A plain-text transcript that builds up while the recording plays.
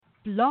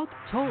Blog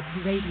Talk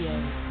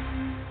Radio.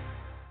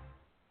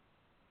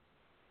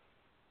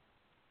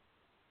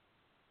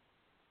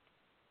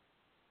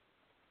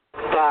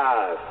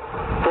 5,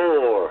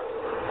 4,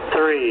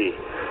 3,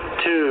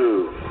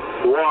 2,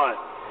 1.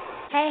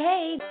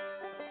 Hey.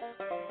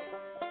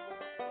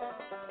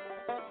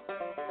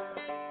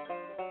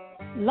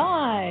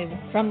 Live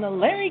from the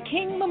Larry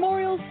King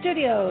Memorial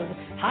Studios,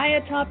 high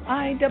atop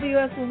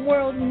IWS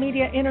World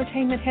Media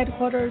Entertainment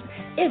Headquarters,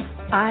 it's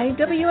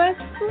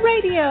IWS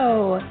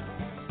Radio,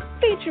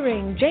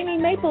 featuring Jamie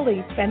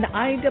Mapleleaf and the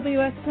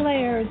IWS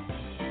Players,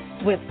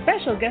 with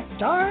special guest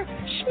star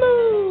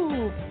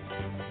Shmoo.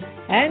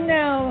 And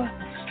now,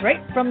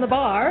 straight from the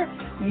bar,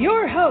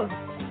 your hosts,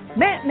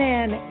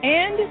 Mattman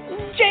and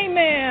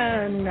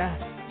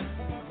Jayman.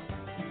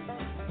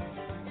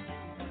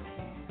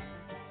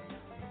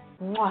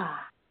 Mwah.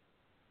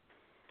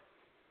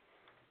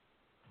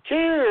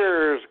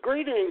 Cheers,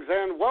 greetings,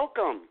 and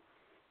welcome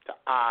to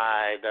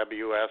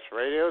IWS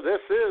Radio. This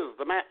is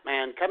the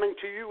Mattman coming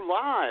to you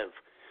live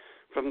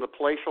from the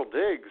Palatial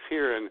Digs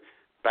here in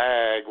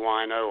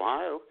Bagwine,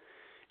 Ohio.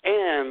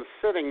 And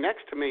sitting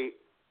next to me,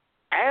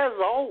 as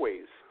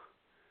always,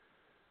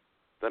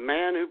 the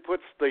man who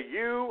puts the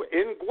U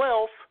in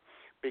Guelph,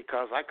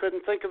 because I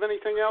couldn't think of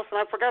anything else and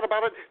I forgot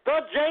about it, the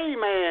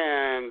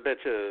Jayman,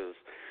 bitches.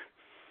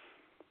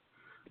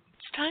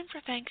 It's time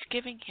for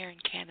Thanksgiving here in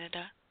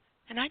Canada,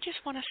 and I just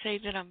want to say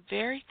that I'm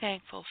very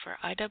thankful for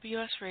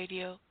IWS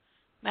Radio,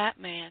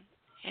 Mattman,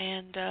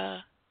 and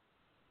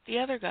the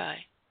other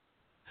guy.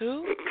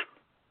 Who?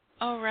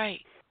 Oh,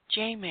 right,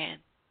 Jayman.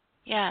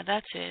 Yeah,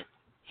 that's it.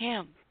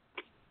 Him.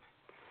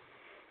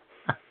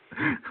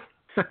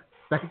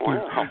 Thank you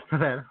for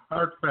that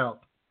heartfelt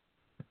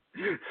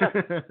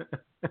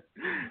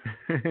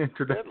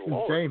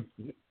introduction, James.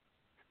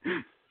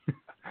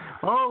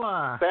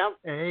 Hola.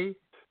 Hey.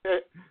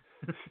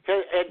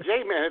 Hey,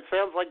 Jayman, it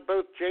sounds like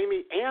both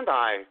Jamie and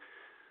I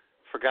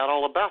forgot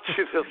all about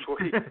you this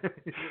week.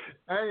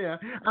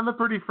 I'm a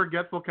pretty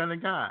forgetful kind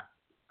of guy.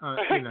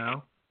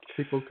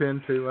 People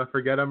tend to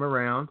forget I'm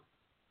around.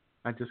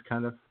 I just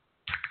kind of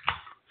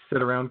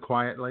sit around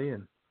quietly,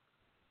 and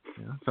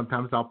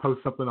sometimes I'll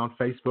post something on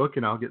Facebook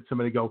and I'll get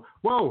somebody to go,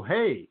 "Whoa,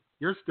 hey,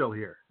 you're still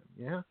here."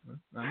 Yeah,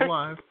 I'm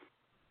alive.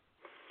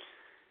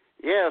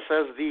 Yes,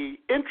 as the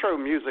intro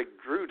music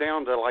drew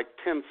down to like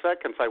 10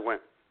 seconds, I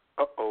went,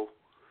 uh-oh,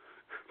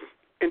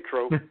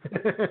 intro.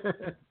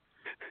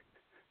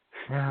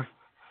 Yeah,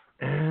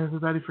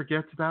 everybody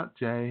forgets about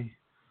Jay.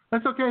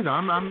 That's okay though.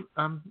 I'm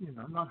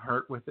not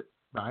hurt with it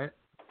by it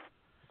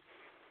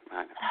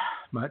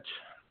much.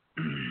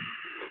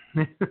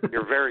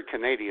 You're very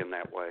Canadian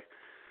that way.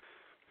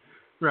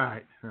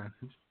 Right.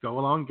 Just go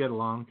along, get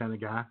along kind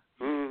of guy.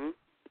 Mm-hmm.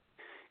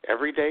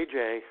 Everyday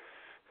Jay.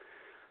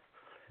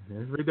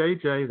 Everyday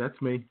Jay, that's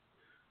me.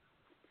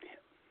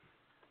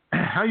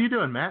 How you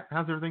doing, Matt?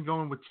 How's everything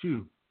going with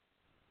you?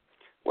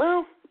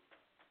 Well,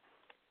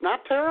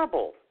 not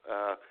terrible.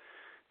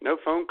 No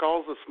phone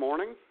calls this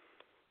morning.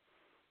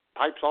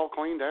 Pipes all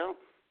cleaned out.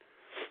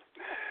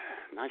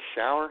 Nice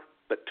shower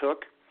that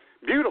took.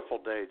 Beautiful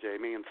day,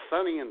 Jamie, and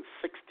sunny and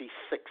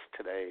 66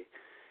 today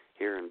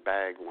here in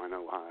Bagwine,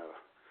 Ohio.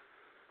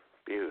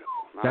 Beautiful.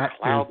 Not that a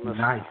cloud is in the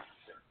nice. sky.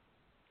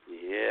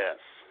 Yes.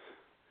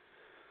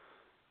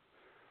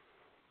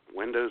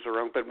 Windows are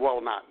open.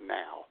 Well, not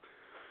now.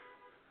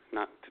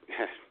 Not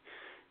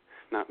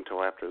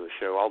until after the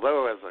show.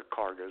 Although, as a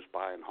car goes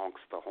by and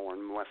honks the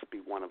horn, must be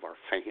one of our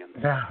fans.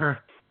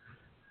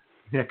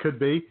 Yeah, could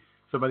be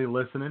somebody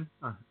listening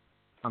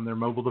on their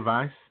mobile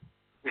device.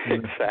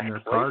 In their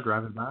car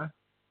driving by,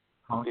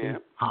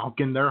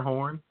 honking their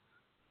horn.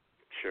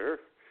 Sure.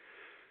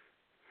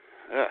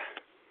 Man.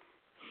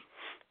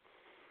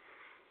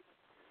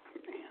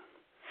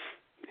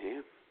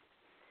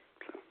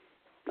 So,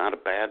 not a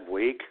bad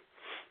week.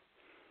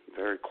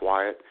 Very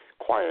quiet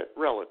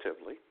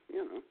relatively,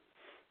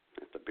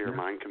 at the beer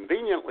mine,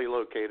 conveniently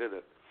located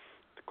at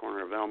the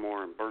corner of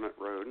Elmore and Burnett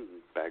Road in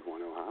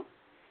Bagwine, Ohio.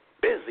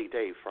 Busy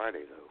day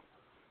Friday, though.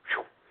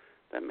 Whew.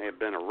 That may have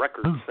been a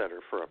record setter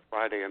for a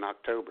Friday in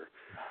October.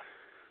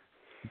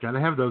 You got to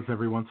have those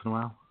every once in a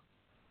while.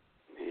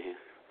 Yeah.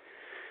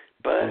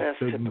 But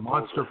those big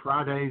monster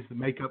Fridays that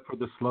make up for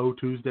the slow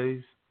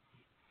Tuesdays.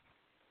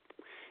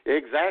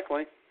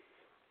 Exactly.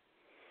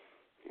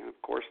 And,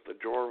 of course, the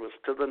drawer was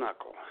to the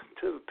knuckle,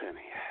 to the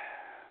penny.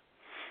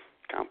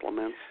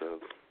 Compliments of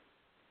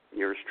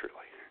yours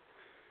truly.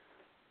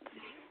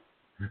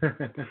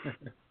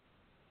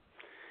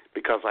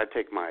 Because I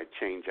take my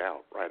change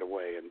out right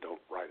away and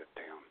don't write it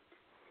down.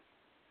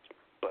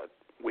 But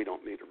we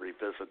don't need to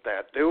revisit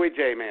that, do we,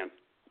 Jayman?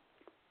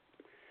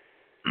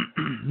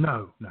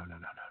 No. Not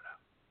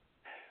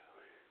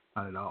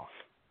at all.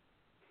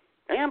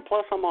 And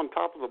plus I'm on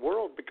top of the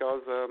world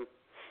because,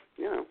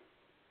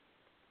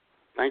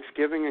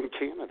 Thanksgiving in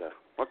Canada.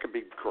 What could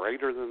be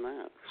greater than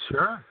that?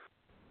 Sure.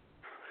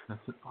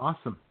 That's an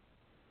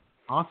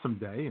awesome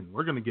day, and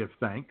we're going to give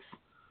thanks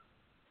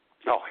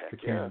to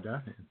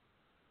Canada. And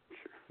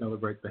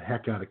celebrate the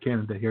heck out of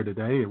Canada here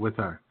today with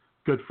our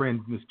good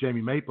friend, Miss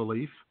Jamie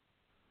Mapleleaf.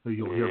 who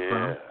you'll hear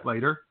from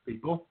later,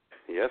 people.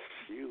 Yes,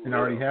 you will. And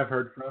already have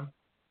heard from.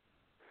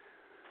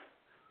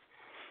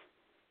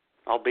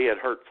 Albeit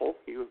hurtful.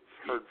 You've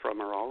heard from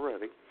her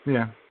already.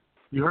 Yeah.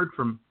 You heard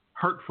from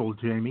hurtful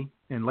Jamie,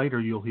 and later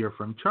you'll hear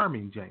from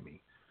charming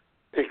Jamie.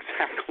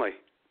 Exactly.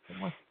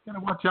 Gotta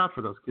watch out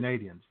for those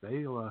Canadians.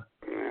 They'll.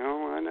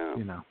 I know.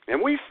 You know.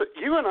 And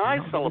you and I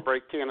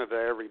celebrate Canada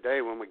every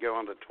day when we go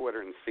onto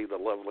Twitter and see the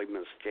lovely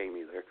Miss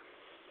Jamie there.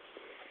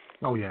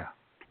 Oh yeah,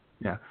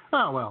 yeah.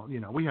 Oh well,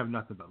 we have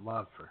nothing but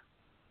love for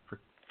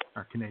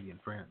our Canadian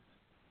friends.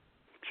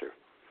 Sure.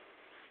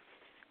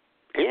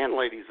 And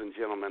ladies and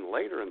gentlemen,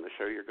 later in the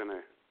show, you're going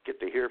to get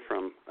to hear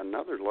from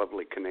another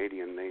lovely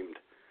Canadian named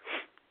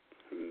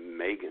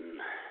Megan.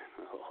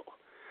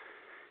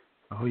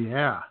 Oh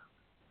yeah.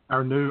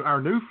 Our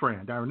new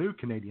friend, our new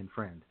Canadian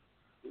friend.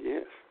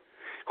 Yes.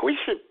 We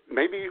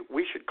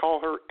should call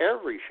her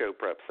every show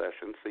prep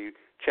session. So you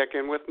check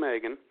in with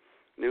Megan,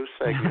 new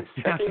segment,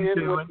 checking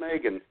in with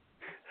Megan.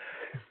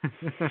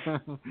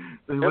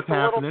 What's a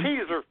happening? Little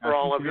teaser for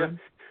all of you.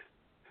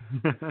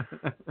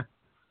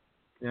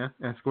 Yeah,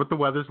 ask what the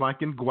weather's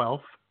like in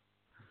Guelph.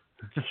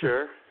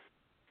 Sure.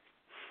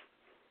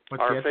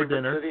 Our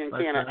favorite city in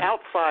Canada,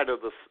 outside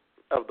of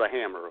the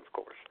Hammer, of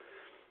course.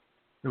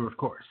 Of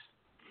course.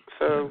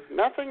 So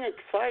nothing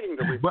exciting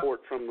to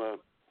report from the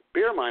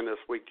beer mine this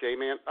week,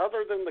 Jayman,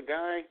 other than the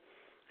guy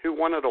who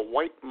wanted a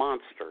white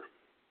monster.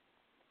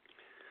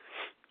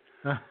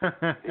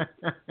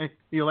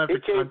 He'll have to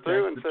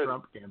contact the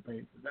Trump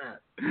campaign for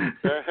that.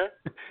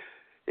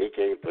 He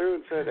came through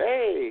and said,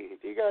 "Hey,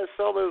 do you guys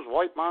sell those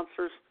white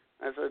monsters?"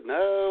 I said,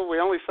 "No, we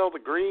only sell the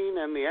green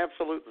and the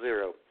absolute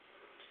zero."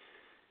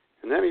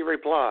 And then he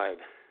replied,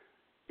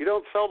 "You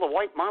don't sell the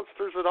white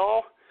monsters at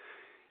all?"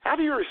 How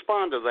do you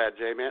respond to that,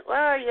 Jayman?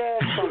 Well, yeah,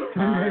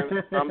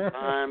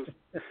 sometimes.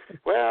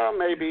 Well,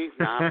 maybe,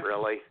 not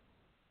really.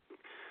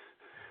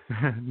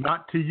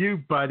 Not to you,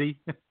 buddy.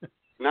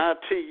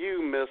 Not to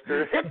you,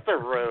 mister. Hit the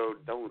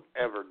road. Don't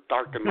ever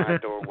darken my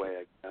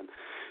doorway again.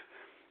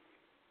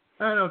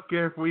 I don't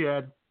care if we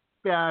had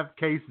 5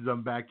 cases of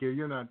them back here.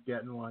 You're not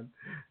getting one.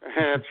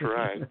 That's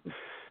right.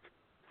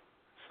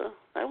 So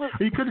that was.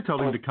 You could have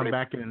told him to come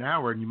back in an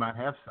hour, and you might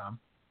have some.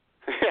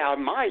 Yeah, I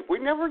might. We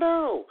never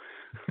know.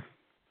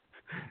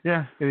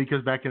 Yeah, and he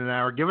comes back in an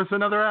hour. Give us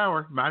another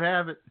hour. Might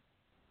have it.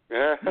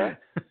 Uh-huh.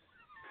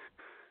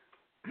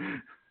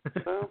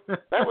 So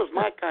that was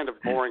my kind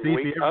of boring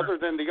week. Other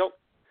than the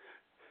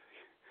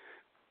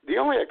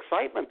only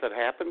excitement that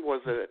happened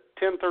was that at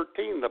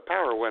 10:13 the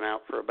power went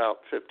out for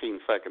about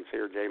 15 seconds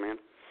here, Jayman.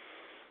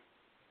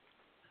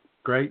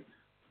 Great.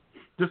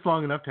 Just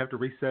long enough to have to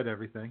reset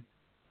everything.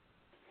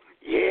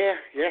 Yeah,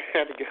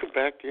 had to go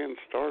back in,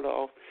 start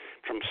off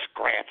from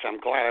scratch. I'm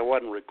glad I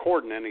wasn't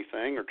recording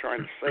anything or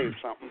trying to save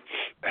something.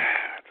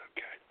 That's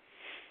okay.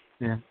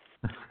 Yeah.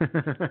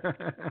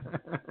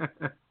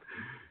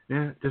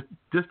 Yeah,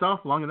 just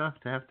off long enough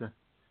to have to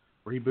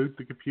reboot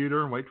the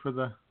computer and wait for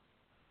the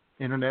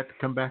internet to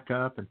come back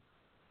up and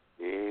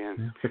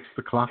fix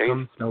the clock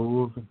on the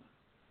stove.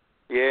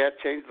 Yeah,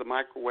 change the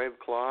microwave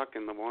clock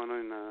and the one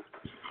in the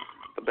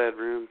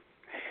bedroom.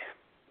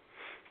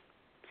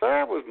 So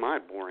that was my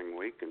boring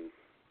week, and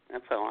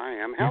that's how I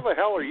am. How the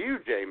hell are you,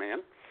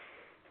 Jayman?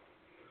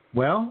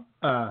 Well,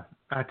 I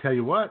tell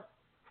you what,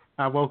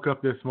 I woke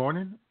up this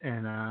morning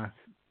and I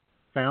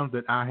found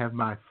that I have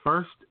my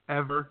first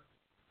ever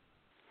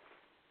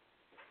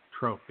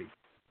trophy.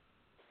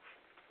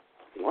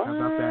 What? How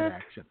about that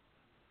action?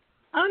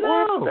 I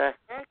know. What the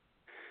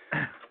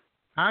heck?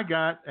 I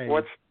got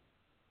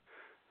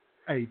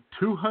a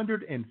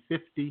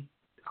 250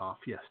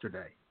 off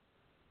yesterday.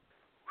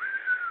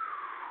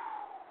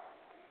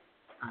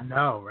 I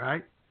know,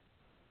 right?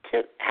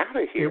 Get out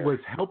of here. It was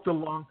helped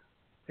along.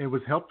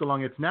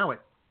 It's now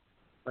at,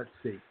 let's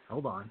see,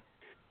 hold on.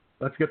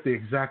 Let's get the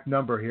exact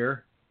number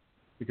here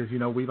because,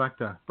 we like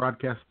to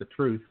broadcast the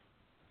truth.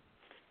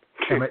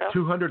 I'm at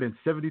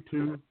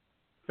 272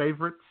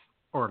 favorites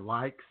or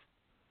likes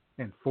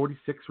and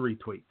 46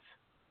 retweets.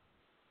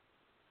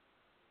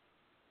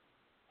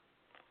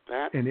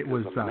 And it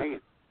was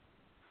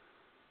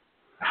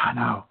I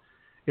know.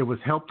 It was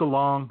helped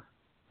along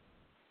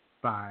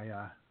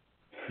by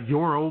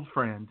your old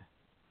friend,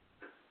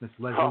 Miss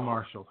Leslie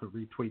Marshall, who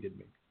retweeted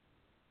me.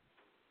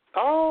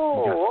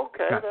 Oh,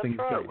 okay, that's right.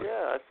 Going.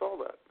 Yeah, I saw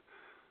that.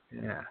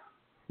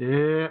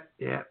 Yeah.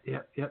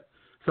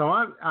 So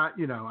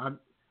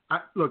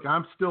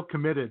I'm still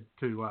committed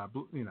to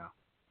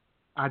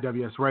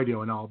IWS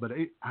Radio and all, but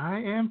I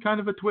am kind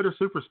of a Twitter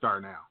superstar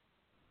now.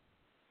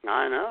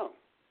 I know.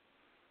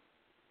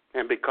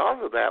 And because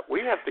of that,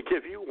 we have to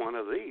give you one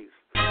of these.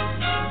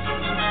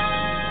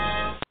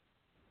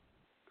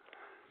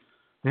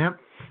 Yep.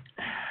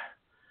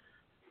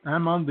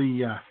 I'm on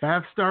the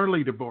 5-star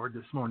leaderboard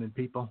this morning,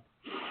 people.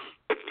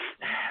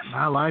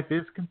 My life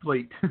is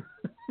complete.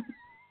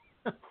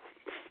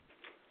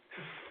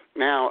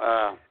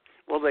 Now,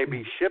 will they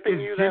be shipping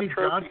you that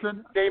trophy,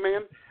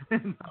 Jayman?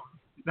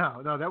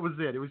 No, that was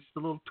it. It was just a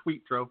little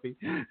tweet trophy.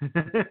 And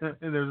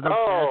there's no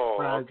cash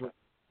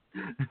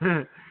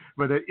prize.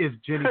 But is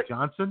Jenny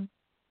Johnson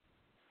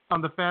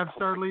on the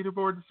 5-star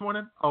leaderboard this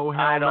morning? Oh,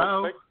 hell I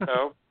don't no. think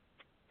so.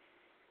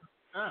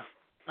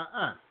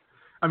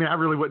 I mean, I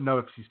really wouldn't know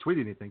if she's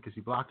tweeted anything because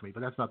she blocked me,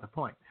 but that's not the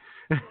point.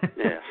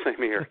 Yeah, same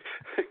here.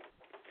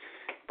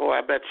 Boy,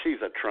 I bet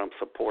she's a Trump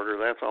supporter.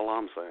 That's all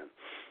I'm saying.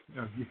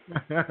 I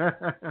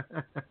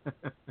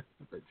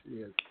bet she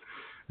is.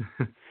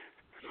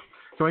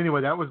 So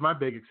anyway, that was my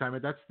big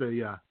excitement.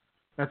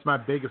 That's my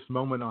biggest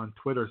moment on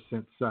Twitter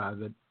since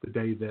the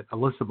day that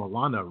Alyssa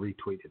Milano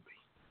retweeted me.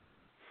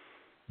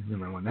 I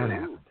remember when that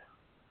happened.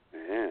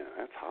 Yeah,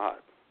 that's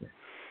hot.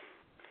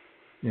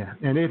 Yeah,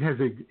 and it has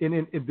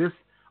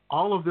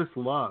all of this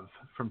love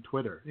from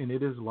Twitter, and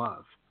it is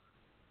love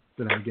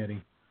that I'm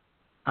getting,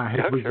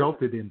 has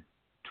resulted in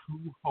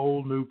 2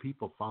 whole new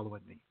people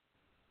following me.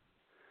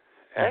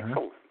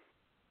 Excellent.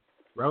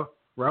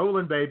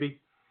 Rolling, baby,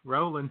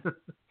 rolling.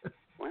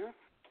 Well,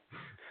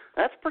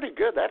 that's pretty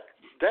good.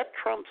 That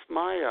trumps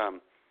my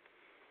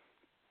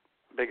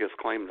biggest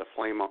claim to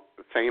fame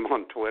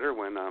on Twitter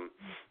when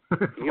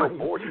Neil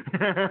Bort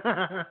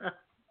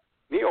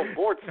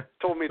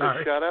told me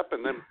to shut up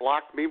and then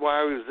blocked me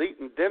while I was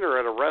eating dinner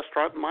at a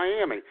restaurant in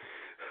Miami.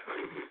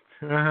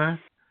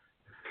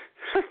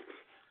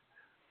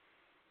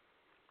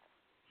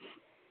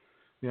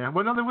 Yeah,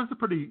 well, no, there was a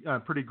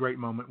pretty great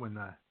moment when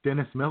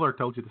Dennis Miller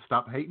told you to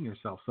stop hating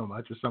yourself so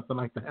much or something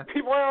like that.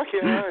 Well,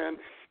 yeah, and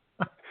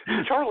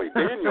Charlie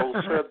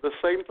Daniels said the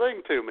same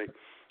thing to me.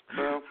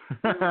 So,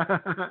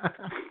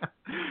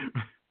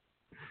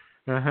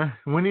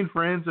 winning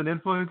friends and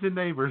influencing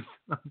neighbors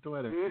on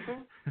Twitter.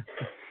 Mm-hmm.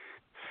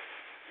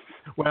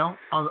 Well,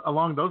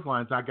 along those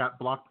lines, I got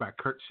blocked by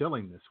Kurt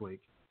Schilling this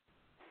week.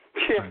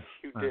 Yes,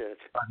 you did.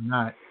 I'm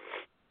not.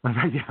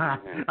 Yeah,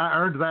 I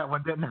earned that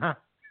one, didn't I?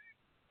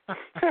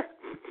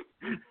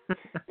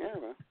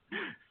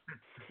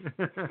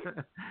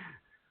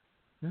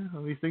 Yeah,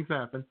 well, these things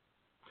happen.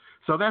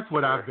 So that's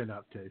what I've been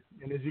up to.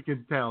 And as you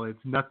can tell, it's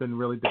nothing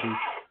really to be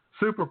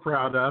super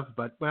proud of,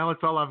 but, well,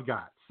 it's all I've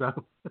got.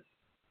 So,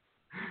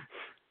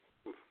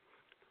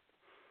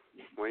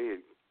 well, you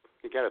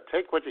got to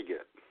take what you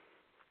get.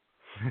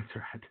 That's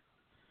right.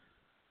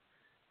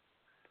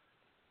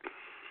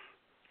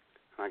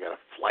 I got a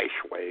flash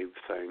wave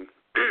thing.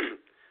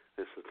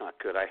 This is not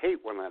good. I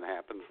hate when that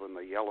happens, when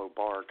the yellow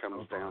bar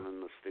comes down in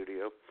the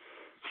studio.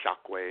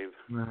 Shockwave.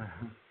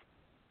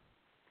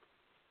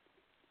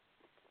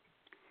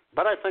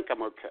 But I think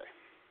I'm okay.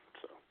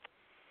 So.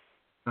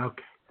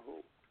 Okay.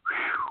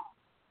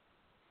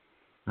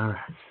 All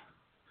right.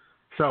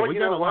 So well, we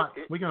got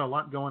a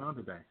lot going on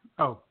today.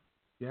 Oh,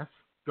 yes.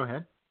 Go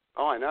ahead.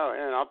 Oh, I know.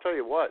 And I'll tell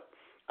you what.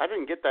 I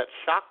didn't get that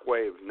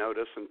shockwave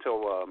notice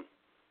until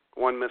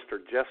one Mr.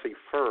 Jesse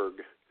Ferg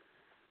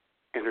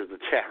entered the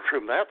chat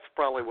room. That's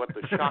probably what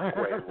the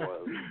shockwave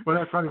was. Well,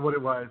 that's probably what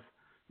it was.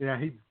 Yeah,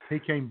 he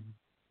came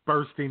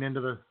bursting into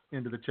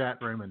the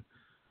chat room, and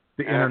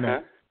the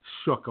internet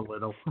shook a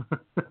little.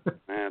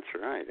 That's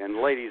right.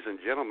 And ladies and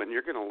gentlemen,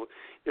 you're gonna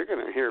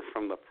hear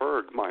from the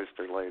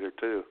Fergmeister later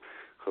too.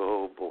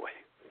 Oh boy.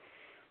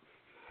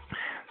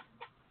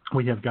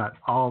 We have got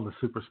all the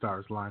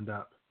superstars lined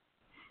up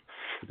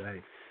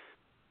today.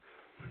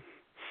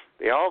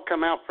 They all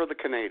come out for the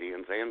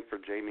Canadians and for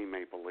Jamie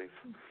Mapleleaf.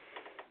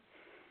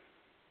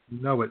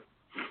 Know it.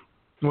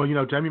 Well,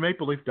 Jamie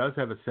Mapleleaf does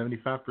have a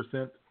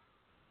 75%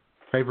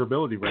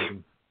 favorability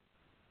rating.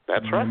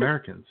 That's right.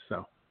 Americans,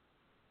 so.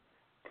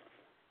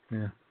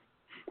 Yeah.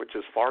 Which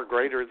is far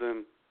greater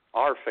than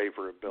our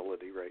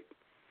favorability rate.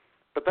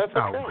 But that's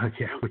okay. Oh,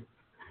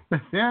 yeah.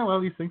 Yeah,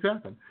 well, these things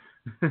happen.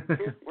 Yeah,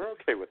 we're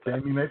okay with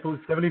that. Jamie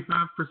Mapleleaf,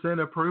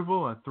 75%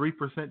 approval, a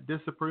 3%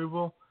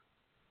 disapproval,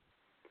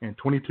 and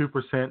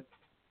 22%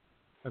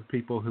 of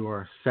people who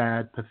are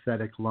sad,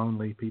 pathetic,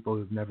 lonely, people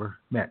who've never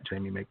met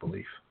Jamie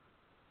Mapleleaf.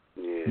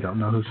 Yeah. You don't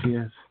know who she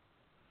is.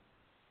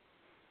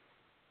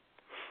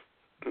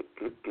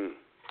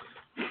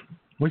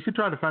 We should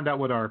try to find out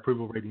what our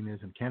approval rating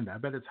is in Canada. I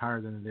bet it's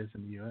higher than it is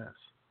in the U.S.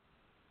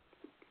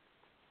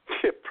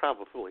 It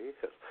probably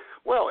is.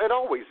 Well, it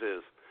always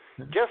is.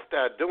 Just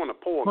doing a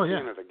poll in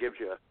Canada gives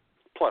you a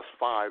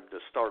 +5 to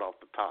start off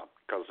the top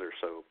because they're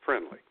so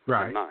friendly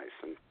and nice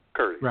and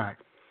courteous. Right.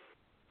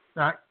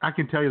 I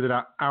can tell you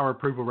that our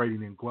approval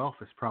rating in Guelph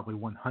is probably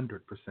 100%.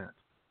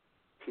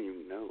 You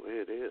know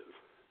it is.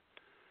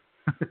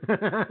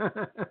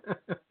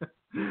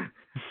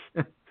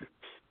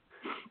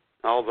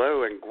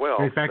 Although in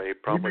Guelph, in fact, they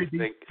probably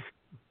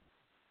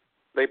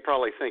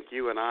think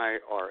you and I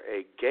are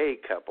a gay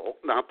couple.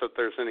 Not that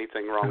there's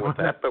anything wrong with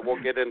that, but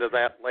we'll get into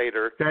that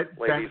later,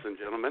 ladies and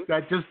gentlemen.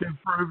 That just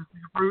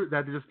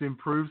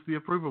improves the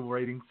approval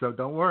rating. So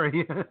don't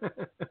worry.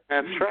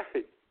 That's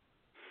right.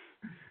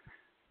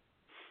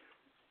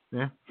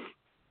 Yeah.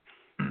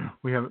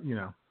 We have,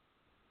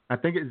 I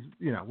think it's,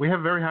 we have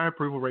a very high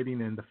approval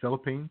rating in the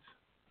Philippines.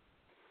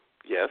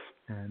 Yes.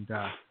 And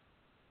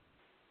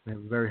we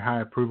have a very high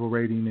approval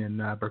rating in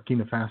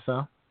Burkina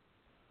Faso.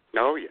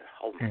 Oh, yeah.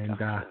 Oh, my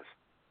God, yes.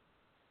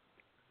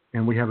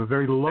 And we have a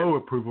very low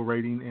approval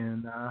rating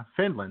in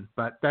Finland,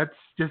 but that's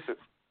just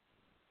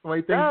the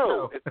way things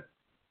go.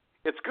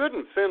 It's good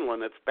in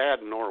Finland. It's bad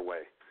in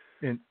Norway.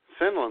 In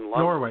Finland loves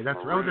Norway, that's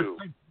right. Maru.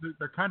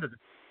 They're kind of,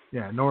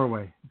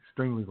 Norway,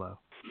 extremely low.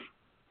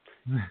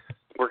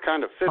 We're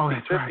kind of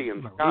 50-50 right.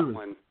 in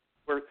Scotland.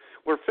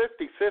 We're 50-50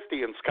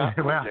 in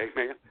Scotland, Well,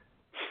 Jayman.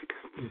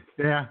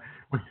 Yeah,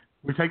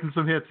 we're taking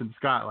some hits in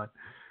Scotland.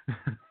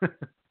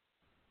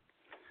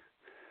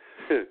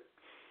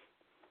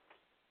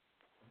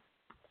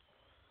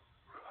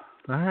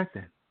 All right,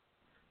 then.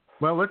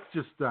 Well, let's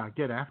just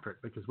get after it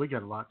because we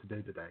got a lot to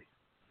do today.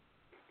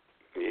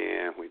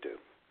 Yeah, we do.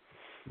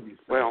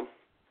 Well,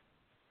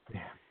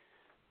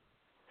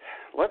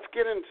 let's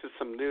get into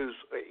some news.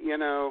 You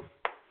know,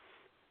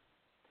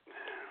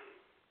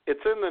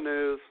 it's in the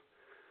news.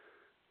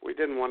 We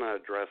didn't want to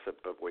address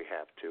it, but we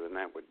have to, and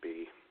that would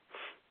be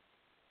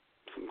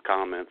some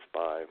comments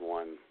by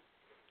one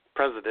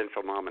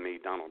presidential nominee,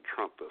 Donald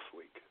Trump, this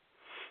week.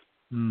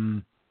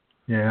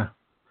 Yeah.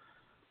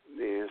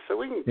 Yeah, so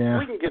we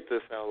can get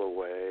this out of the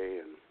way,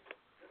 and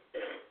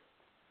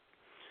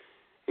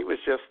it was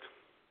just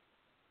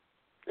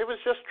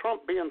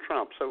Trump being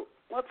Trump. So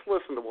let's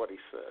listen to what he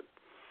said,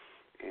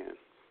 and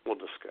we'll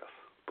discuss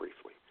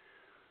briefly.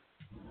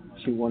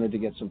 She wanted to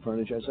get some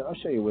furniture. I said, I'll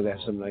show you where they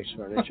have some nice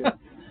furniture.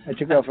 I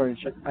took out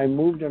furniture. I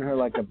moved on her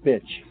like a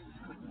bitch,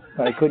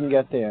 but I couldn't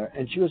get there,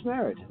 and she was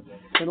married.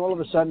 Then all of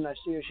a sudden, I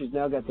see her. She's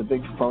now got the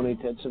big phony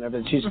tits and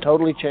everything. She's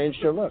totally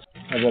changed her look.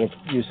 I better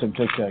use some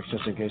Tic Tacs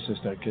just in case I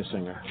start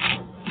kissing her.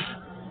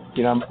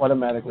 You know, I'm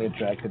automatically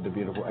attracted to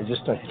beautiful. I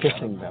just start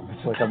kissing them.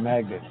 It's like a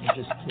magnet.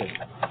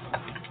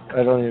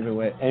 I don't even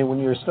wait. And when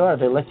you're a star,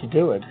 they let you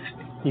do it.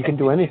 You can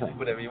do anything.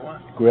 Whatever you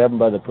want. Grab them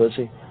by the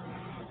pussy.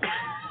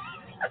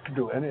 I can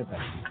do anything.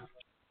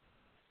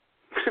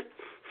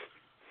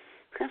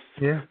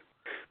 Yeah.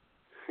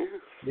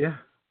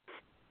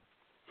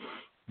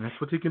 That's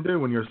what you can do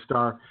when you're a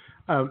star.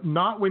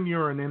 Not when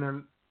you're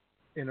an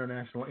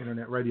international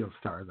internet radio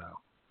star,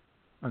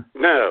 though.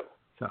 No.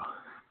 So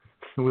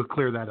we'll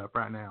clear that up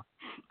right now.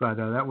 But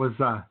that was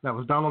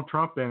Donald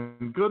Trump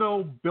and good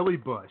old Billy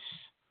Bush.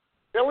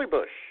 Billy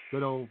Bush.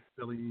 Good old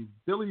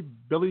Billy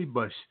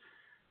Bush.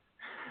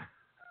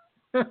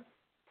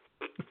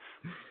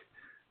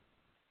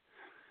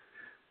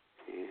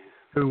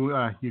 Who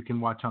you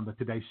can watch on the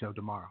Today Show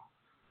tomorrow.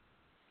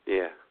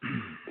 Yeah,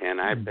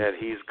 and I bet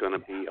he's going to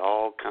be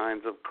all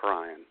kinds of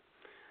crying.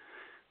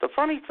 The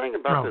funny thing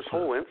about this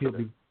whole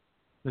incident,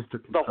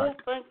 the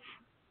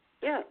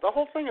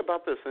whole thing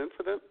about this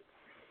incident,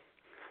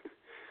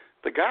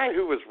 the guy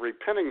who was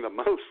repenting the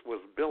most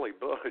was Billy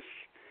Bush.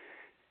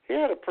 He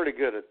had a pretty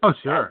good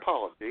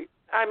apology.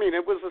 I mean,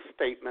 it was a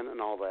statement and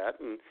all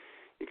that, and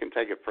you can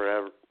take it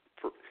forever.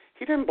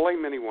 He didn't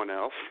blame anyone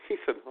else. He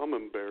said, I'm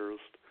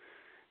embarrassed.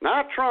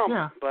 Not Trump,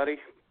 buddy.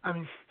 I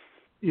mean,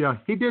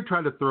 he did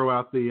try to throw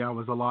out I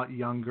was a lot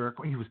younger.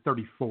 He was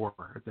 34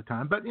 at the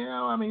time. But,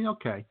 I mean,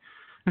 okay.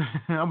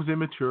 I was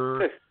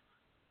immature.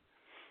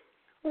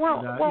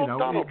 Well,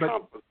 Donald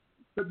Trump was...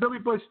 But Billy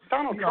Bush...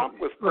 Donald Trump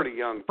was pretty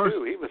young,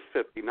 too. He was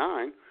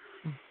 59.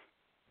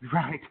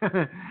 Right.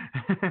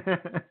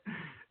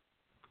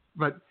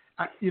 But,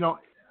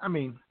 I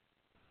mean,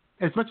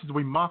 as much as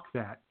we mock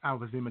that, I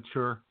was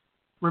immature.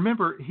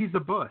 Remember, he's a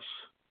Bush.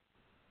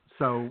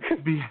 So,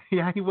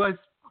 he was...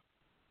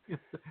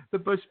 The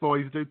Bush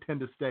boys do tend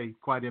to stay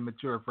quite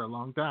immature for a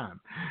long time.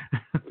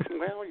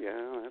 Well,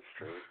 yeah, that's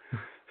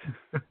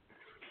true.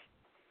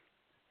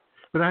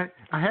 But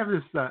I have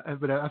this,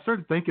 but I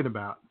started thinking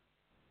about,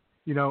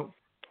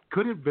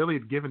 couldn't Billy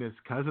have given his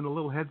cousin a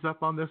little heads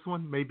up on this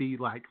one? Maybe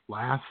like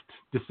last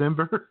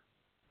December?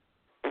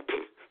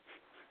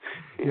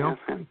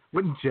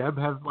 Wouldn't Jeb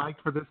have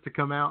liked for this to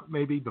come out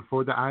maybe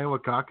before the Iowa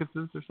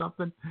caucuses or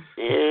something?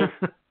 Yeah.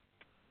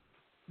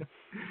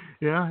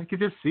 Yeah, I could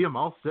just see them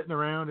all sitting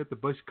around at the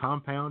Bush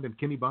compound in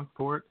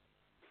Kennebunkport.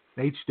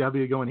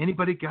 HW going,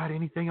 anybody got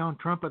anything on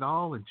Trump at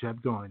all? And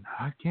Jeb going,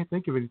 I can't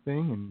think of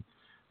anything. And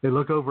they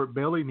look over at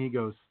Billy and he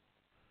goes,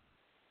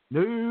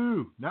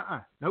 no,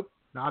 nope,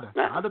 not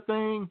a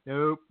thing.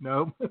 Nope.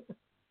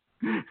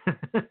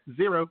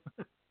 Zero.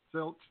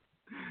 Zilch.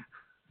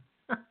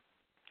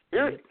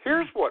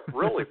 Here's what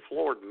really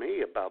floored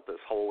me about this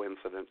whole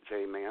incident,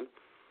 Jayman.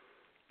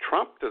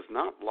 Trump does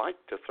not like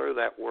to throw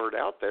that word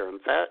out there. In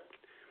fact,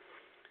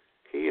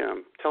 he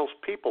tells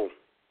people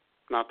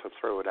not to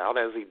throw it out,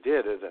 as he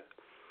did at a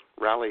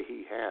rally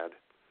he had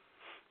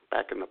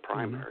back in the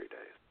primary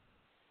days.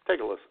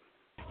 Take a listen.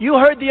 You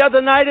heard the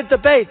other night at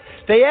debate,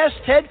 they asked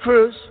Ted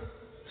Cruz,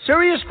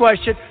 serious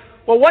question,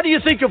 well, what do you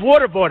think of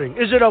waterboarding?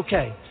 Is it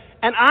okay?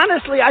 And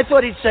honestly, I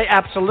thought he'd say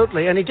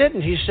absolutely, and he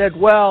didn't. He said,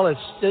 well,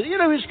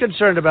 he's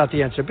concerned about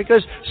the answer,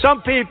 because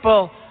some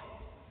people,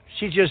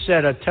 she just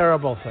said a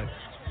terrible thing.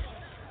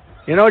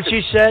 You know what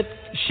she said?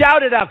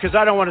 Shout it out, because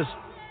I don't want to...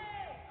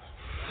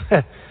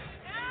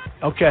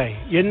 Okay,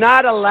 you're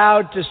not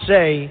allowed to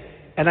say,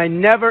 and I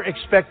never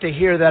expect to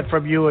hear that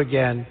from you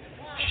again.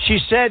 She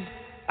said,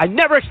 I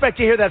never expect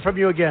to hear that from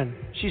you again.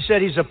 She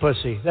said he's a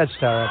pussy. That's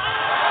terrible.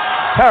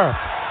 Terrible.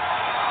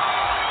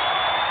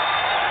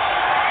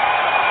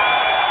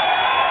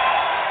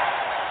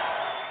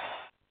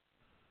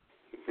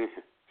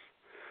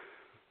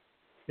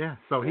 Yeah,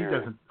 so he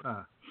doesn't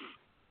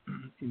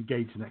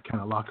engage in that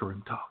kind of locker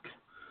room talk.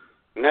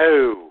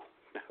 No.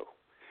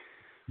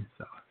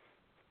 So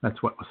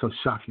that's what was so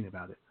shocking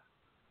about it.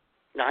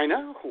 I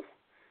know.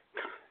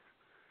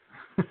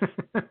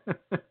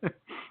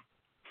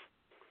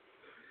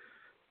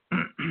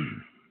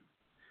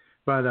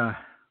 But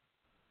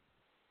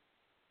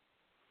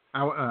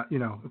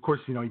of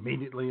course,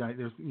 immediately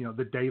there's,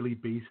 the Daily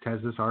Beast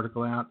has this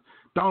article out.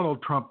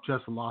 Donald Trump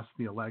just lost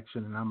the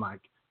election, and I'm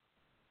like,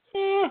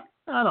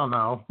 I don't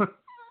know.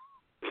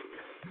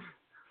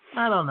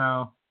 I don't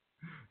know.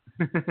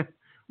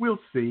 We'll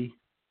see.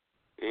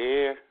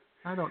 Yeah.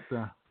 I don't.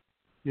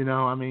 We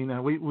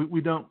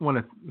don't want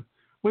to.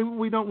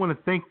 We don't want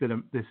to think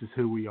that this is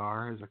who we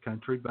are as a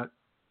country, but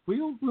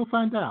we'll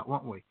find out,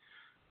 won't we?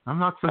 I'm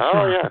not so sure.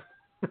 Oh yeah.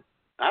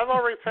 I've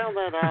already found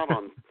that out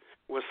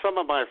with some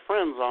of my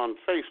friends on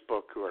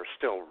Facebook who are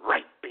still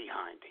right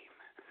behind him.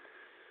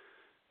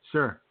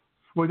 Sure.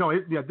 Well, no,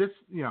 this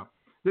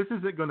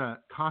isn't going to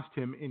cost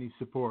him any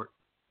support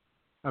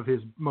of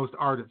his most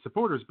ardent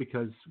supporters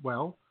because,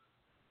 well,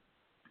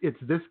 it's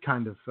this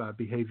kind of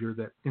behavior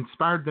that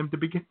inspired them to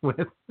begin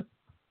with.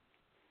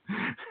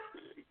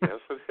 Yes,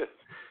 it is.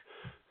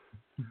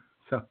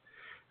 So,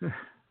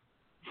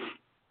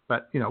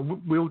 but,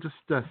 we'll just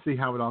see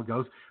how it all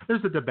goes.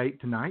 There's a debate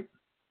tonight,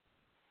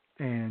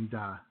 and,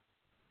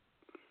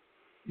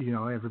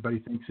 everybody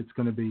thinks it's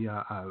going to be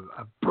a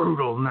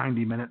brutal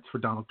 90 minutes for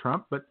Donald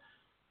Trump, but,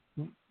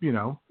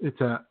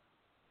 it's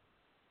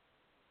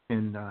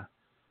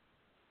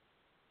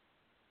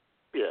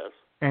yes.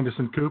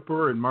 Anderson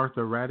Cooper and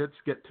Martha Raddatz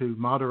get to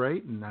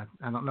moderate, and I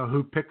don't know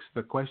who picks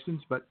the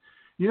questions, but,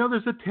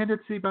 there's a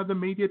tendency by the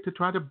media to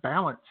try to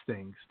balance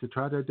things, to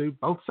try to do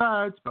both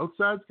sides. Both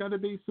sides got to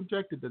be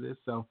subjected to this,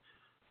 so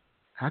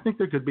I think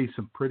there could be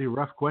some pretty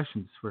rough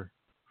questions for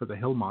the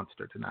Hill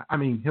Monster tonight. I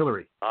mean,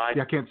 Hillary. I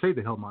can't say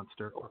the Hill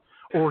Monster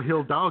or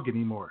Hill Dog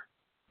anymore.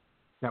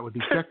 That would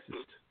be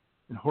sexist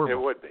and horrible.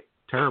 It would be.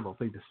 Terrible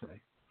thing to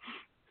say.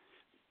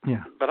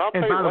 Yeah. But I'll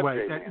tell you what, by the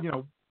way,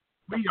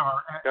 we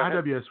are,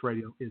 IWS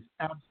Radio is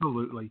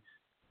absolutely,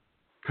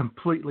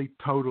 completely,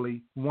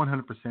 totally,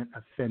 100%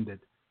 offended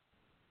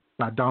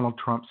by Donald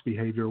Trump's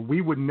behavior. We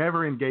would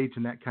never engage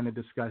in that kind of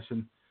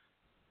discussion,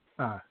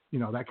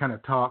 that kind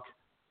of talk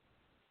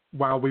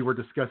while we were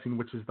discussing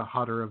which is the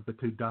hotter of the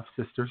two Duff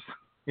sisters.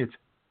 It's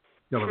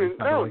Hillary,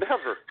 by the way.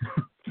 Never.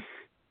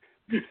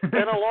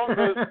 And along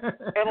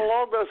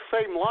those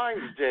same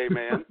lines,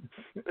 Jayman,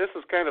 this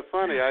is kind of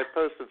funny. I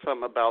posted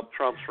something about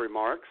Trump's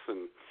remarks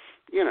and,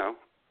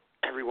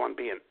 everyone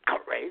being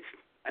outraged,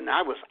 and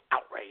I was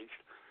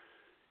outraged.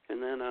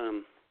 And then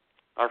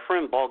our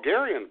friend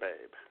Bulgarian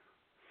Babe,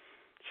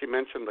 she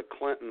mentioned the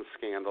Clinton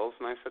scandals,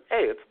 and I said,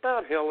 hey, it's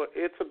about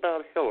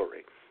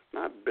Hillary,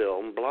 not Bill,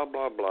 and blah,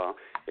 blah, blah.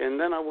 And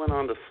then I went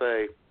on to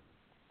say,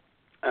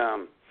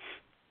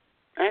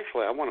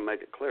 actually, I want to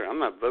make it clear, I'm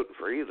not voting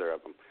for either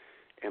of them.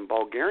 And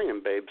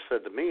Bulgarian Babe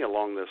said to me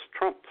along this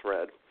Trump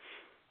thread,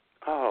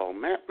 oh,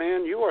 Matt,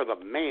 man, you are the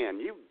man.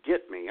 You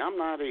get me. I'm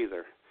not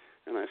either.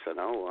 And I said,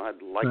 oh,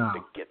 I'd like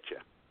to get you.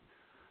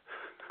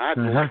 I'd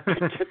like to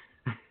get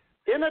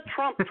in a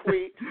Trump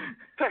tweet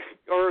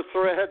or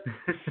thread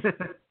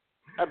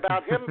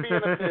about him being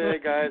a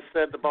pig, I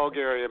said to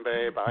Bulgarian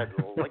Babe, I'd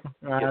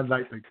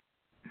like to.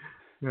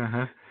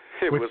 Uh-huh.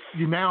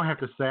 You now have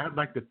to say, I'd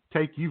like to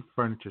take you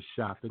furniture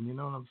shopping. You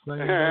know what I'm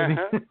saying?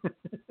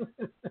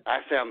 I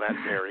found that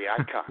very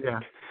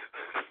iconic.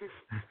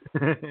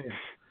 Yeah.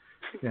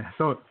 Yeah.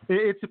 So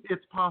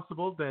it's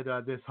possible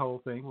that this whole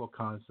thing will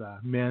cause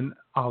men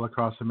all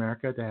across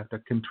America to have to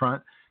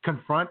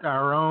confront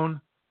our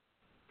own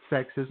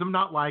sexism.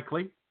 Not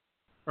likely,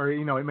 or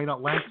it may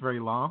not last very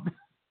long.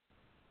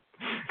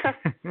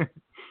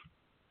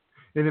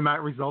 And it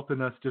might result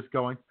in us just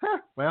going,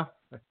 well,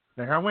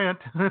 there I went.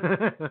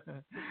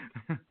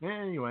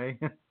 Anyway.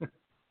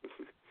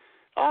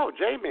 Oh,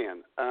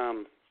 Jayman,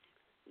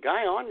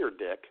 guy on your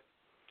dick,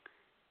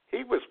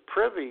 he was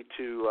privy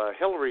to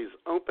Hillary's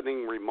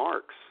opening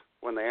remarks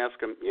when they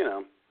asked him,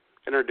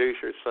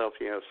 introduce yourself,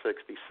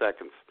 60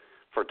 seconds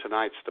for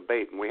tonight's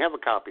debate. And we have a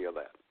copy of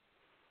that.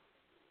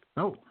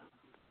 Oh.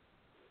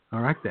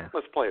 All right, then.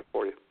 Let's play it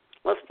for you.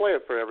 Let's play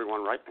it for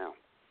everyone right now.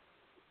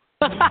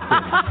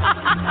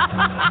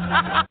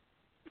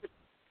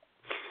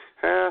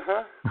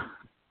 Uh-huh.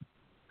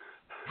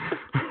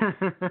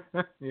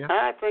 Yeah.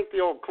 I think the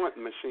old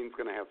Clinton machine's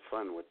going to have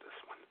fun with this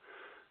one.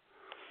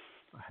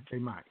 They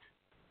might.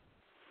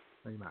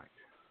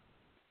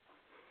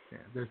 Yeah,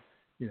 there's,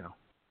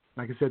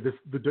 like I said,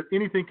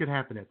 anything could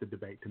happen at the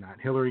debate tonight.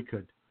 Hillary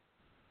could,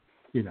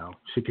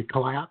 she could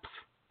collapse.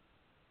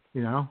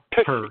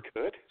 Her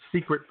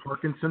secret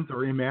Parkinson's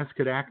or MS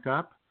could act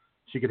up.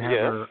 She could have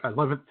her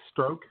 11th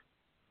stroke.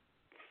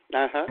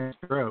 Uh-huh. And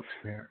strokes,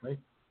 apparently.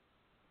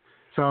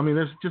 So,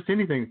 there's just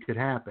anything that could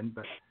happen.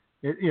 But,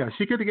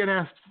 she could get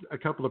asked a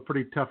couple of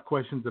pretty tough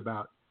questions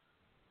about,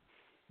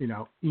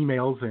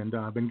 emails and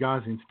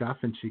Benghazi and stuff,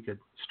 and she could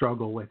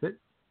struggle with it.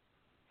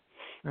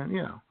 And,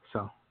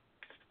 so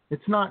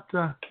it's not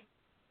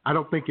I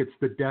don't think it's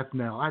the death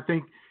knell. I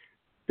think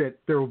that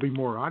there will be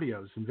more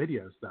audios and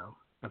videos, though,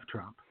 of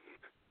Trump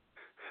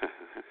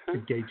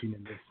engaging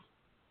in this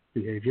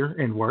behavior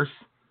and worse.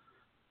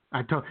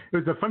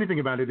 The funny thing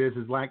about it is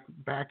like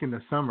back in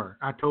the summer,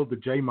 I told the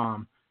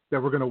Jayman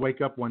that we're going to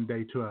wake up one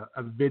day to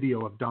a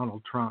video of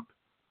Donald Trump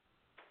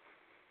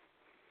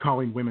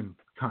calling women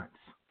cunts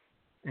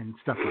and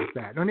stuff like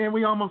that. And then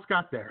we almost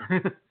got there.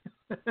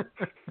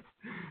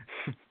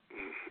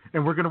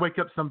 And we're going to wake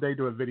up someday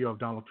to a video of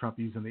Donald Trump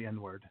using the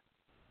N-word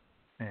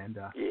and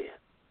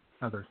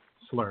other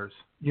slurs.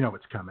 You know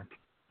it's coming.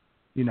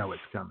 You know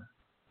it's coming.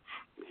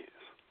 Yes.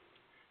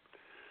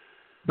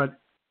 But,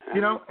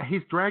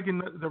 he's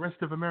dragging the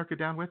rest of America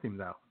down with him,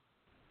 though.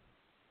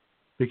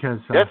 Because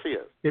yes, he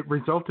is. It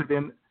resulted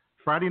in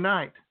Friday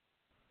night,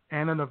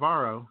 Anna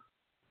Navarro,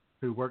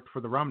 who worked for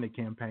the Romney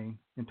campaign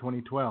in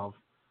 2012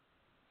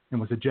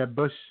 and was a Jeb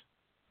Bush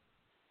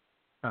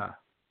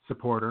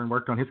supporter and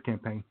worked on his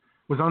campaign,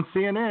 was on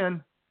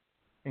CNN,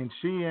 and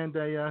she and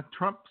a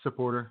Trump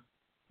supporter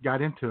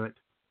got into it,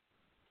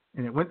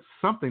 and it went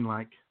something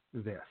like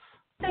this.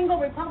 Single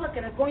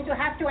Republican is going to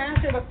have to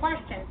answer the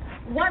question,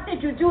 what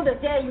did you do the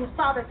day you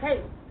saw the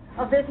tape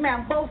of this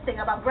man boasting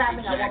about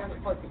grabbing a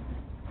woman's pussy?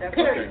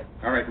 Period.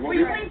 Okay. All right. Will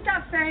you please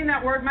stop saying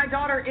that word? My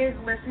daughter is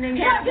listening.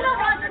 Yeah, you know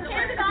what,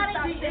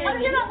 Scotty?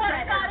 You know what,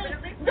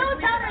 Scotty?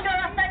 Don't tell me you're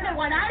offended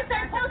when I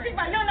say pussy,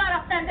 but you're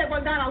not offended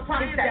when Donald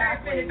Trump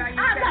says it.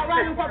 I'm not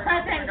running for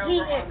president.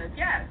 He is.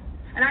 Yes.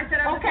 And I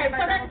said I was okay,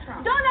 so then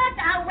don't act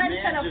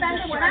outraged and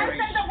offended when I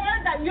say the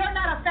word that you're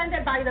not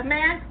offended by the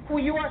man who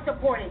you are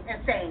supporting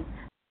and saying.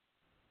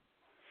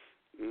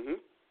 Mm-hmm.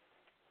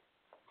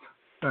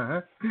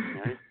 Uh-huh.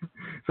 Right.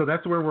 So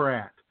that's where we're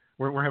at.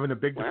 We're having a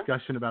big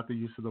discussion about the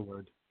use of the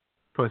word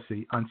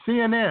pussy on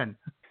CNN.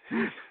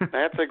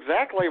 That's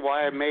exactly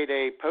why I made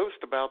a post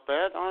about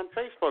that on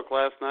Facebook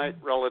last night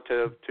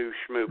relative to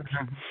schmoops.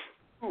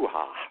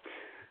 Hoo-ha.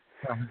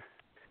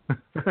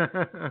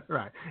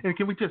 Right. And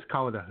can we just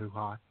call it a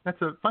hoo-ha?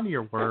 That's a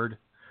funnier word.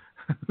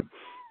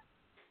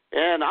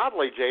 And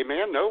oddly,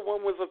 Jayman, no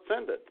one was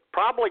offended.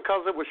 Probably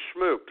because it was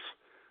schmoops,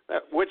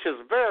 which is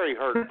very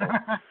hurtful.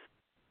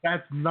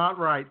 That's not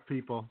right,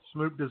 people.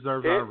 Schmoop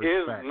deserves our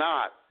respect. It is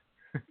not.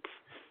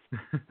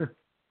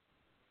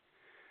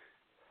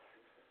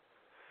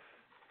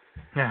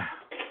 Yeah.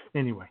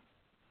 Anyway.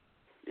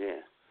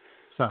 Yeah.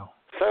 So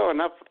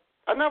enough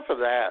of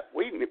that.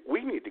 We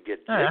need to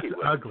get jiggy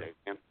with ugly. it,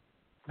 man.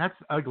 That's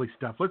ugly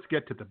stuff. Let's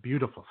get to the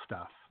beautiful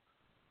stuff,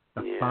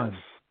 the fun,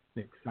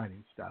 the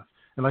exciting stuff.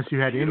 Unless you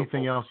had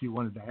anything else you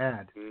wanted to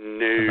add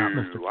about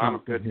Mr. Trump. I'm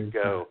good to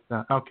go.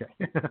 Okay.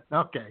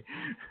 Okay.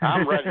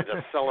 I'm ready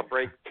to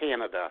celebrate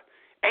Canada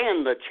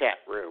and the chat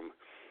room.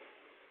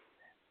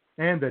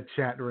 And the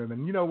chat room.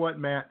 And you know what,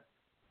 Matt?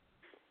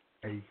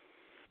 A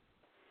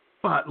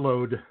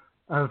buttload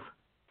of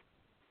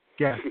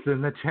guests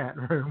in the chat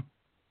room.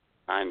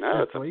 I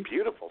know. It's a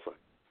beautiful thing.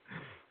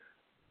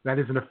 That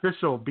is an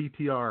official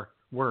BTR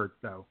word,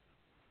 though.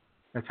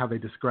 That's how they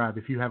describe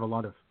if you have a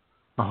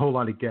whole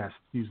lot of guests.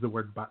 Use the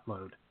word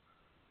buttload.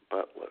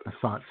 Buttload. I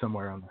saw it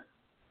somewhere on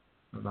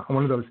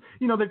one of those.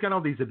 They've got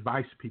all these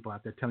advice people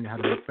out there telling you how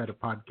to make better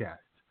podcasts.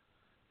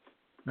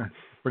 I'm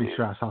pretty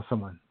sure I saw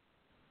someone.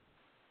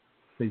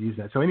 They use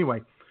that. So anyway,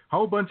 a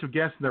whole bunch of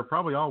guests. They're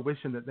probably all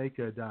wishing that they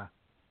could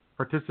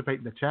participate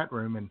in the chat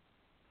room and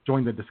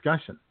join the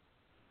discussion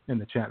in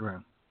the chat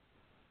room,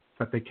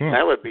 but they can't.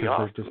 That would be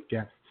awesome. They're just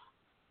guests.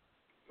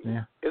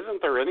 Yeah.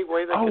 Isn't there any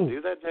way they could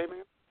do that,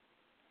 Jayman?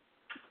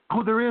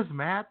 Oh, there is,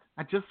 Matt.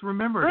 I just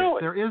remembered it.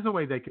 There is a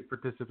way they could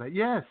participate.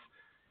 Yes.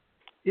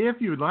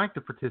 If you'd like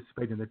to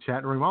participate in the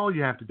chat room, all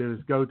you have to do is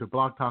go to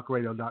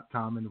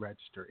blogtalkradio.com and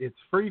register. It's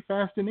free,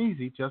 fast, and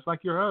easy, just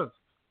like your host.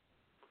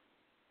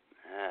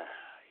 Yes.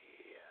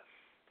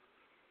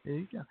 There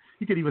you go.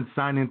 You could even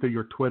sign in through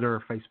your Twitter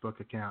or Facebook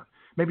account.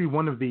 Maybe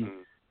one of the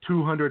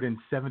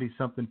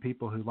 270-something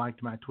people who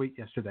liked my tweet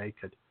yesterday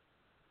could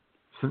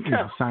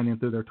sign in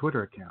through their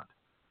Twitter account.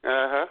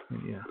 Uh-huh.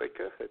 Yeah. They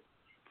could.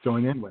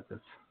 Join in with us.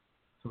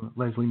 Some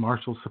Leslie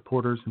Marshall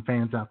supporters and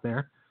fans out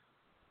there,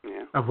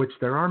 of which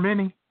there are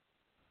many.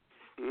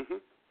 Mm-hmm.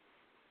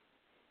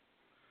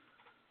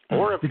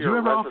 Or if did you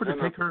ever offer to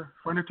take her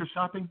furniture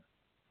shopping?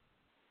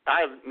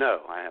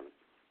 No, I haven't.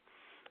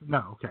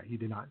 No, okay, you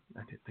did not.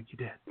 I didn't think you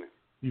did. No.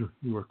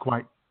 You were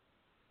quite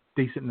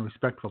decent and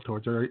respectful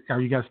towards her. Are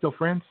you guys still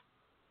friends?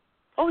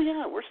 Oh,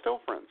 yeah, we're still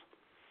friends.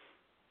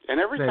 And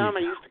every time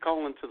I used to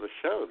call into the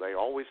show, they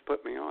always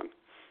put me on.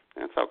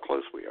 That's how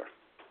close we are.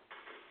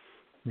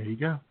 There you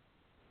go.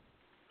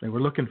 They were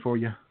looking for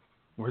you.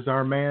 Where's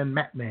our man,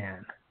 Matt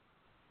Man?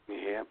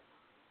 Yeah.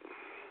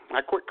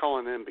 I quit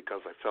calling in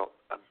because I felt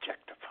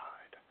objectified.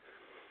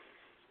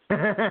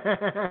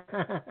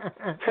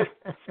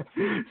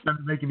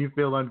 Started making you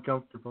feel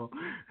uncomfortable.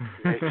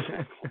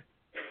 Exactly.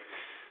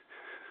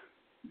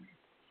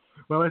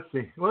 Well, let's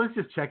see. Well, let's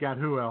just check out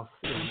who else.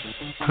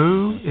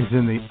 Who is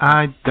in the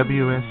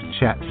IWS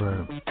chat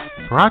room?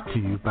 Brought to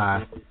you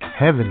by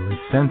heavenly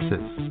senses.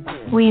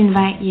 We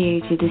invite you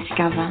to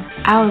discover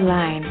our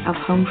line of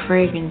home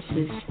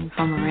fragrances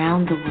from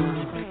around the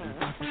world.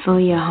 Fill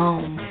your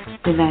home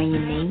with our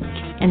unique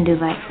and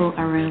delightful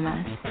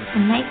aromas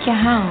and make your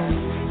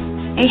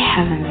home a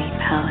heavenly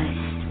palace.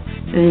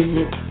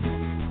 Visit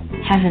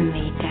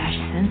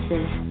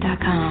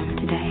heavenly-senses.com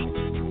today.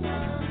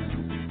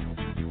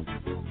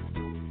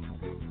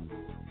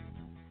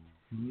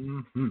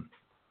 Mm-hmm.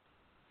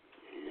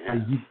 How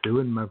you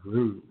doing, my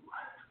bro?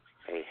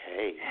 Hey,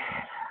 hey.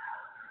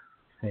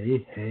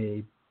 Hey,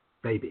 hey,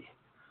 baby.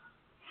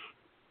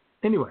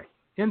 Anyway,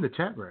 in the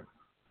chat room,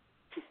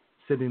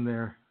 sitting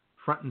there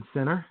front and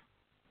center,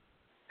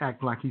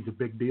 acting like he's a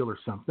big deal or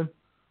something,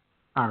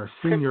 our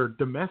senior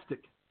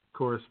domestic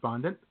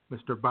correspondent,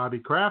 Mr. Bobby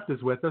Kraft,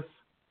 is with us.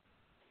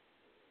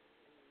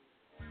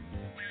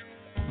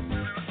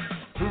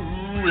 Who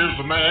is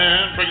the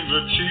man bringing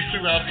the cheese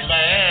throughout the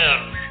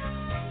land?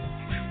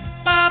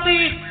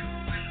 Bobby!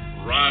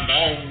 Right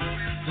on.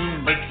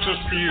 Makes us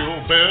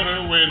feel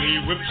better when he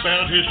whips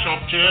out his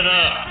sharp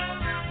cheddar.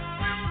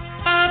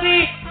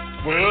 Bobby!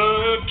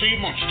 What a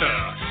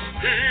monster!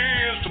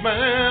 He's the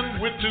man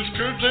with his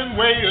curves and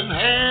way in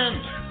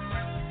hand.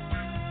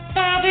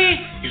 Bobby!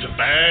 He's a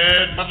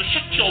bad mother.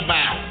 Shut your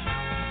mouth.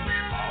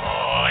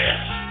 Oh,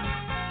 yes.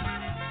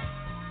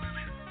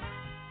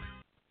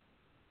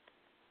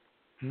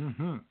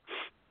 Mm-hmm.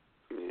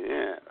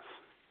 Yes.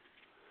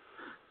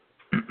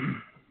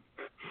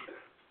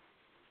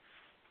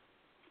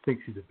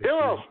 Thinks he's a big Who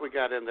else deal. we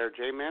got in there,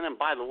 Jayman? And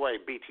by the way,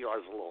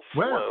 BTR's a little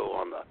Well, slow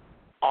on the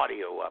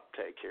audio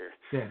uptake here.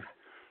 Yeah,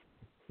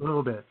 a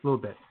little bit.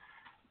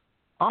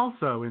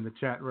 Also in the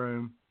chat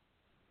room,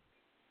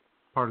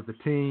 part of the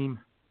team,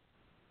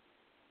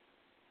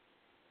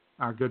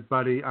 our good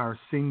buddy, our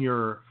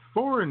senior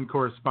foreign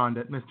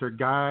correspondent, Mr.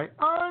 Guy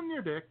on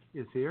your dick,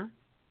 is here.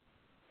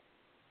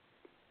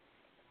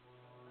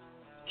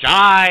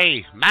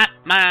 Jai,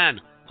 Matman,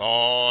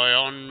 Guy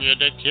on your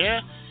dick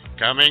here,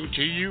 coming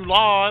to you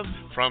live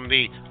from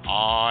the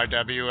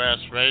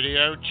IWS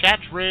Radio chat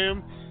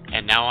room.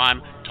 And now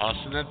I'm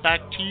tossing it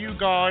back to you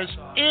guys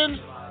in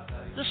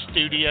the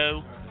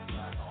studio.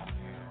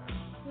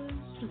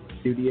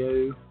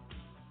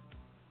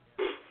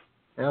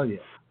 Hell yeah.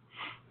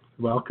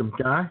 Welcome,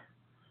 Guy.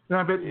 And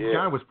I bet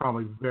Guy was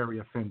probably very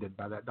offended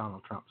by that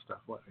Donald Trump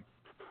stuff, wasn't he?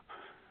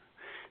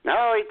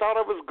 No, he thought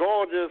it was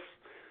gorgeous.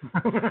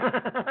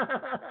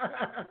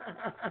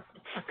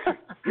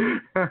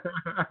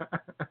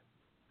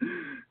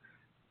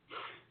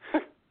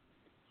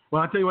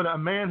 Well, I'll tell you what, a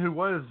man who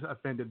was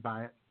offended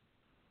by it,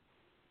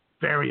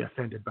 very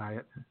offended by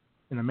it,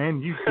 and a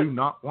man you do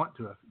not want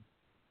to offend.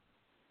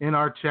 In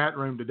our chat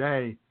room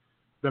today,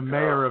 the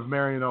mayor of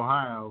Marion,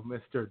 Ohio,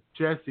 Mr.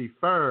 Jesse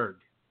Ferg.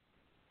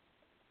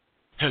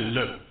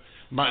 Hello,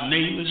 my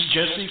name is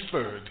Jesse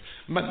Ferg.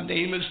 My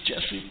name is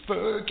Jesse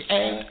Ferg,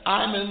 and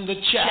I'm in the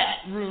chat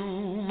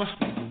room.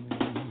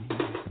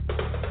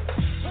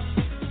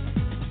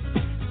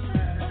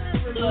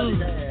 Ooh,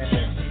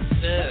 Jesse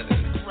Ferg,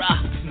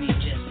 rock me,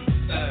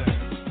 Jesse Ferg.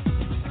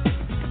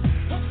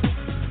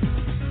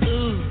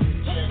 Ooh,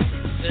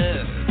 Jesse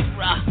Ferg,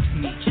 rock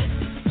me,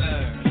 Jesse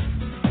Ferg.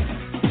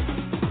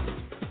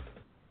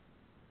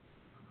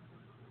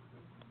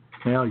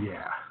 Hell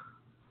yeah.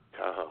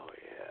 Oh,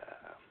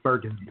 yeah.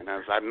 Burgundy. And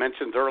as I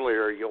mentioned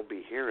earlier, you'll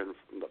be hearing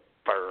from the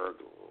Ferg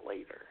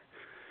later.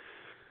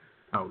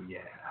 Oh, yeah.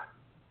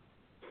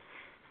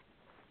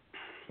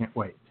 Can't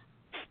wait.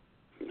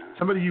 No.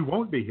 Somebody you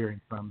won't be hearing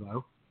from,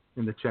 though,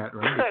 in the chat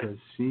room, because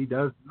she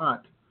does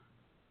not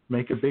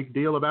make a big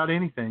deal about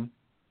anything.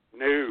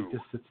 No. She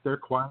just sits there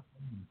quietly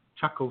and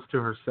chuckles to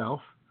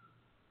herself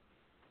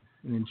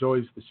and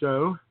enjoys the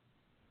show.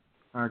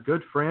 Our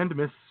good friend,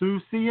 Miss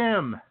Susie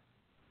M.,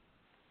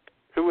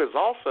 who is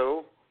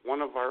also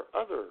one of our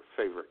other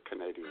favorite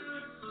Canadians.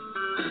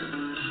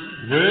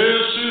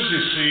 Well,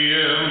 Susie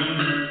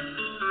CM.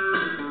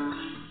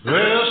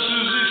 Well,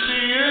 Susie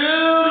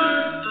CM.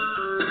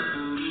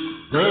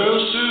 Well,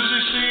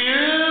 Susie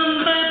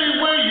CM. Baby,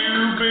 where you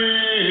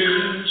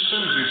been?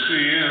 Susie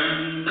CM.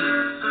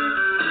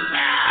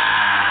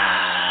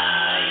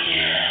 Ah,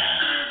 yeah.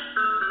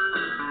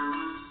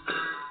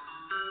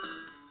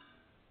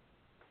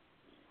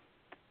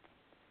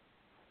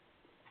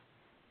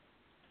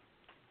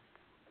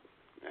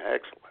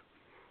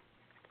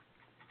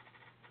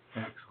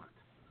 Excellent.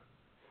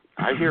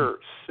 I hear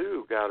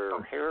Sue got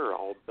her hair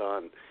all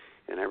done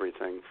and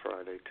everything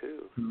Friday,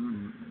 too.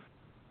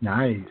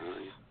 Nice.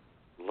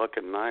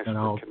 Looking nice And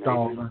for all Canadian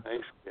dolled.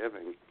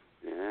 Thanksgiving.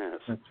 Yes.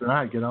 That's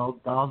right. Get all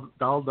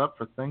dolled up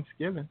for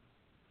Thanksgiving.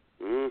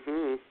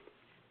 Mm-hmm.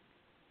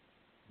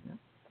 Yeah.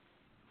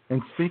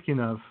 And speaking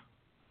of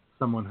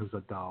someone who's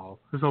a doll,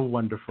 who's a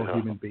wonderful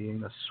human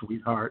being, a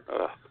sweetheart,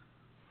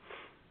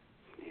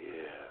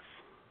 yes,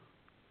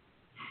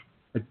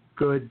 a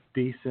good,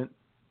 decent,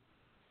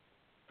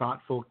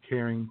 thoughtful,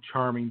 caring,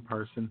 charming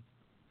person.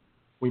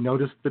 We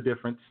noticed the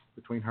difference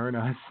between her and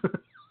us.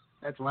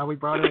 That's why we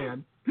brought her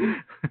in.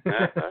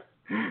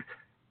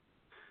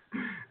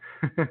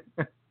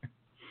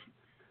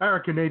 our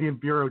Canadian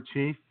Bureau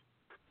Chief,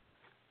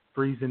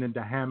 freezing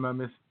into hammer,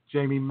 Miss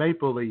Jamie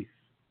Mapleleaf.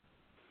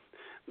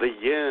 The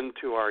yin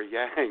to our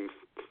yang.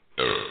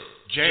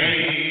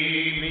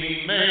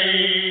 Jamie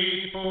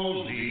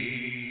Mapleleaf,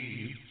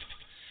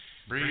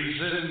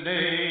 breezing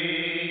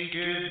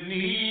naked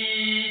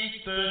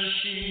neath the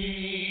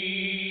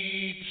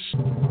sheets.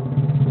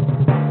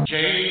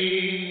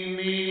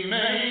 Jamie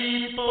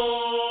Mapleleaf,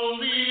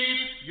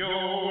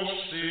 your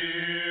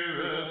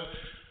syrup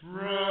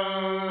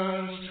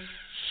runs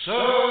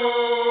so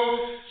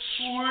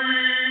sweet.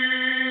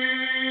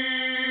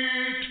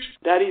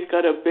 Daddy's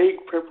got a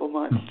big purple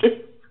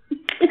monster.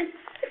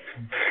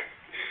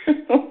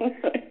 Oh my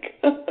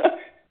God.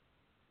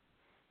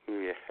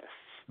 Yes.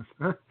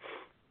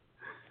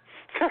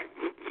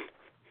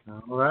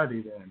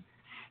 Alrighty then.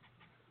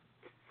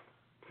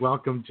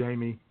 Welcome,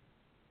 Jamie.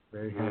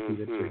 Very happy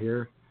that you're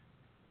here.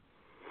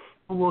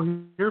 We'll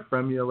hear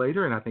from you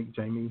later, and I think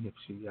Jamie, if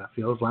she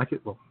feels like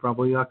it, will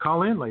probably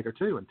call in later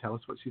too and tell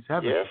us what she's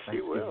having Yes, for she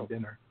Thanksgiving will.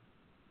 dinner.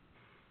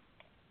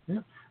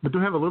 Yeah, but do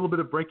have a little bit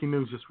of breaking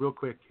news just real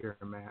quick here,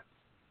 Matt.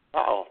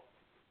 Uh-oh.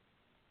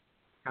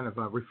 Kind of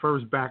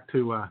refers back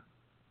to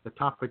the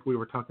topic we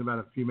were talking about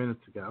a few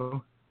minutes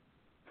ago.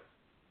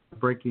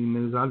 Breaking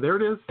news on there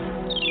it is.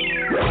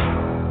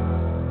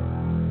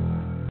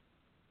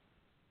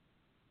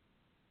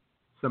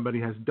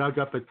 Somebody has dug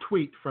up a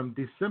tweet from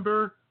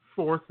December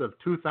 4th of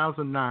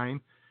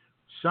 2009.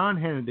 Sean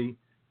Hannity,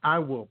 I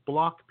will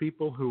block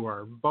people who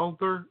are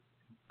vulgar,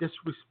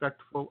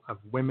 disrespectful of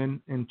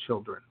women and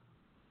children.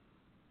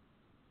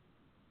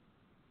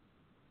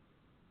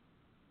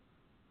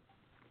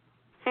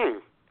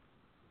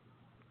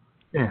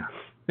 Yeah.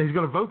 He's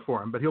going to vote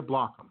for him, but he'll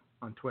block him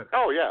on Twitter.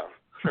 Oh, yeah,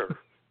 sure.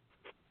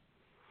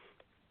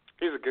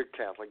 He's a good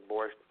Catholic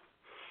boy.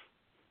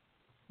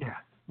 Yeah,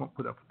 won't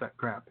put up with that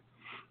crap.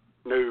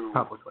 No.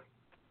 Publicly.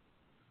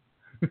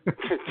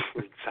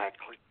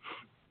 Exactly.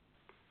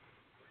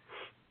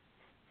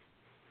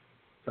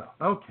 So,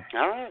 okay.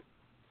 All right.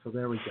 So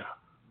there we go.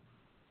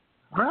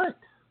 All right.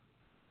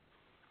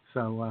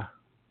 So,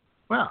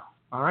 well,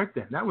 all right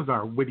then. That was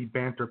our witty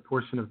banter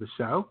portion of the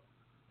show.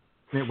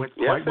 And it went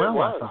quite well,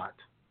 I thought.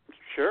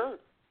 Sure.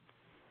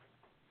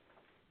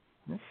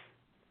 Yeah.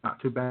 Not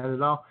too bad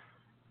at all.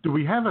 Do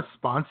we have a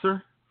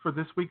sponsor for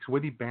this week's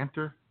witty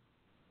banter?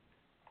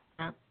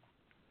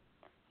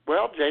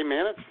 Well,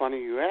 Jayman, it's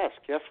funny you ask.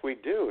 Yes, we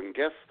do. And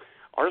guess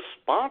our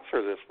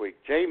sponsor this week,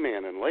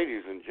 Jayman, and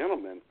ladies and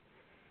gentlemen,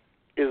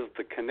 is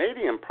the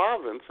Canadian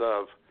province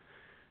of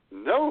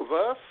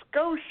Nova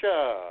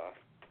Scotia.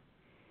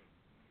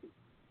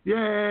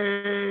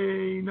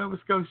 Yay, Nova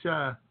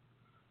Scotia.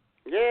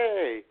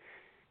 Yay.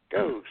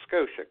 Go,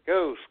 Scotia.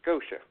 Go,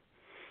 Scotia.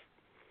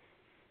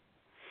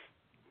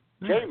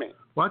 Jayman.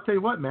 Well, I'll tell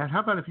you what, Matt.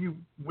 How about if you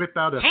whip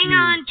out a Hang few...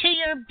 on to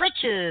your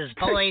britches,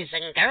 boys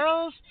and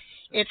girls.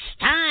 It's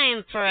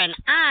time for an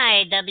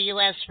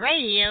IWS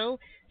Radio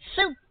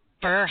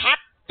Super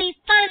Happy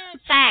Fun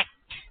Fact.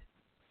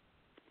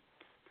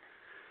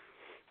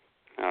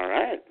 All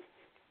right.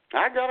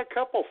 I got a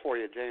couple for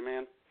you,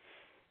 Jayman.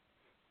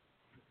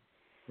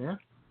 Yeah?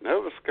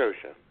 Nova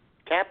Scotia.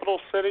 Capital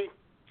city,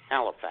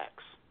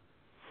 Halifax.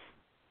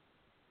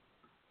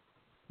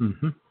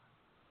 Mm-hmm.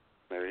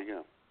 There you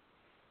go.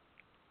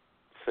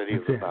 City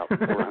of about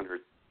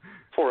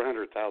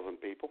 400,000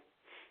 people.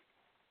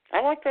 I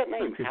like that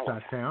name,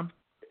 Halifax. Town.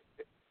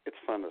 It's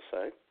fun to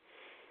say.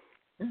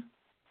 Yeah.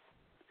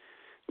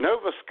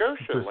 Nova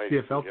Scotia, ladies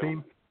and CFL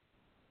gentlemen. team?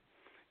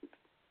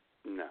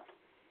 No.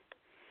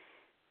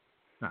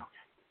 No.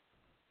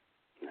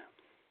 No.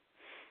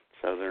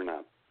 So they're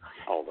not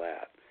all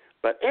that.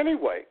 But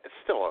anyway, it's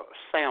still a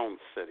sound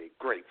city,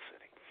 great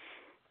city.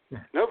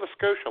 Yeah. Nova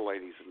Scotia,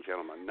 ladies and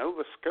gentlemen.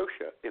 Nova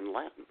Scotia in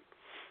Latin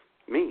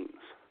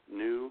means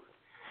New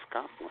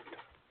Scotland.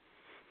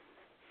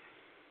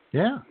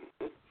 Yeah.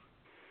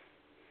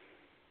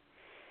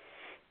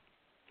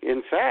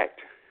 In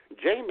fact,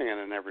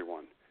 Jayman and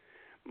everyone,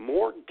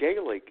 more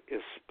Gaelic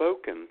is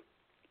spoken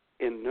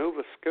in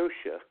Nova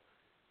Scotia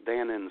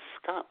than in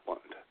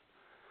Scotland.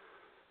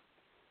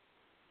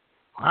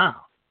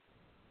 Wow.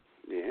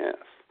 Yes.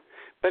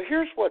 But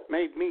here's what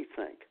made me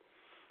think.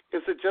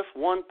 Is it just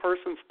one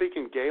person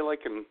speaking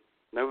Gaelic in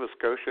Nova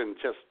Scotia and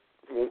just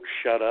won't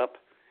shut up?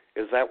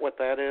 Is that what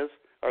that is?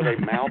 Are they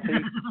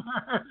mouthy?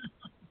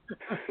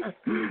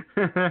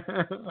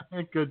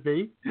 It could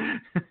be.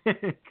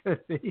 It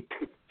could be.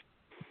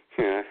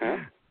 Uh-huh.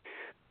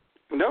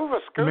 Nova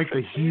Scotia makes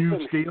a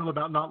huge deal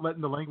about not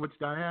letting the language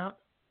die out.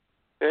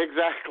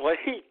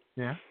 Exactly.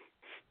 Yeah.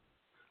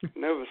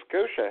 Nova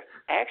Scotia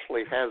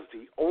actually has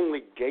the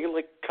only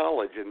Gaelic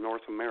college in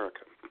North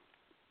America.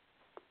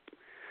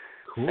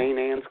 Cool. St.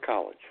 Anne's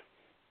College.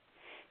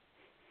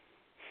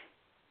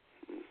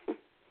 Mm-hmm.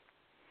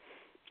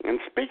 And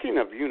speaking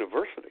of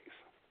universities,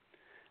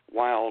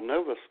 while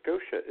Nova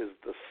Scotia is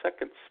the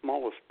second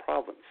smallest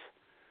province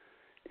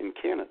in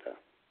Canada,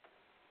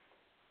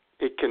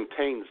 it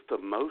contains the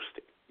most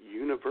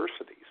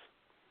universities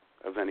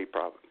of any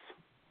province.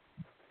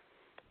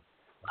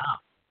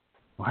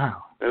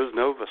 Wow. Those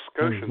Nova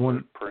Scotians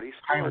are pretty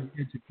smart. Highly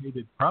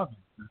educated province.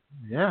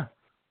 Yeah.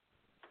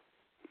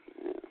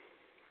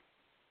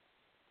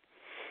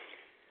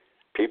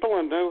 People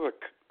in Nova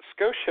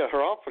Scotia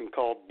are often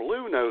called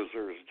blue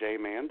nosers,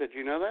 Jayman. Did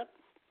you know that?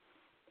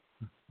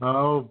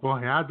 Oh,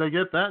 boy. How'd they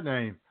get that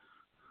name?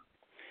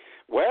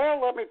 Well,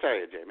 let me tell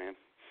you, Jayman.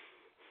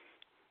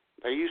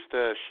 They used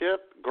to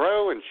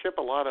grow and ship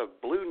a lot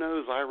of blue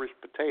nose Irish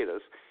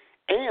potatoes.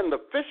 And the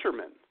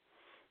fishermen,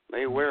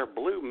 they wear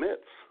blue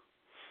mitts.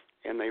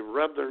 And they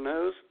rub their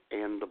nose,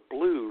 and the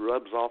blue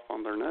rubs off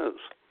on their nose.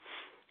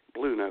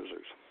 Blue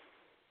nosers.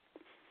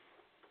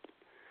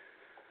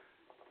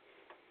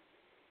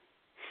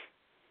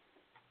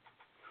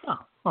 Oh,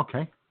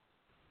 okay.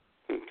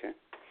 Okay.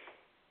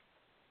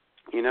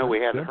 You know,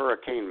 we had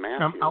Hurricane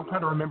Matthew. I'll try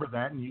to remember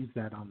that and use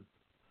that on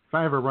if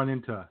I ever run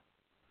into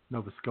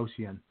Nova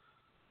Scotian.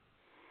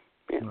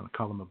 Yeah. I'm going to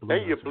call him a blue noser.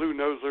 Hey, you blue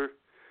noser.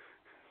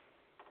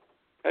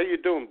 How you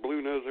doing,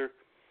 blue noser?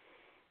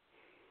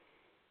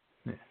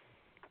 Yeah.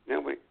 Now,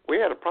 we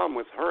had a problem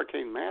with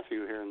Hurricane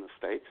Matthew here in the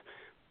States,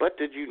 but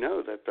did you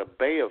know that the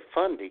Bay of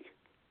Fundy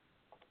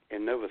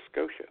in Nova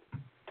Scotia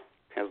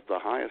has the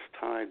highest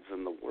tides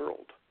in the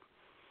world?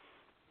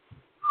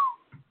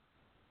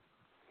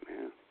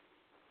 Yeah.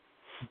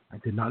 I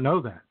did not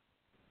know that.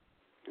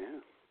 Yeah.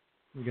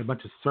 We got a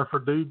bunch of surfer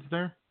dudes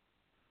there?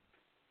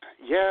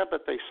 Yeah,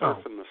 but they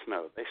surf in the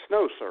snow. They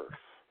snow surf.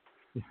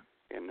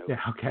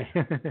 Yeah, okay.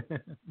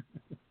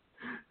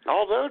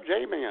 Although,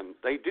 Jayman,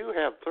 they do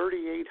have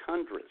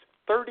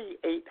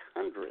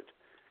 3,800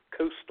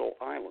 coastal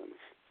islands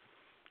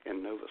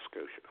in Nova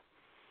Scotia.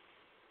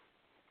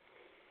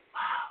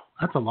 Wow,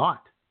 that's a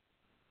lot.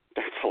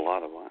 That's a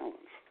lot of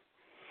islands.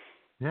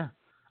 Yeah.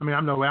 I mean,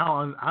 I'm no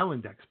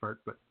island expert,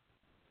 but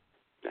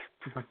it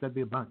seems like that'd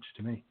be a bunch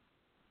to me.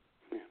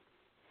 Yeah.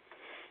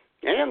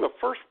 And the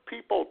first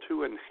people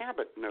to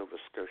inhabit Nova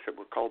Scotia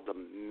were called the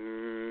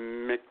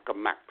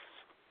Mi'kmaq.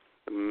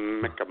 The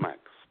Mi'kmaq.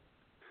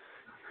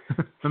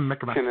 The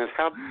Mi'kmaq. And it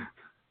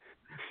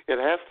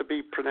has to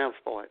be pronounced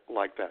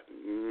like that,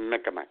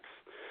 Mi'kmaq.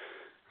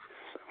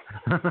 So.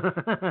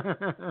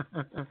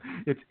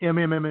 It's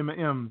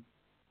M-M-M-M-M.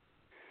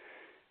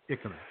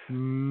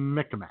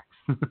 Mi'kmaq.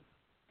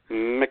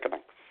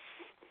 Mi'kmaq.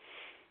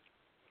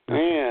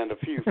 And a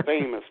few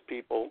famous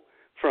people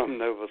from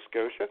Nova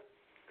Scotia.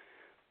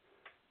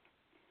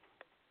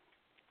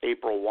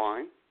 April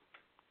Wine,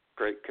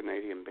 great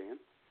Canadian band.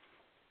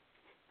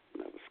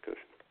 Nova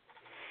Scotia.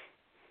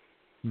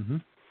 Mm-hmm.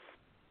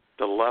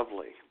 The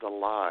lovely, the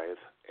lithe,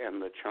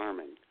 and the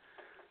charming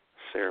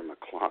Sarah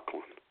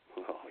McLachlan.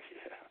 Oh,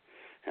 yeah.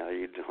 How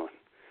you doing?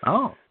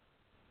 Oh.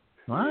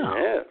 Wow.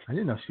 Yes. I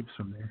didn't know she was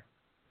from there.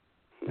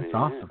 That's yes.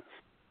 awesome.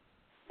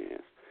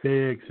 Yes.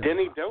 Big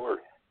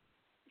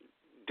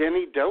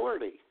Denny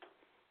Doherty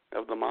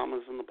of the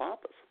Mamas and the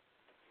Papas.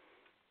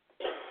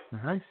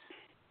 Nice.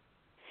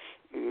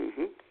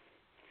 Mm-hmm.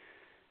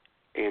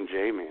 And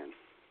Jayman,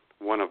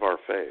 one of our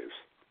faves,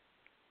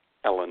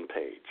 Ellen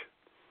Page,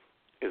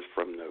 is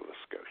from Nova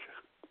Scotia.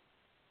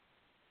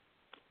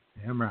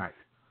 Damn right.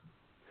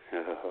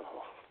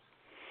 Oh.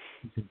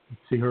 You can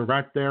see her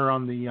right there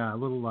on the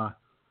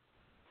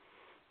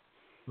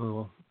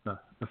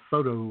the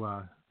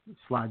photo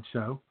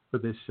slideshow for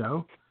this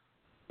show.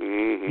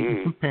 Mm-hmm.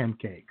 Eating some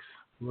pancakes.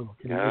 A little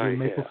Canadian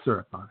maple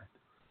syrup on it.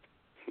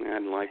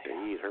 I'd like to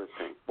eat her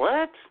pancakes.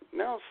 What?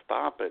 No,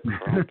 stop it,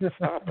 Trump.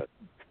 Stop it.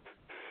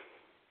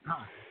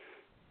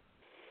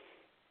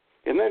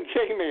 And then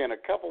Jayman,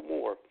 a couple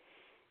more.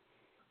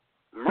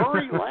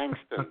 Murray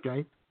Langston.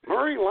 Okay.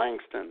 Murray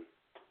Langston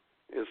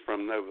is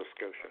from Nova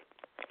Scotia.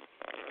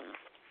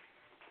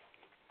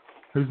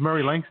 Who's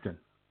Murray Langston?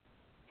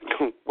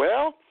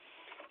 Well,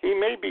 he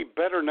may be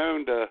better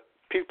known to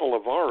people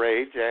of our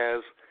age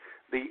as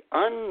the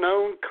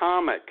Unknown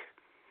Comic.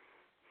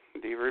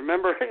 Do you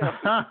remember him?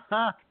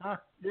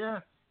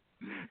 Yes.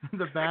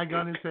 The bag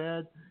on his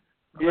head.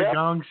 Yep. The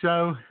Gong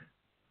Show.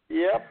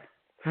 Yep.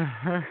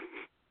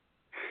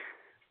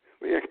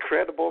 The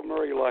incredible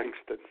Murray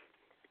Langston.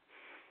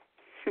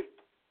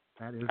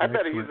 That is I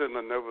bet excellent. he's in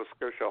the Nova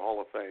Scotia Hall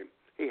of Fame.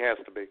 He has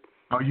to be.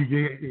 Oh,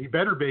 he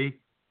better be.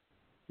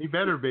 He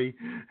better be.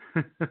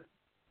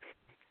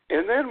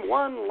 And then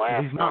one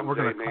last he's not, one,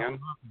 we're man.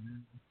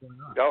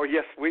 Oh,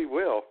 yes, we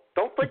will.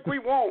 Don't think we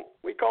won't.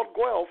 We called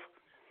Guelph.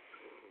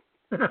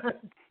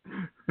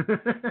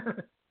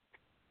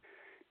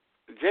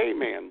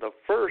 Jayman, the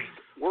first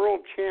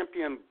world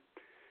champion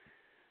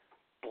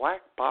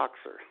black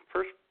boxer,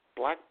 first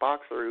black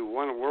boxer who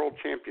won a world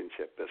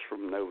championship is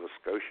from Nova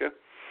Scotia.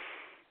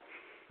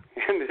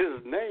 And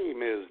his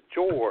name is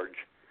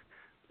George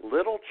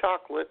Little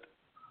Chocolate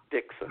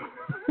Dixon.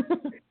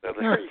 So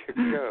there you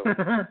go.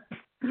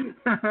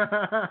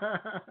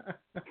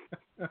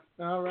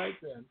 All right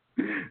then.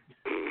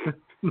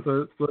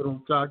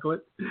 Little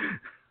chocolate.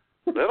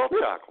 Little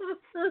chocolate.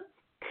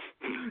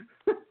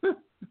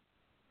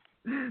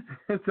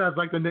 It sounds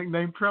like the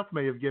nickname Trump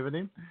may have given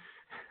him.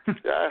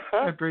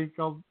 After he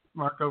called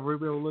Marco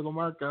Rubio Little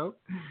Marco.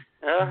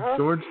 Uh-huh.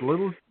 George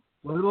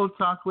Little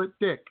Chocolate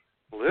Dick.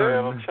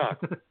 Little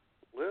chocolate.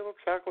 Little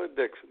chocolate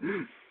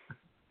Dixon.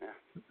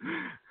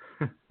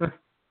 Yeah.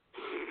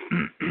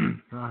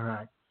 All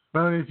right.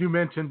 Well, as you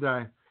mentioned,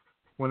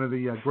 one of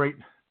the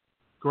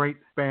great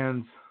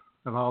bands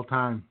of all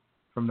time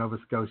from Nova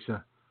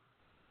Scotia.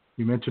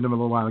 You mentioned him a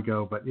little while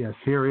ago, but yes,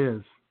 here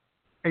is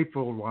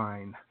April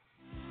Wine.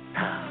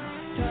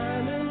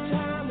 Time and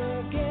time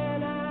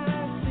again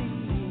I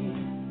see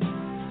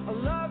a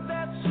love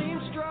that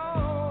seems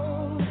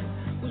strong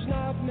was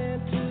not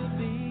meant to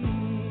be.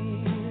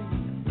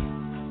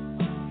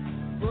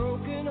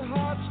 Broken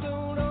hearts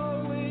don't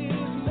always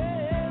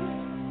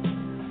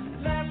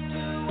mend, left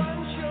too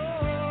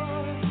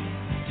unsure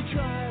to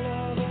try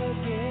love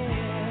again.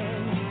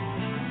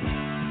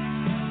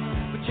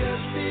 But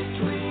just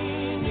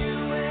between you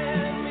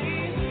and me,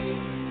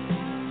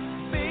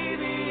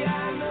 baby, I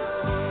know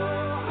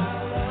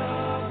our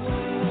love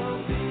will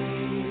be.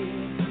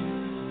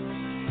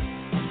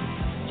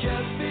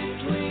 Just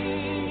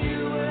between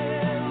you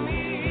and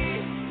me,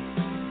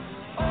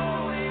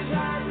 always I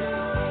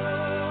know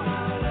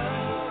our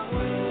love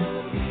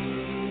will be.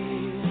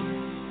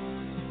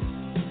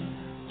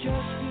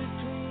 Just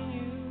between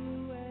you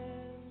and me.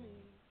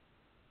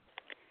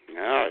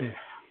 All right.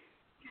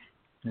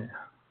 Yeah.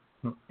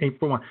 Well,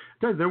 April Wine.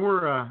 There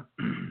were a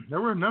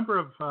number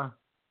of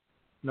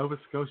Nova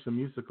Scotia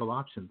musical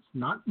options.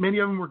 Not many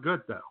of them were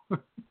good, though.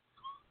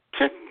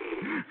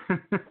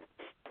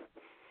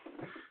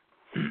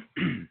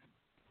 A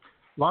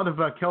lot of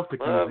Celtic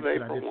Love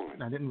music. April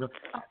Wine. I didn't really.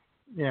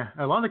 Yeah,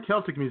 a lot of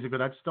Celtic music,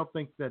 but I just don't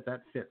think that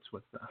fits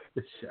with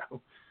this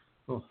show.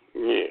 Well,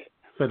 Yeah.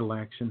 fiddle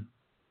action.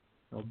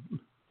 Well,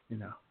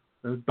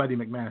 there's Buddy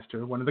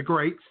McMaster, one of the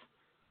greats.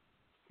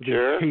 The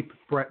Sure. Cape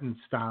Breton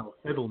style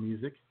fiddle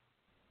music.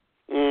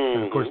 Mm-hmm.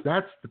 And of course,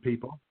 that's the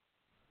people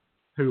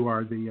who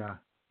are the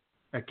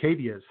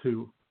Acadias,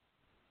 who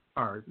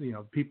are,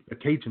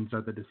 Cajuns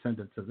are the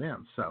descendants of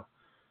them. So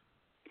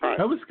Right.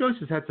 Nova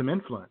Scotia's had some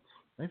influence.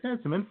 They've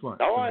had some influence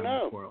Oh, I in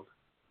know. this world.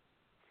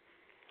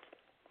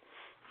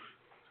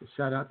 So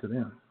shout out to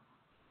them.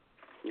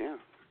 Yeah.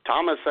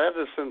 Thomas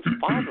Edison's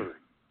father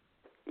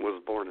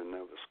was born in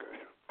Nova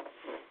Scotia.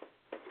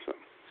 So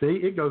See,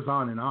 it goes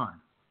on and on.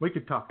 We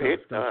could talk Nova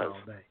It Scotia does.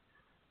 all day.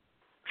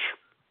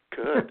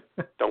 could.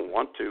 Don't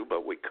want to,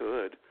 but we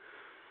could.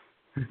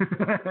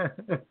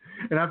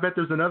 And I bet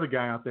there's another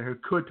guy out there who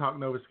could talk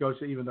Nova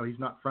Scotia, even though he's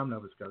not from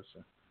Nova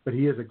Scotia. But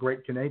he is a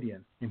great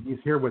Canadian, and he's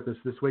here with us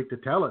this week to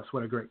tell us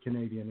what a great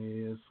Canadian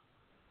he is.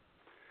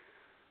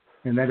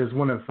 And that is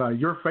one of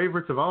your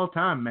favorites of all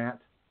time, Matt.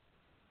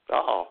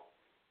 Uh-oh.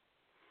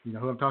 You know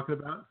who I'm talking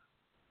about?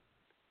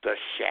 The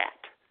Shat.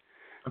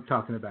 I'm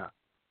talking about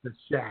the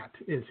Shat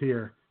is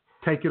here.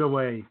 Take it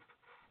away,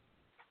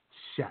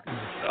 Shat.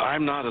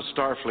 I'm not a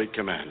Starfleet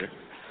commander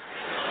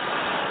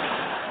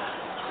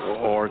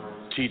or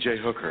T.J.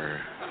 Hooker.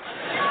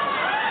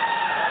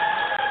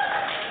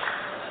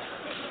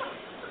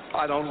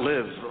 I don't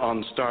live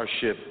on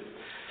Starship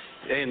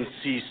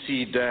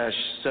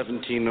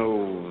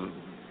NCC-170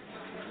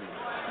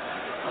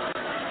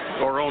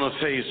 or own a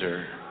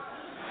phaser.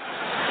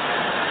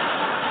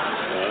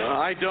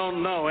 I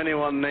don't know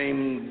anyone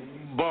named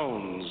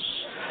Bones,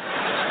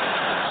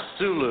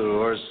 Sulu,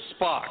 or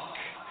Spock.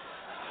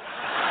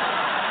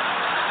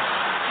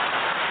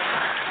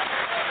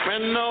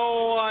 And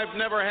no, I've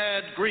never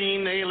had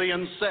green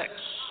alien sex.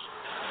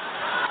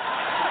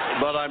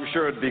 But I'm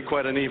sure it'd be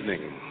quite an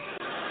evening.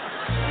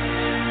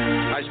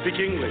 I speak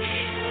English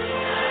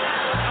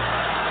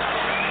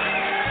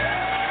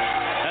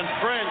and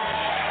French,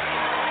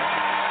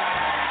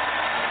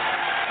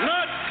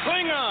 not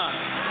Klingon.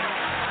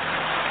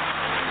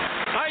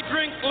 I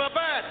drink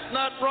Labatt,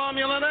 not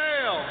Romulan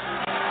ale.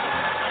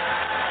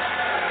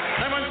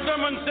 And when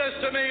someone says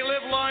to me,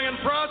 live long and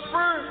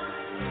prosper,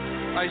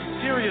 I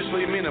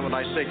seriously mean it when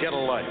I say get a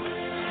life.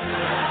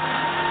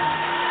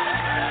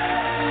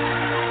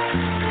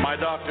 My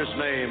doctor's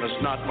name is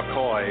not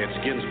McCoy, it's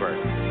Ginsburg.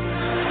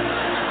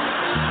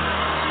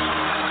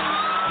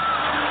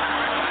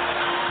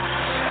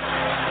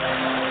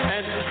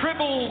 And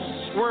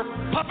tribbles were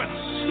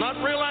puppets, not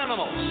real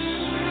animals.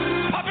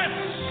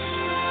 Puppets!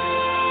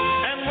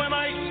 And when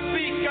I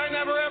speak, I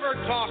never ever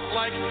talk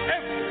like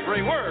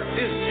every word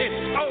is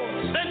its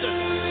own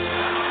sentence.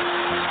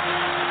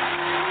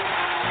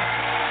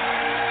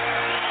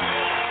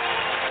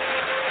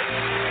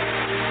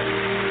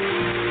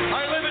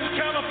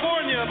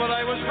 But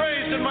I was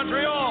raised in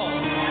Montreal.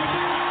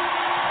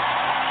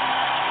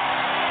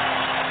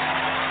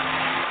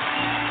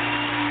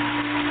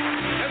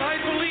 And I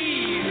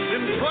believe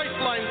in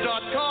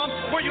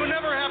Priceline.com, where you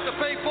never have to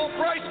pay full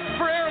price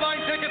for airline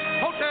tickets,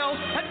 hotels,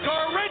 and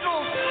car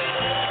rentals.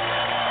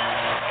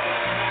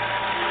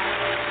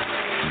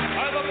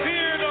 I've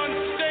appeared on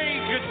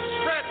stage at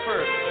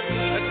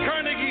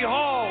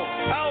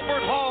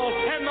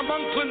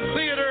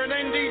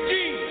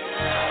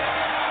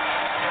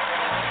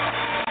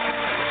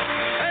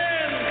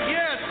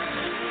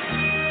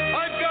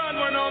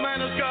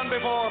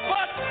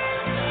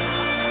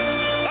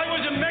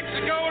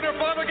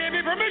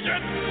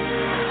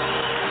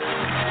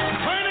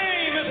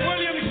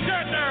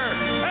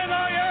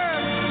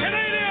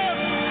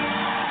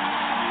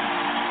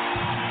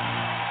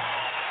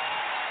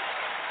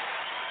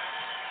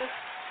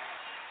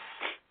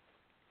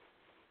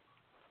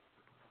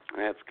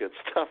That's good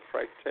stuff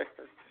right there.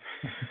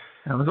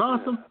 That was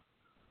awesome.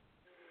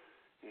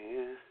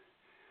 Yeah.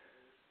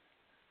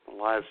 The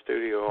live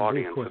studio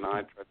audience and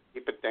I try to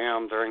keep it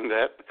down during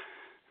that.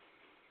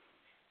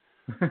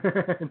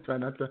 Try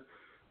not to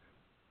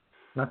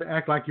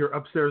act like your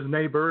upstairs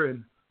neighbor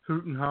and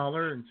hoot and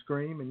holler and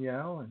scream and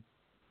yell and.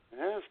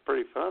 Yeah, it's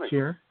pretty funny.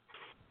 Cheer.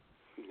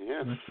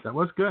 Yes. That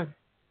was good.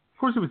 Of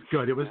course, it was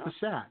good. It was the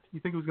Shat. You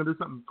think it was going to do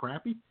something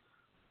crappy?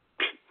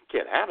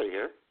 Get out of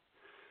here.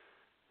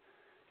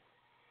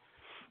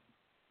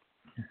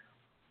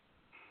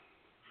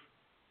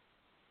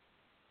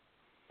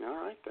 All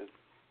right, then.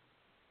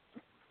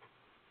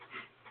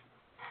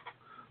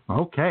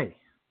 Okay.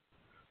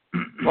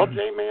 Well,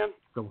 Jayman,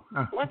 so,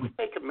 let's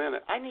take a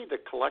minute. I need to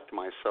collect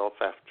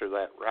myself after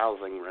that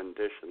rousing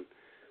rendition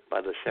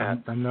by the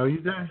Shat. I know you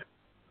do.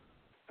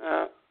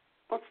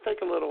 Let's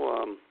take a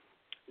little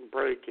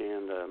break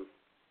and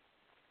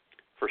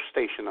for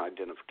station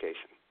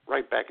identification.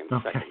 Right back in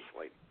seconds,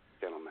 ladies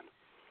and gentlemen.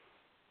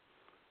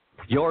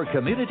 Your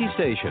community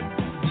station,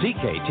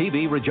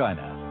 CKTV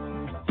Regina.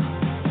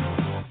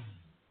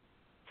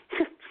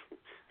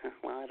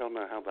 Well, I don't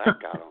know how that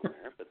got on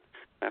there, but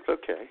that's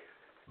okay.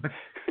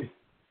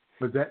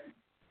 Was that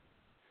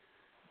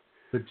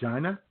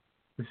Regina?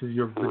 This is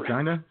your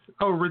Regina?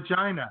 Oh,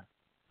 Regina.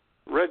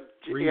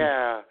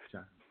 Yeah.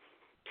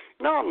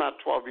 No, I'm not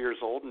 12 years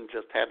old and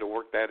just had to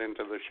work that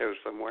into the show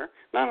somewhere.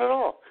 Not at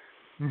all.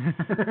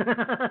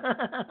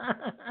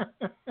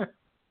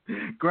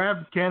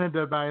 Grab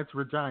Canada by its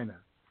Regina,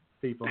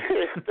 people.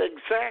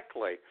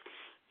 Exactly.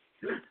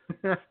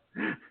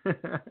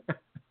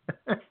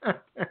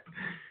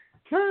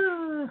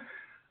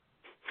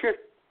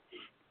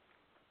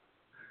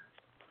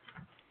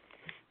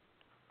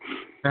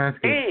 That's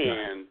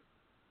good.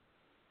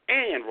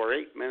 And we're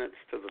 8 minutes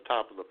to the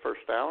top of the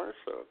first hour,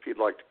 so if you'd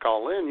like to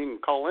call in, you can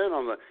call in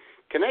on the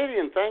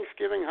Canadian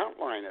Thanksgiving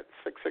hotline at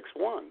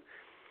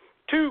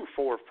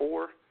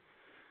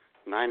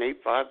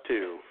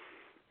 661-244-9852.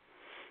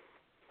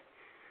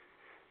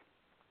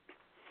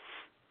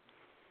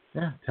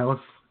 Yeah, tell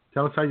us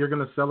how you're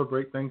going to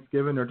celebrate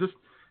Thanksgiving, or just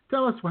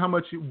tell us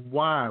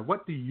why.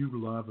 What do you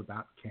love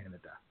about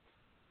Canada?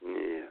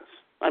 Yes,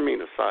 I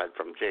mean aside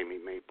from Jamie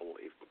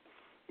Mapleleaf,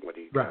 what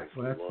do you guys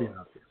Well, that's love? the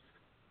obvious.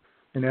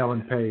 And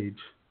Ellen Page.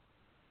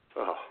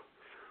 Oh,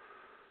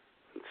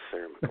 and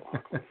Sarah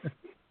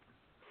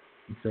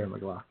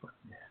McLachlan.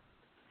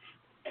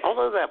 Yeah.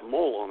 Although that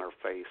mole on her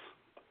face,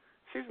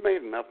 she's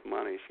made enough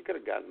money. She could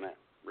have gotten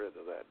rid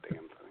of that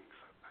damn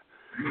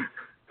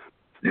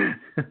thing.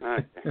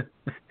 Okay.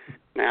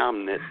 Now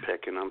I'm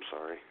nitpicking. I'm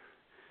sorry.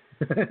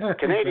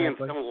 Canadians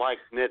don't like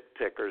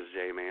nitpickers,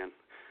 J-Man.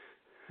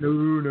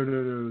 No.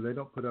 They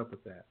don't put up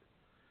with that.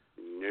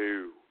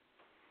 No.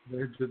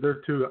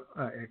 They're too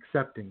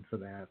accepting for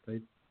that.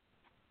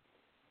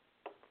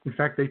 In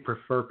fact, they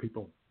prefer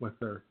people with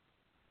their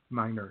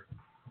minor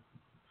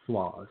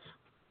flaws,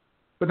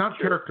 but not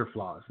character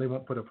flaws. They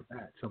won't put up with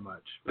that so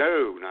much.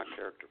 No, not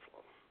character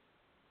flaws.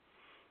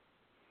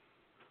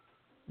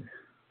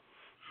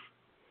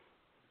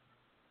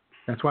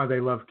 That's why they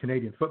love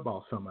Canadian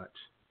football so much,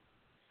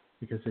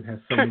 because it has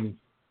so many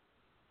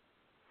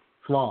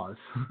flaws.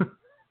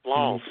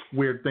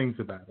 Weird things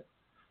about it.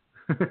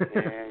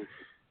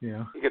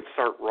 Yeah. You could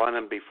start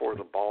running before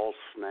the ball's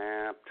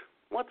snapped.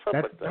 What's up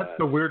with that? That's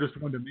the weirdest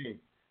one to me.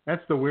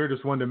 That's the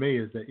weirdest one to me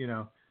is that,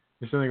 you're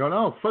sitting there going,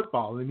 oh,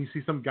 football. And you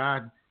see some guy,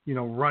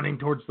 running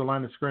towards the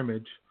line of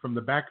scrimmage from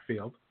the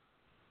backfield.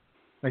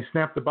 They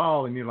snap the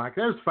ball, and you're like,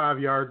 there's 5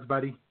 yards,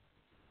 buddy.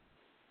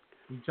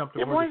 You jump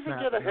to why does he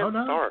get a head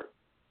start?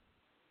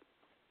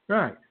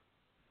 Right.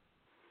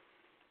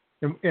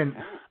 And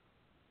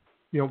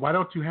why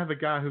don't you have a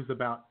guy who's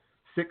about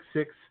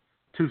 6'6",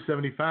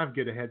 275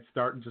 get a head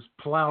start and just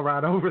plow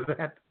right over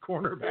that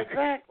cornerback?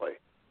 Exactly.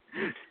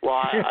 Well,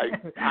 I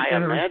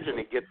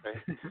imagine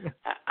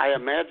I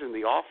imagine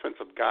the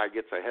offensive guy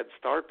gets a head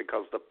start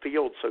because the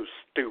field's so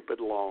stupid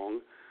long.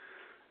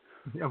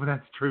 Yeah, but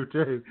that's true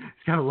too.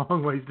 It's got a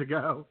long ways to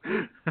go.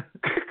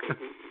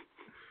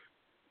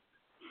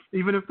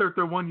 Even if they're at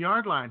their 1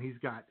 yard line, he's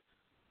got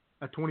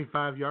a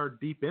 25-yard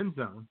deep end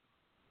zone.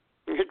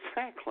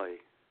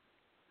 Exactly.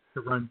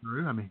 To run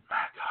through. I mean, my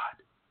God.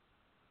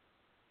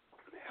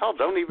 Hell,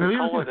 don't even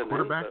call it an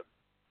quarterback.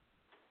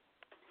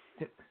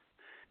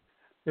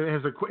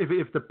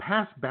 If the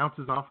pass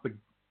bounces off the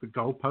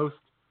goalpost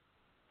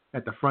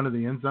at the front of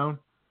the end zone,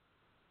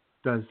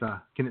 is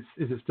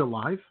it still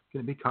live?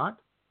 Can it be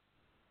caught?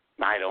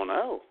 I don't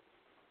know.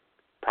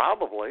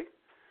 Probably.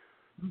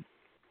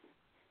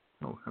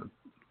 Oh.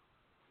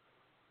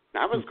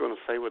 I was going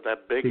to say with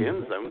that big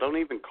end zone, don't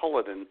even call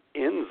it an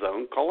end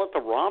zone. Call it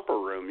the romper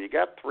room. You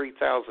got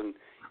 3,000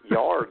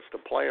 yards to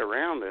play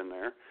around in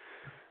there.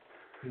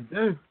 You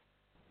do.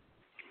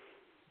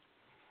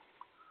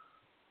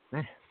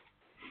 Man,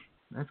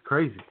 that's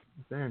crazy.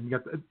 There, you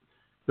got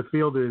the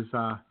field is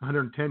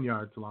 110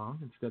 yards long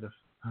instead of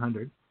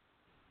 100.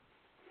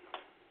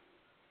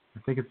 I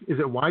think is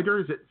it wider?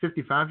 Is it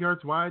 55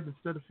 yards wide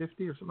instead of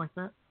 50 or something like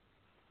that?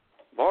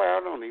 Boy, I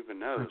don't even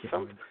know.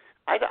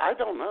 I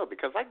don't know,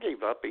 because I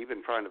gave up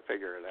even trying to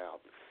figure it out.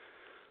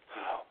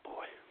 Oh,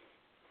 boy.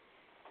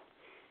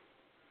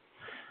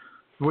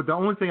 Well, the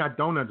only thing I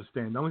don't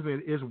understand, the only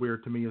thing that is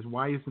weird to me is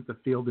why isn't the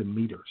field in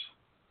meters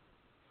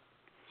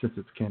since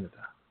it's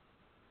Canada?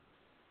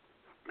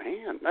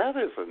 Man, that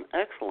is an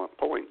excellent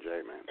point,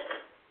 Jayman.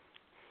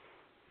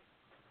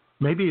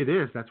 Maybe it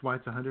is. That's why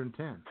it's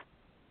 110.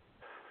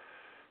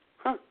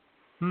 Huh.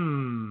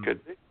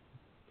 Could be.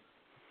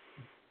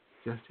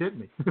 Just hit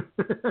me.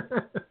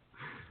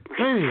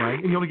 Anyway,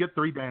 and you only get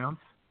 3 downs.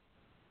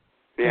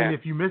 Yeah. And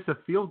if you miss a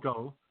field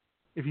goal,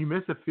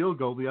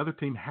 the other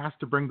team has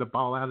to bring the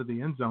ball out of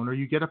the end zone or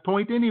you get a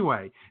point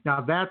anyway.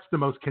 Now, that's the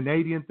most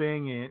Canadian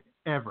thing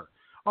ever.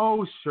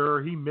 Oh,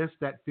 sure, he missed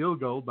that field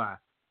goal by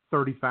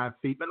 35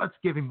 feet, but let's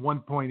give him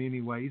 1 point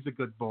anyway. He's a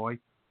good boy.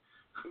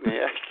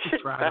 Yeah. He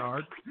tried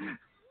hard.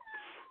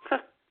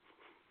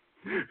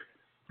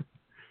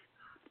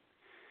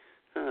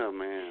 Oh,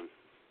 man.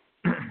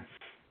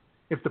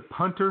 If the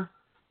punter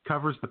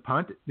covers the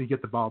punt, you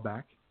get the ball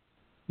back.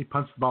 He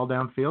punts the ball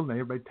downfield, and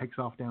everybody takes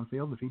off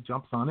downfield. If he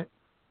jumps on it,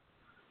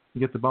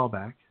 you get the ball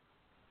back.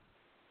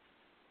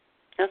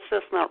 That's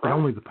just not but right.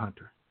 Only the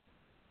punter.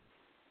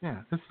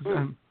 Yeah, this is.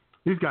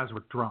 These guys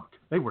were drunk.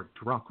 They were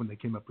drunk when they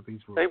came up with these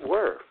rules. They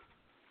were.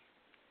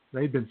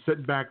 They'd been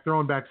sitting back,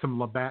 throwing back some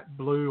Labatt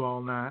Blue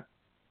all night.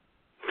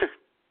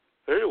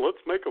 Hey, let's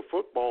make a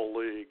football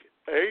league.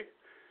 Hey?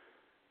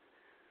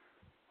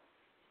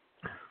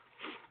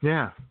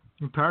 Yeah,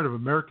 I'm tired of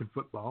American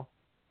football.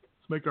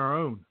 Let's make our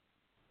own.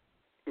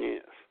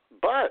 Yes.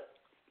 But,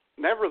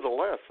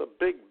 nevertheless, a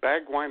big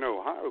Bagwine,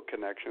 Ohio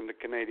connection to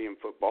Canadian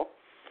football.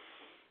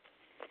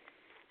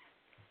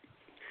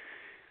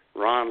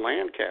 Ron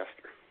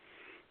Lancaster,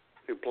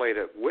 who played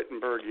at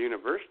Wittenberg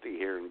University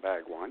here in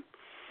Bagwine.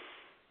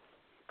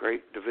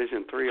 Great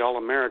Division III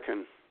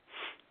All-American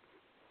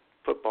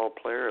football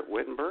player at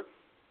Wittenberg.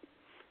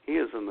 He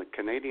is in the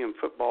Canadian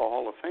Football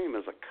Hall of Fame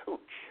as a coach.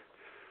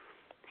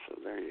 So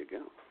there you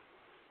go.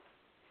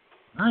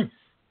 Nice.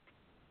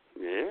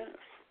 Yes.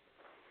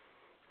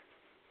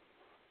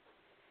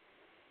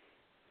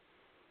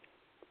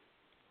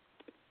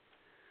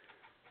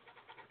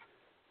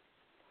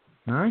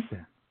 All right,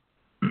 then.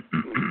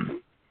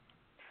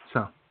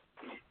 So,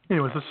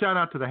 anyways, a shout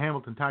out to the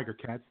Hamilton Tiger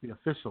Cats, the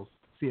official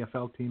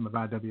CFL team of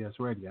IWS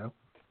Radio.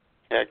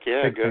 Heck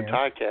yeah, big go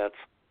fans. Ticats.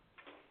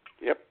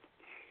 Yep.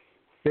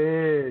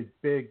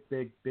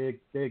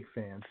 Big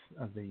fans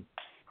of the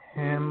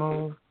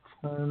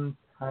Hamilton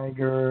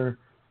Tiger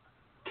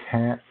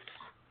Cats,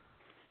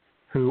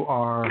 who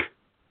are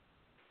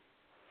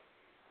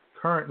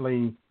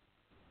currently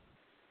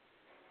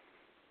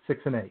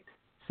 6-8,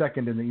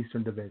 second in the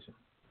Eastern Division.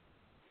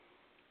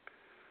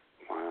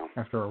 Wow.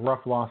 After a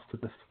rough loss to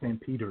the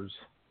Stampeders.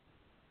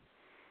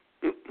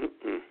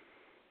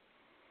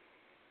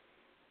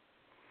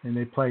 And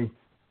they play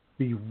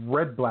the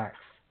Red Blacks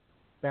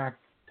back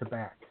to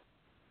back,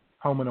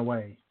 home and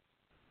away,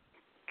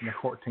 on the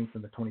 14th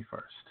and the 21st.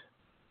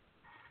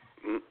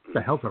 The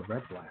hell's a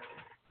Red Black?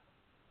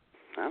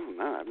 I don't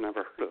know. I've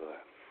never heard of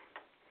that.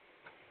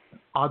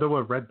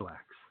 Ottawa Red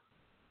Blacks.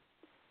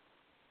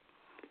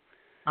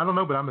 I don't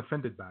know, but I'm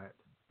offended by it.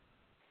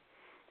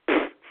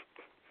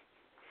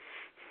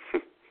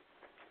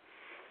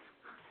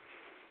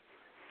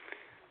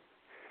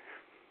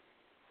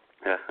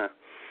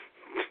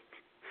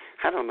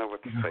 I don't know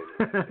what to say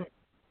to that.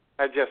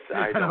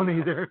 I don't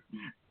either.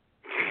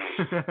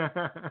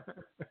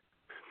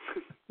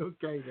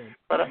 Okay then.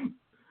 But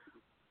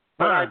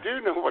I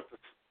do know what to.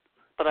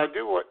 But I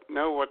do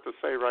know what to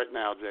say right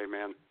now,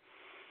 Jayman.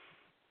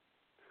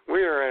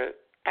 We are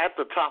at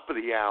the top of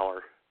the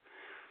hour.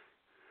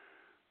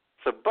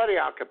 So, Buddy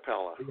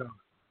Acapella,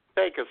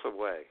 take us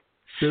away.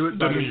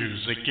 The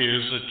music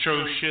is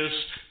atrocious.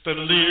 The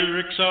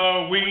lyrics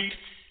are weak.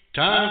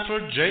 Time for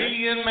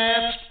Jay and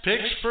Matt's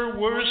picks for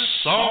worst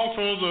song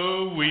for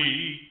the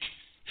week.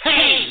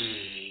 Hey!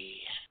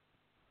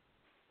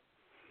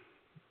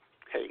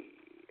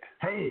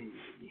 Hey!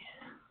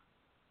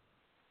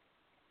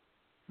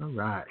 All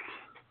right.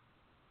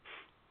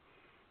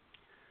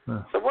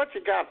 So what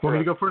you got for us? Want me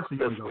to go first? Or you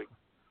this want to go? week?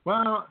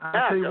 Well,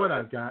 I'll tell you what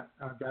I've got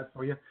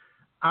for you.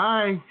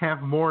 I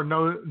have more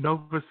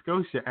Nova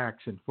Scotia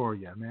action for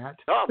you, Matt.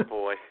 Oh,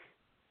 boy.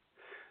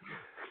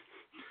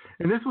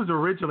 And this was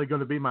originally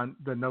going to be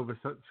the Nova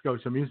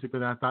Scotia music,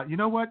 but I thought, you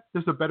know what?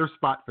 There's a better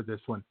spot for this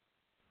one.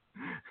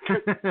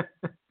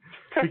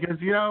 Because,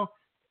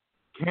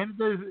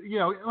 Canada,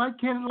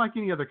 like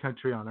any other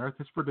country on earth,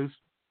 has produced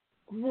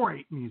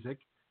great music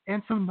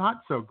and some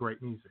not so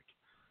great music.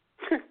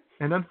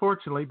 And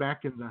unfortunately,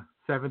 back in the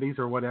 70s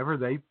or whatever,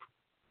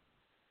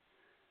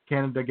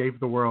 Canada gave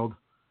the world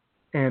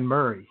Anne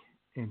Murray.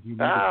 And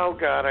oh,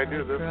 God, I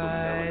knew this was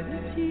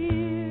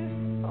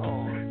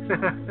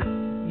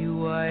You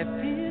wiped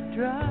it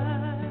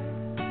dry.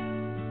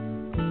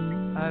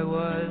 I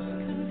was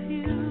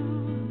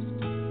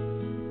confused.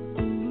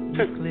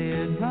 You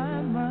cleared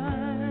my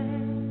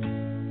mind.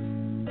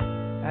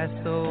 I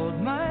sold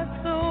my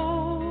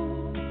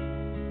soul.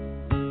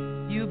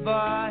 You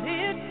bought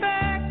it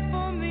back for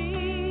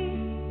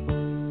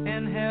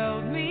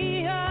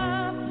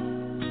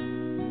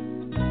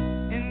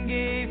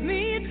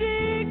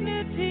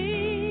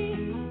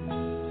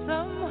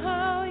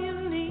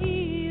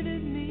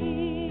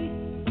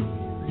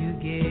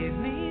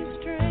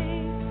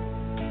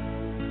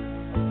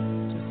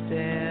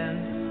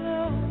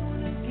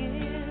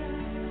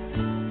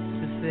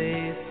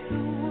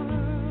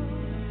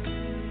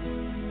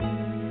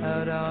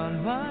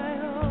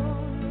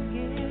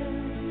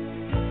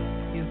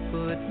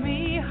put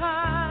me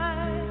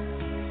high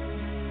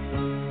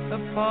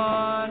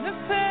upon a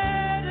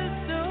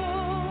pedestal,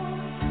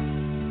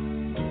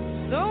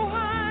 so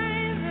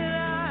high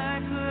that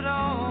I could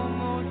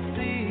almost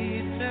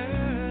see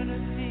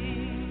eternity.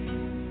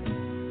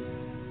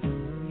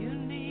 You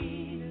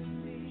needed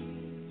me.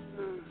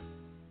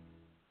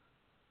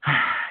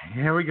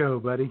 Here we go,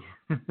 buddy.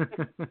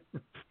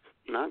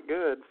 Not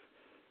good.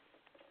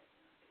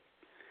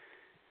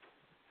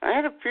 I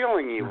had a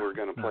feeling you were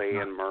going to play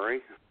Anne Murray,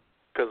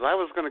 because I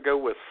was going to go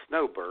with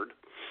Snowbird,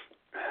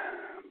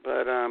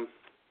 but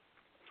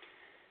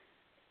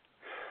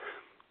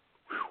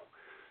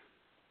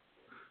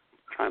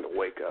trying to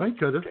wake up. We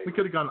could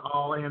have gone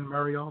all Anne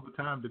Murray all the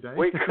time today.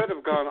 We could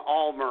have gone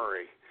all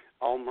Murray.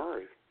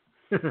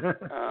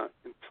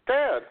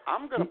 Instead,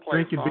 I'm going to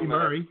play a song B.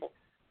 Murray.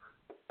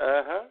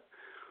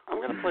 I'm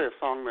going to play a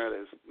song that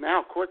is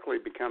now quickly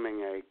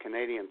becoming a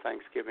Canadian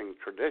Thanksgiving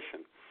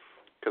tradition,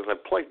 because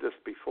I've played this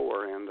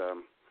before, and,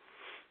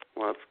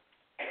 well, it's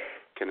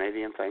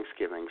Canadian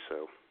Thanksgiving,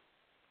 so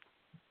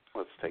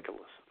let's take a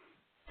listen.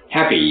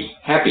 Happy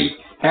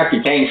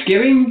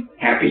Thanksgiving.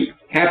 Happy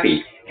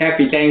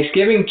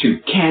Thanksgiving to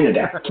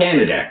Canada.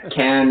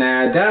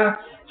 Canada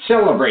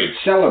celebrates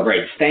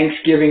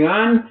Thanksgiving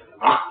on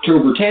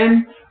October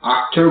 10,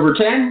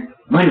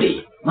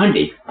 Monday,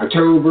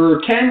 October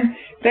 10,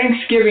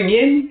 Thanksgiving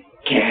in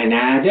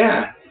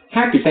Canada.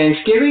 Happy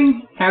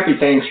Thanksgiving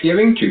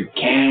to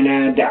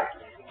Canada.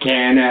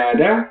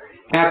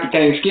 Happy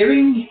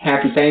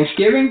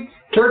Thanksgiving,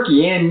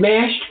 turkey and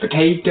mashed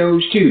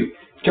potatoes too.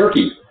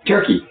 Turkey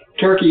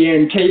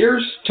and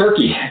taters,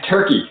 turkey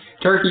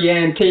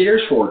and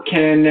taters for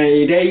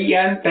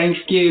Canadian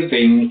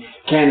Thanksgiving.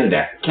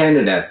 Canada,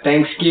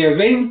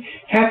 Thanksgiving.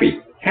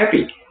 Happy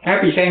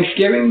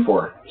Thanksgiving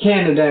for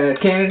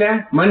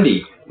Canada.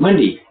 Monday,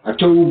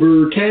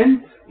 October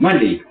 10.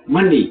 Monday,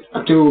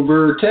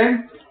 October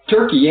 10.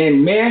 Turkey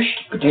and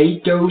mashed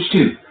potatoes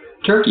too.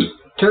 Turkey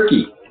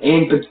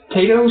and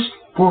potatoes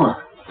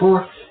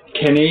for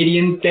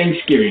Canadian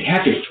Thanksgiving.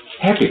 Happy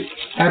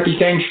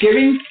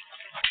Thanksgiving.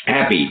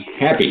 Happy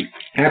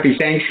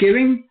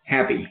Thanksgiving.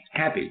 Happy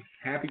Thanksgiving.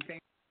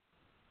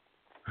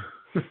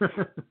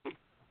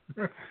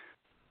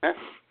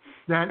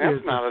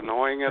 That's not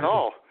annoying at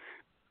all.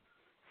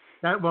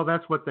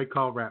 That's what they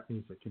call rap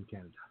music in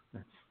Canada.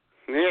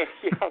 Yes.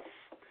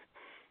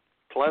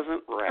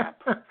 Pleasant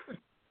rap.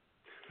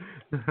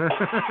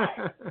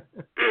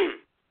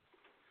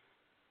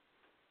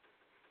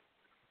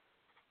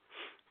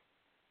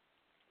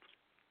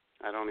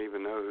 I don't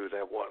even know who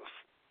that was.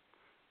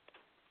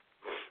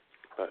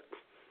 But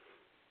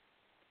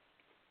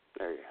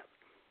there you have it.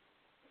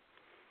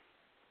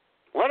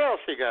 What else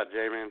you got,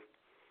 Jayman?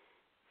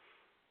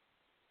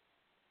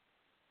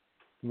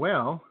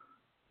 Well,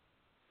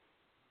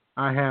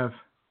 I have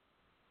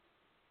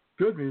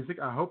good music.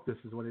 I hope this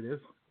is what it is,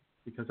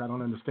 because I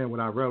don't understand what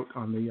I wrote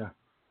on the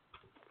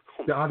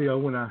audio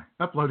when I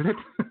uploaded it.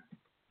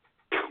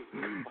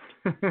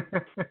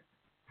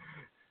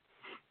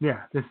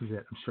 Yeah, this is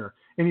it, I'm sure.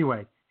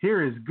 Anyway,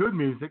 here is good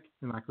music,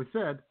 and like we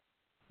said,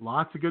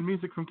 lots of good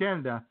music from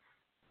Canada,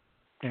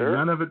 and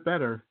none of it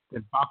better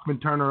than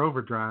Bachman-Turner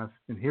Overdrive,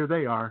 and here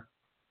they are,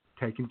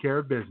 taking care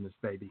of business,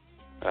 baby.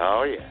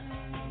 Oh, yeah.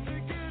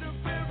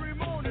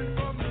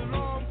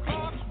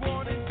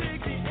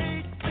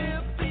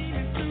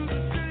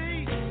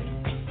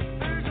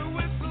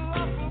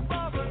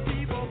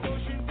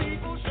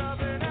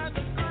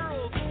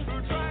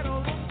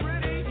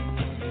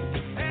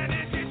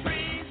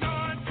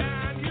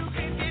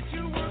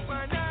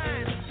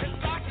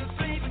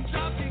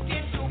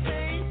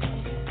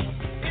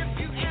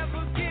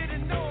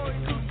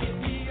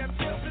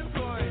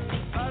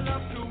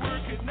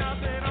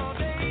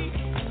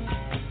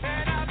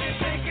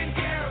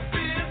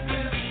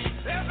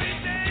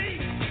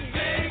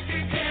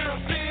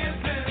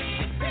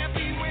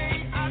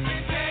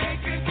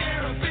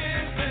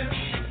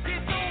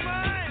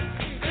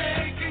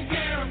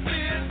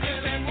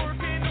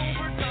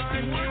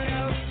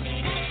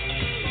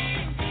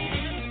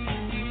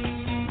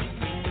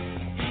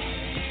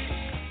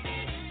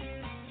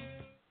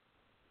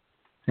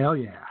 Hell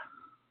yeah.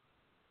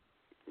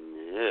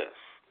 Yes.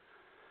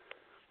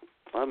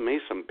 Love me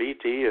some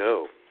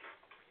BTO.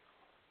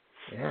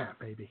 Yeah,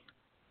 baby.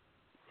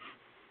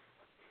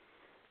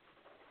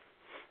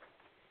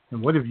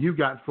 And what have you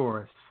got for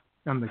us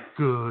on the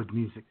good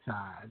music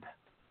side?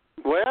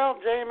 Well,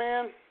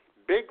 Jayman,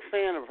 big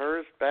fan of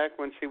hers back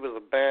when she was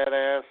a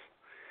badass.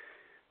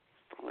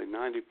 Probably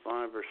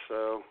 95 or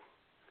so.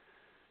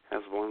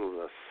 Has one of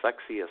the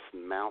sexiest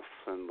mouths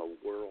in the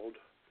world.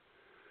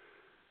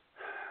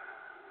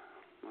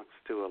 Let's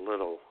do a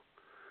little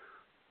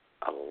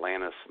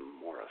Alanis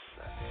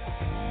Morissette.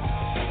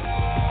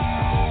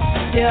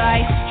 Do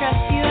I stress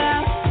you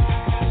out?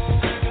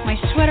 My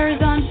sweater's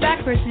on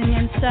backwards and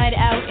inside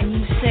out, and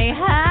you say,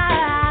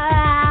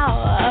 how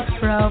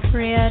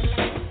appropriate.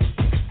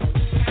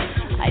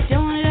 I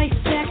don't want to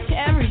dissect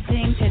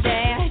everything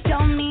today. I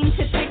don't mean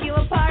to pick you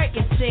apart,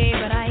 you see,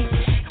 but I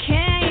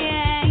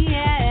can't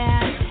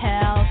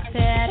help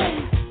it.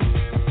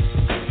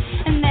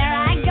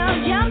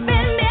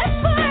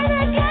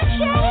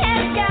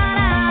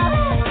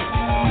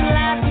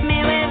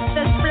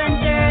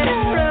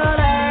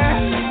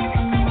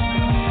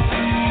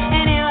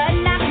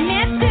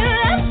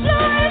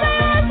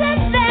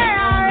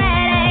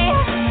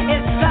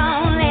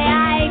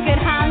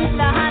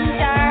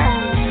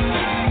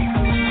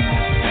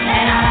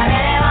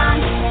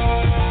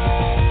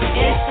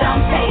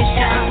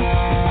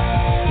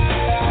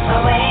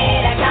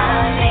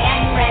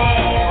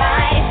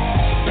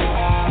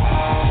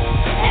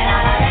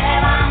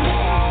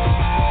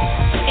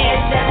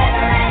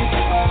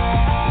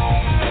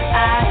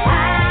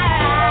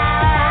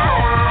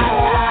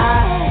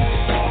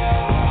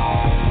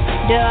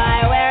 Do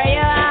I wear you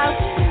out?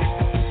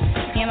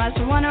 You must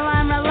wonder why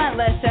I'm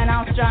relentless and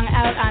all strung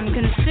out. I'm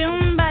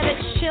consumed by the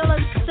chill of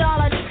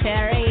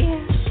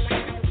solitary.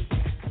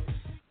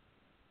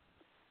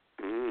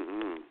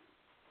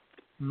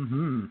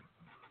 Mm-hmm.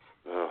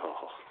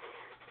 Oh.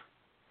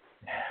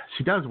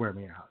 She does wear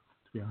me out,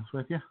 to be honest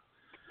with you.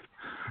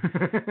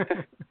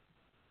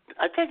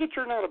 I take it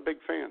you're not a big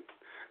fan.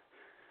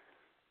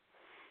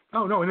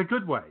 Oh, no, in a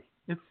good way.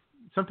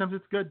 Sometimes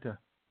it's good to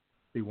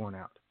be worn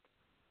out.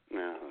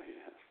 No,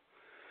 yes.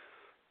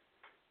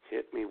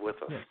 Hit me with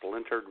a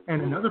splintered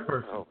And ruler. another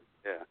person. Oh,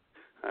 yeah.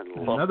 I'd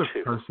love Another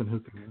to. person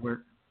who can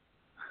wear...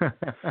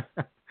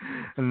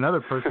 Another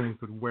person who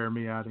could wear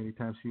me out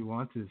anytime she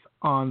wants is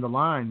on the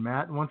line.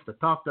 Matt wants to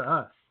talk to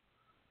us.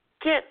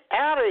 Get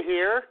out of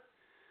here.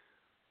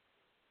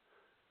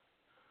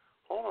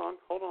 Hold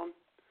on.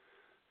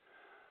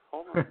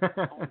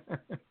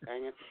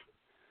 Dang it.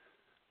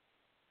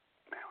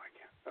 Now I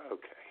can.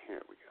 Okay,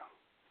 here we go.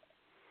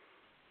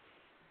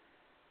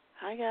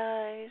 Hi,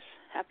 guys.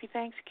 Happy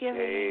Thanksgiving.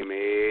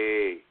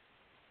 Jamie.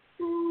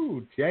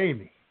 Ooh,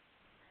 Jamie.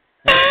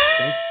 Happy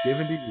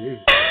Thanksgiving to you.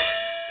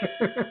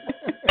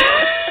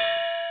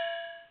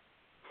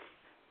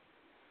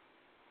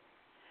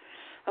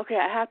 Okay,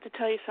 I have to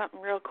tell you something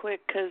real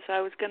quick because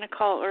I was going to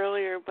call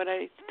earlier, but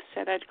I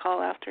said I'd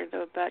call after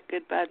the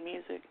good, bad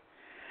music.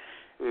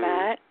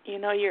 Matt, you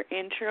know your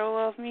intro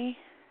of me?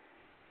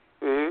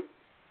 Mm-hmm.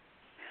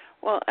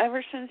 Well,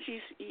 ever since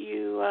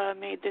you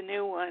made the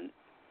new one,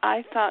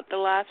 I thought the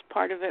last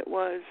part of it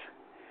was,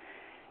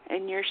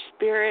 and your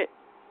spirit,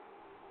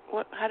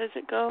 how does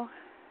it go?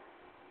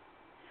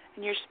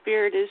 And your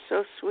spirit is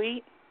so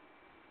sweet.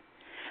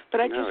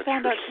 But I just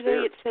found out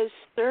today it says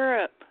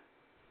syrup.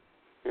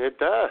 It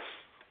does.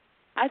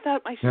 I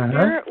thought my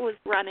spirit was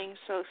running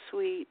so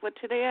sweet, but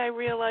today I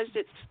realized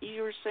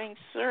you were saying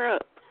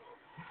syrup.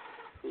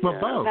 Well,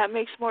 both. That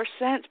makes more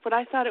sense, but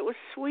I thought it was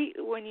sweet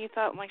when you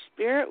thought my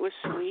spirit was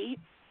sweet.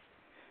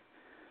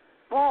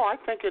 Well, I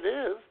think it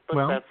is,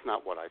 but that's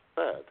not what I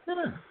said.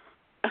 Yeah.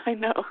 I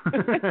know.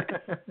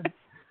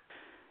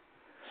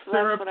 So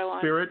syrup, that's what I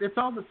want. spirit, it's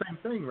all the same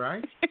thing,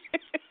 right?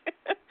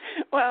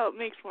 Well, it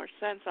makes more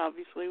sense,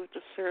 obviously, with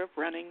the syrup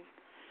running.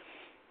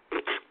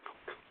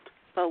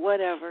 But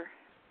whatever.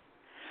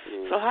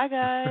 So, hi,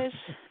 guys.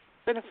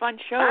 It's been a fun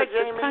show. Hi,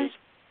 Jamie.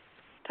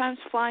 Time's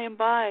flying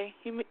by.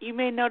 You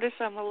may notice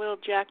I'm a little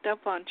jacked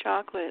up on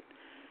chocolate.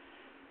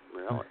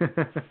 Really?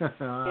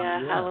 Yeah,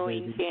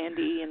 Halloween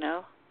candy, you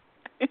know.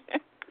 Yes.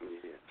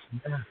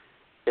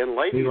 And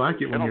ladies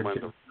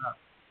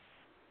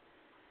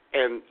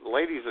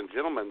and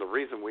gentlemen, the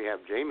reason we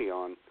have Jamie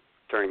on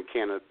during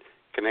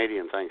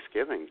Canadian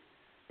Thanksgiving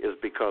is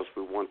because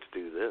we want to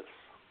do this.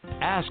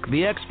 Ask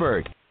the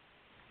expert.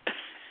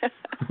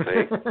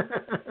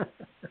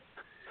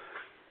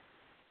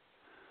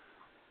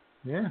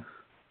 Yeah.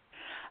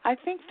 I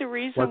think the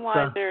reason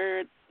why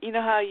they're, you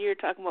know how you're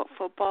talking about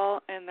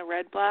football and the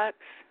Red Blacks?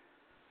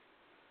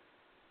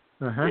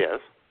 Yes.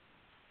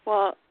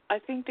 Well, I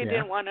think they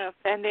didn't want to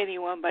offend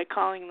anyone by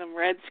calling them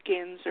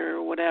Redskins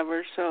or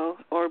whatever,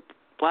 or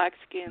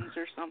Blackskins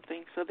or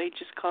something, so they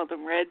just called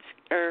them Red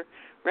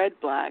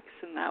Blacks,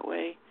 and that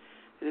way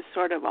it is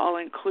sort of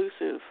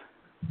all-inclusive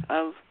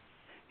of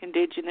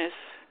Indigenous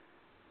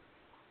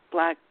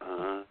Black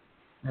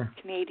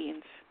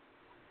Canadians.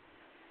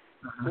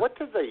 What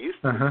did they used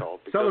to be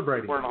called? Because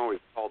Celebrating. they weren't always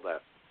called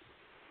that.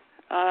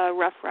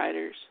 Rough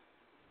Riders.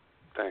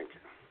 Thank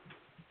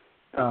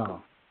you.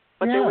 Oh.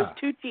 But there was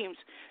two teams.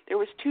 There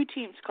was two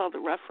teams called the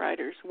Rough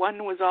Riders.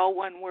 One was all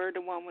one word,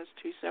 and one was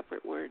two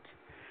separate words.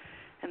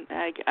 And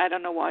I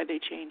don't know why they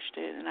changed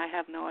it, and I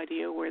have no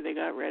idea where they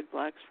got Red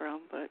Blacks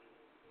from, but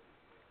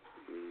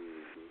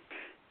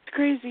it's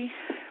crazy.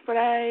 But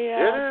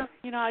I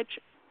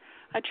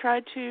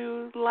tried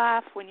to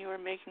laugh when you were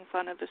making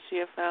fun of the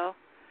CFL.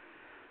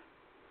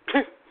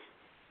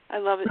 I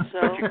love it so.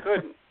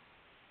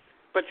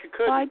 But you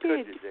couldn't. Well, I did.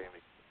 Could you,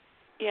 Jamie?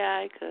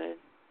 Yeah, I could.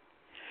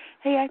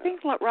 Hey, I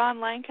think Ron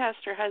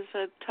Lancaster has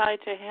a tie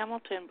to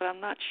Hamilton, but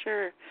I'm not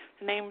sure.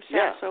 The name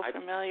sounds so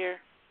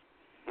familiar.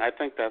 I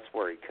think that's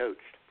where he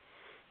coached.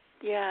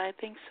 Yeah, I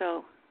think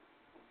so.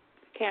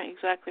 Can't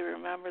exactly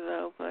remember,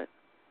 though, but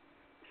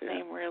his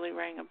name really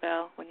rang a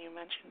bell when you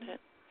mentioned it.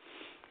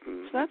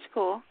 So that's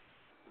cool.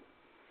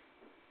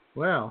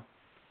 Well,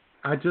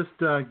 I just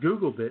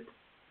Googled it.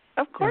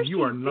 Of course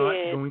you are not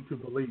did. going to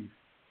believe.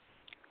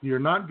 You're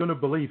not going to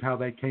believe how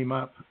they came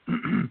up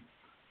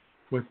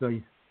with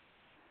the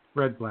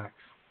Red Blacks.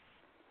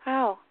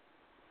 How?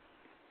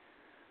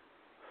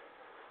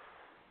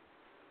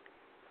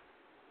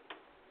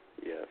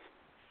 Yes.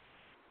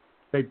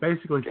 They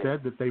basically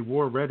said that they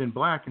wore red and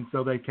black, and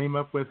so they came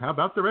up with, how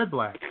about the Red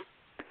Blacks?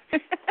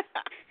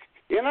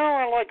 You know,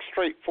 I like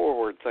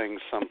straightforward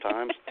things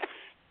sometimes.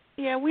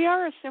 Yeah, we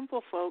are a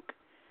simple folk.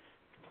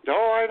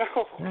 Oh, I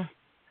know. Yeah.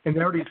 And they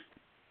already,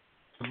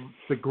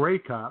 the gray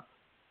cop,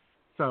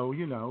 so,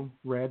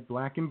 red,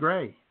 black, and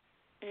gray.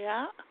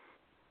 Yeah?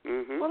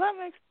 Mm-hmm. Well, that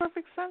makes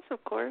perfect sense,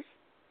 of course.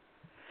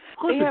 Of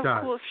course it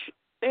does.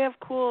 They have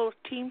cool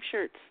team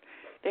shirts.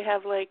 They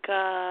have like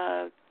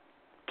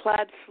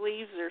plaid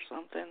sleeves or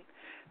something.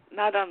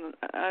 Not on,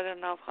 I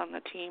don't know if on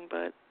the team,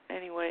 but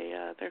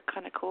anyway, they're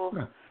kind of cool.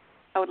 Huh.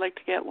 I would like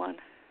to get one.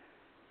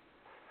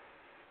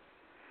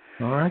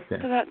 All right then.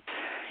 So that's,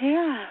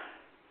 yeah.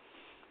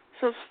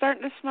 So it's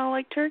starting to smell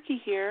like turkey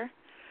here.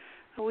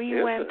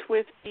 We went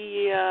with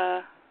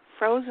the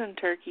frozen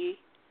turkey.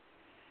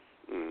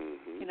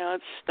 Mm-hmm. You know,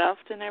 it's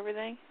stuffed and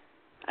everything.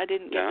 I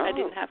didn't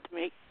have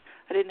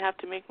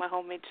to make my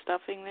homemade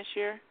stuffing this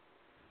year.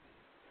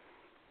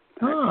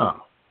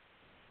 Oh.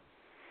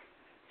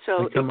 So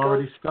they come it goes,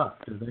 already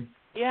stuffed, do they?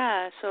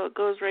 Yeah, so it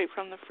goes right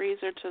from the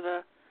freezer to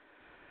the.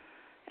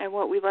 And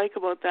what we like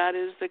about that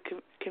is the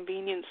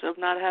convenience of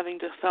not having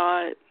to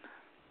thaw it.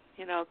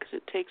 You know, because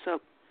it takes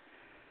up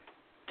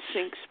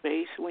sink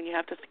space when you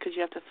have to, because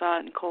you have to thaw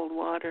it in cold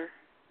water.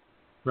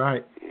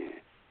 Right.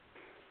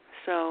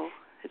 So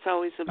it's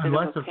always a bit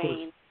of a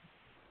pain.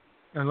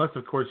 Unless,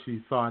 of course,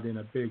 you thaw it in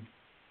a big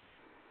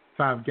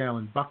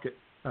 5-gallon bucket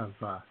of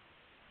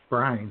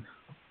brine,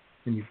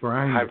 and you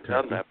brine. I've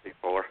done that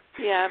before.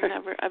 Yeah,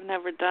 I've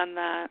never done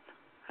that.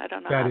 I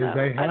don't know. That is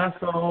a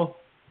hassle.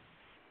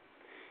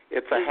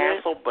 It's a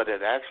hassle, but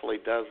it actually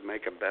does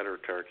make a better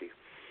turkey.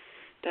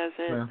 Does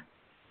it? Well,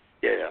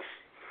 yes.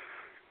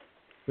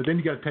 But then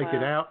you got to take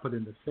it out, put it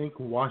in the sink,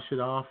 wash it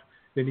off.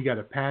 Then you got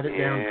to pat it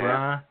down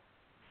dry.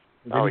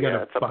 And then you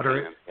got to butter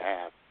it.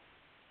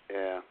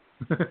 Yeah.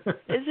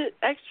 Is it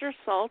extra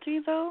salty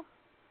though?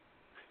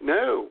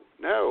 No.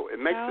 It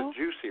makes it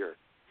juicier.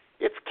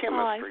 It's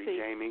chemistry,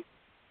 Jamie.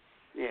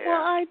 Yeah.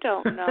 Well, I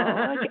don't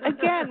know.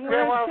 Again,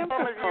 we're some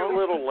of you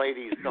little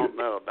ladies don't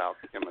know about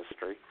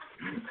chemistry.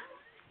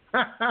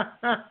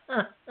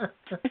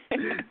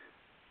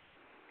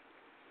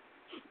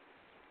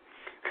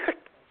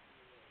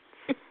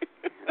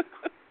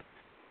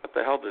 What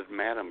the hell did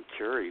Madame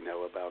Curie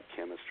know about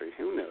chemistry?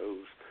 Who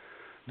knows?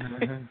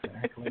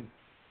 Exactly.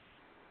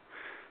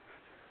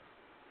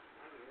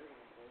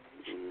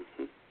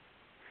 Mm-hmm.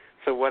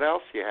 So what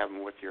else you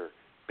having with your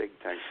big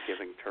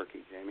Thanksgiving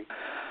turkey, Jamie?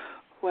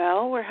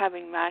 Well, we're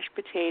having mashed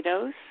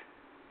potatoes.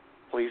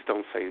 Please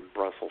don't say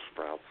Brussels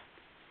sprouts.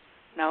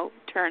 No,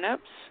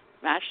 turnips,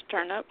 mashed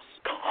turnips.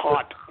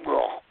 Hot.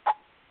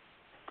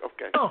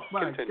 Okay. Oh,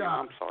 my Continue. God.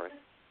 I'm sorry.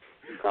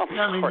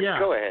 Sorry. Yeah.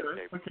 Go ahead,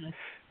 Jamie.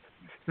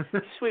 Okay.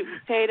 Sweet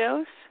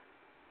potatoes.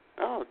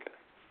 Oh, okay.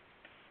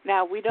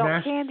 Now, we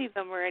don't candy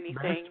them or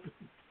anything.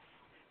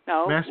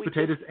 Mashed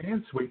potatoes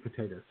and sweet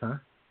potatoes, huh?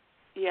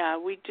 Yeah,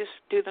 we just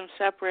do them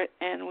separate,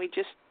 and we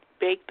just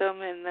bake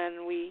them, and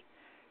then we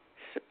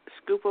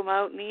scoop them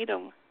out and eat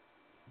them.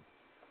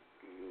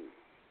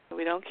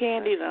 We don't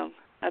candy them.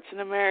 That's an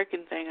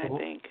American thing, I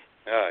think.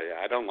 Oh,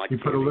 yeah, I don't like you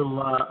candy. Put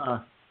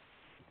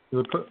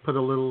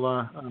a little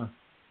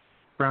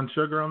brown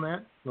sugar on that?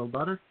 A little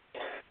butter?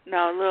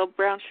 No, a little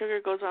brown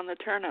sugar goes on the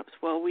turnips.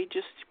 Well, we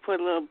just put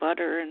a little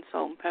butter and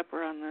salt and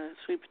pepper on the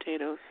sweet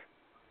potatoes.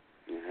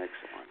 Yeah,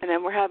 excellent. And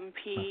then we're having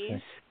peas.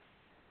 Okay.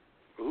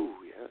 Ooh,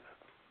 yeah.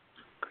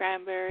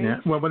 Cranberries. Yeah.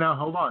 Well, now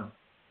hold on.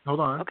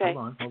 Okay.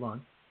 Hold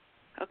on.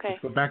 Okay.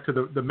 Let's go back to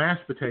the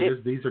mashed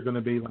potatoes. These are going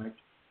to be like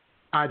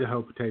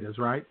Idaho potatoes,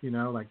 right? You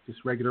know, like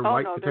just regular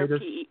white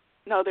potatoes.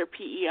 They're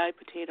PEI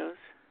potatoes.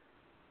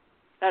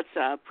 That's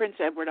Prince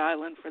Edward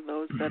Island for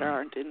those that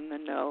aren't in the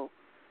know.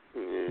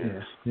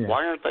 Yes. Yeah.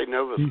 Why aren't they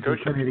Nova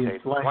Scotia potatoes?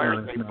 Why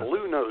aren't they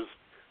blue nose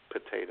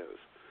potatoes?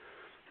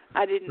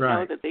 I didn't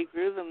know that they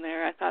grew them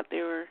there. I thought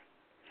they were.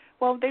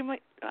 Well, they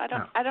might.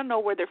 I don't know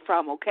where they're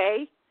from.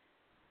 Okay.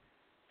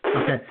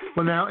 Okay.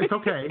 Well, now it's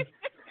okay.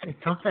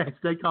 It's okay.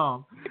 Stay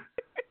calm.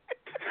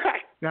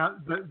 Now,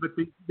 but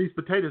these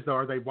potatoes, though,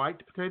 are they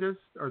white potatoes?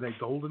 Are they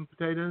golden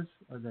potatoes?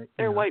 Are they?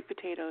 They're white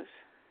potatoes.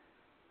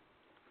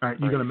 All right.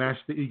 You're gonna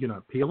you're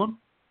gonna peel them?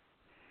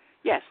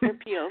 Yes, they're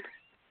peeled.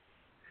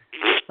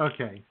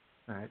 Okay.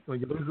 All right. Well,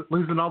 you're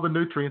losing all the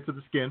nutrients of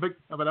the skin,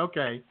 but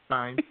okay,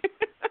 fine.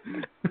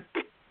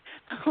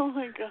 Oh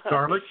my God.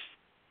 Garlic.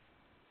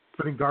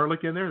 Putting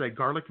garlic in there. Are they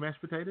garlic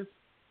mashed potatoes?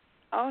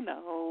 Oh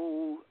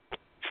no.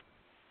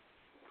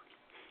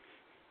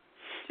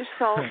 Just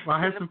salt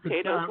and the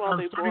potatoes while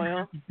they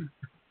boil.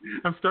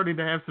 I'm starting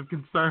to have some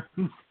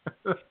concerns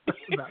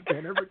about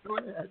dinner, but go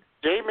ahead.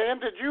 Jayman,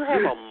 did you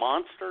have a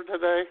monster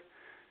today?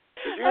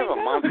 Did you have a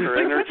Monster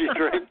energy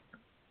drink?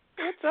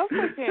 What's up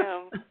with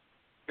him?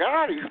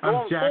 God, he's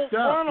going full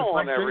frontal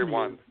on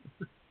everyone.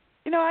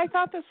 You know, I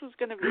thought this was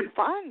going to be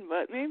fun,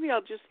 but maybe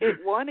I'll just hit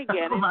one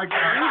again and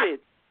eat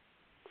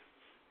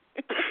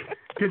it.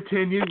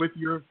 Continue with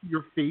your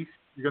feast.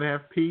 You're going to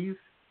have peas?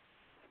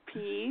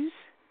 Peas,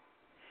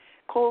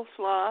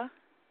 coleslaw,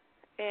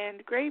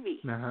 and gravy.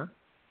 Uh-huh.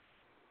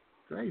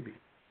 Gravy.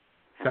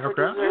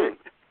 Sauerkraut?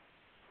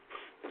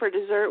 For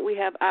dessert, we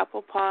have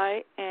apple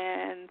pie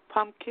and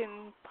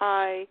pumpkin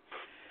pie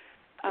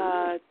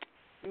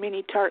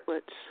mini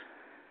tartlets.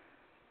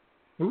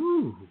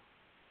 Ooh.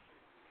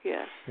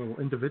 Yes. Little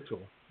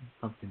individual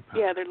pumpkin pie.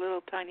 Yeah, they're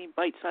little tiny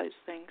bite-sized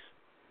things.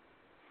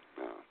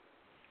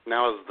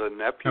 Now, is the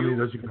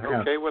nephew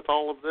okay with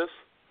all of this?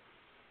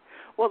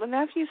 Well, the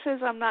nephew says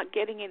I'm not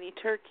getting any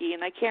turkey,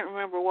 and I can't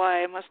remember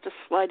why. I must have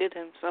slighted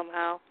him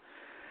somehow.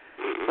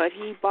 But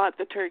he bought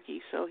the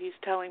turkey, so he's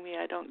telling me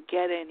I don't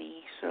get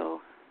any.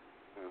 So.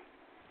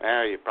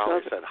 Yeah, you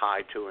probably said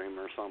hi to him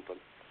or something.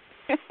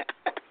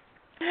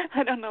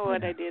 I don't know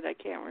what I did. I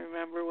can't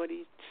remember what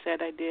he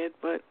said I did,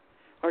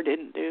 or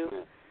didn't do.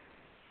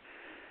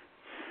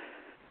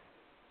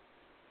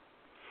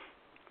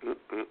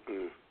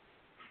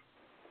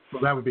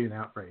 Well, that would be an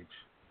outrage.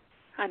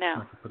 I know.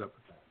 Not to put up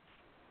with that.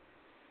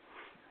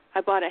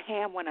 I bought a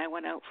ham when I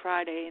went out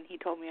Friday, and he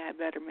told me I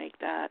better make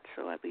that,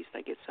 so at least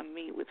I get some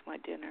meat with my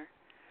dinner.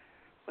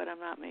 But I'm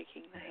not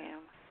making the ham.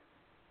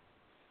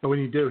 But when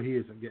you do, he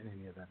isn't getting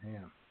any of that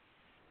ham.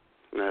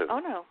 No. Oh,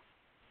 no.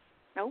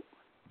 Nope.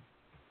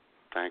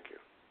 Thank you.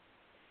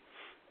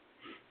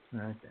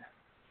 Okay.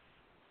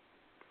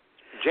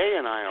 Jay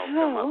and I will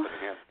come up and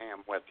have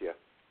ham with you,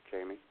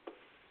 Jamie.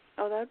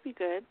 Oh, that'd be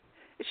good.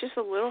 It's just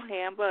a little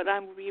ham, but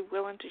I'm be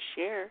willing to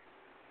share.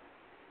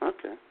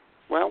 Okay.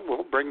 Well,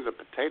 we'll bring the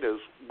potatoes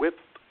with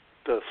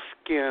the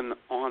skin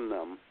on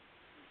them.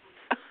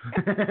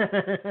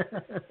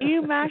 Do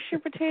you mash your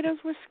potatoes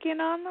with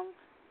skin on them?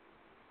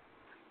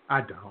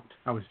 I don't.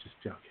 I was just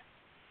joking.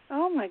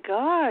 Oh, my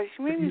gosh.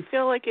 You made me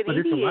feel like an but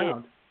idiot. It's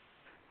allowed.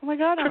 Oh, my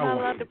God. I'm not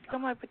allowed to peel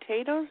my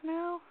potatoes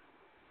now?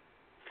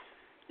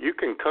 You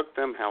can cook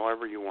them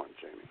however you want,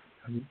 Jamie.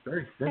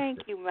 Very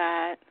Thank you,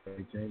 Matt.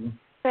 Hey, Jamie.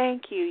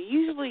 Thank you.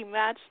 Usually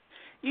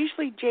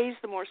Jay's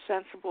the more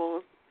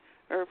sensible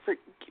or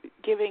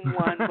forgiving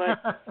one,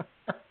 but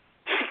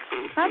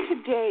not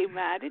today,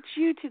 Matt. It's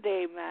you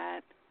today,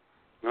 Matt.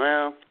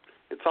 Well,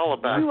 it's all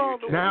about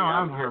you. Now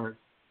I'm hurt.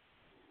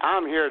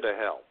 I'm here to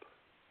help.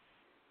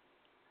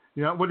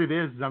 You know what it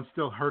is I'm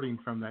still hurting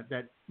from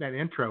that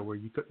intro where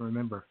you couldn't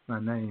remember my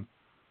name.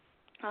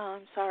 Oh,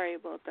 I'm sorry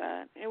about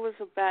that. It was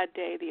a bad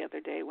day the other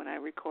day when I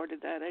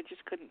recorded that. I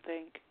just couldn't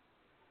think.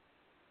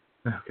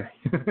 Okay.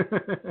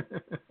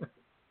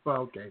 Well,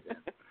 okay then.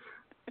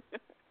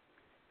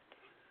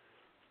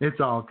 It's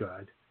all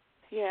good.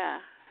 Yeah.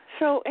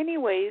 So,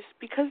 anyways,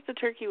 because the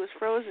turkey was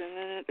frozen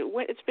and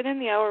it's been in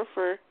the oven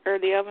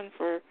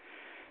for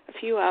a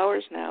few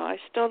hours now, I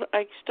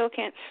still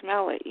can't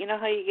smell it. You know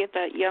how you get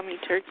that yummy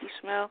turkey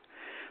smell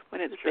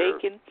when it's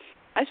baking?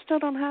 I still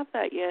don't have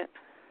that yet.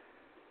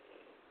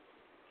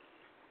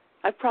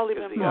 I've probably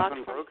been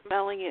blocked from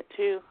smelling it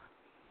too.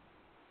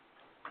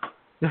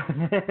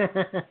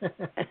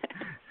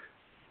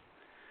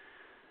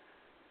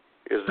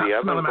 Is the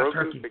oven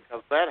broken?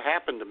 Because that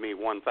happened to me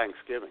one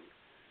Thanksgiving.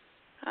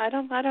 I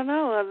don't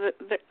know.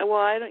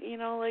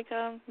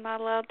 I'm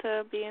not allowed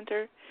to be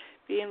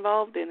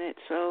involved in it,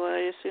 so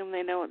I assume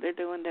they know what they're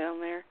doing down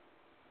there.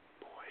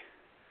 Boy.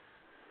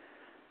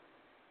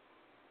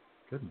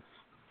 Goodness.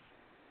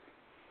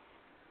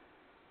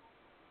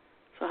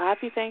 So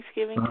happy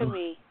Thanksgiving to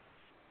me.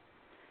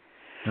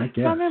 I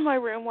guess. I'm in my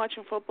room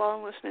watching football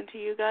and listening to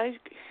you guys,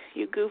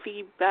 you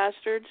goofy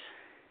bastards.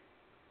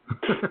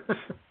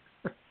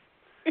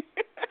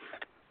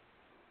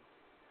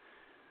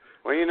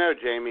 Well, you know,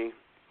 Jamie,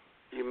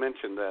 you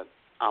mentioned that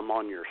I'm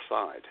on your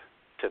side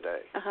today.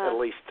 At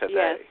least today.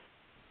 Yes.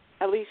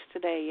 At least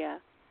today, yeah.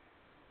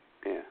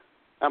 Yeah.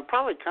 I'm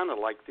probably kind of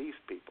like these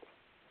people.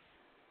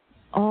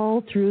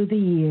 All through the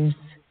years,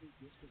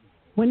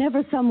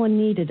 whenever someone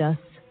needed us,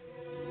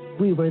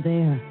 we were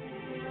there.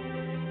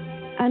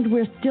 And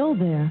we're still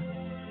there,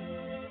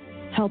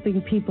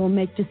 helping people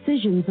make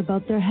decisions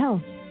about their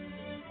health,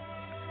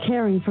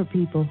 caring for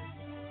people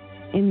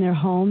in their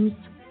homes,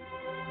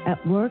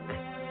 at work,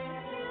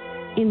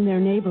 in their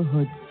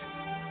neighborhoods.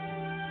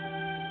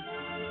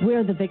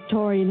 We're the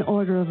Victorian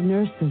Order of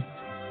Nurses,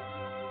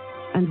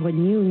 and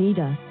when you need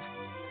us,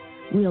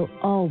 we'll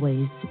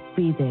always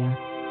be there.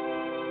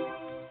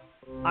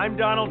 I'm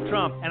Donald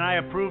Trump, and I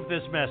approve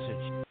this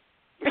message.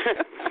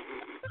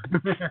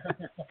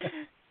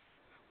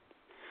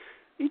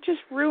 You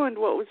just ruined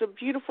what was a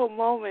beautiful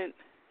moment.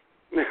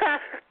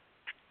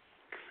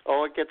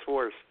 Oh, it gets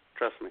worse.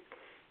 Trust me.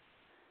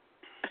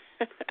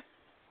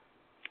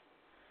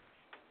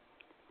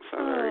 So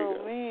there you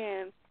go.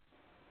 Man.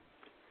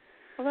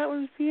 Well, that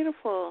was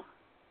beautiful.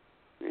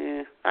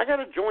 Yeah. I got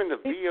to join the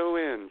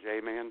VON,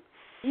 Jayman.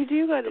 You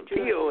do got to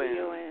join the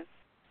VON.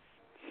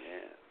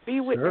 Yeah. Be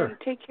with and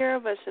take care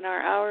of us in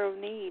our hour of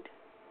need.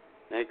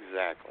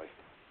 Exactly.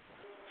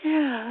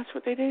 Yeah, that's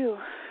what they do.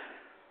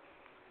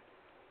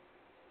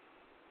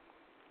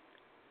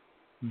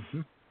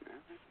 Mm-hmm.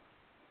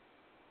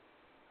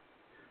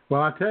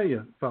 Well, I tell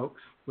you,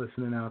 folks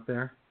listening out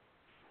there,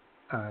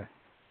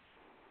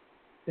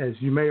 as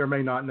you may or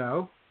may not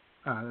know,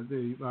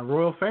 the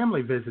royal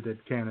family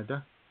visited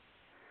Canada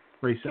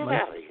recently.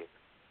 Get out of here.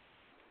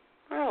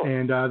 Oh.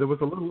 And there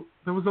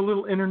was a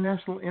little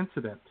international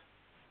incident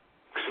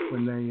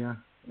when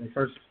they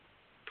first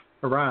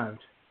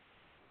arrived,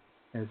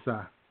 as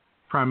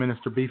Prime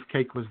Minister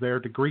Beefcake was there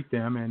to greet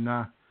them,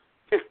 and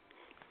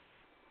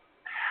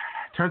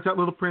turns out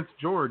little Prince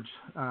George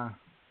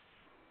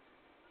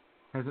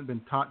hasn't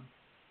been taught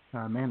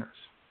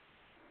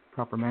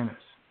proper manners.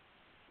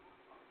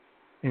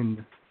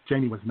 And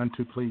Janie was none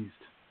too pleased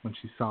when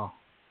she saw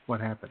what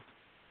happened.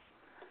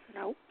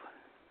 Nope.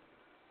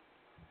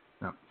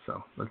 No,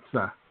 so let's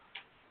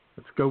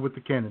go with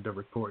the Canada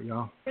report,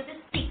 y'all.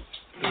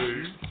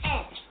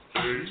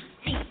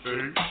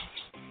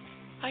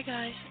 Hi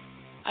guys,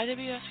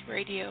 IWS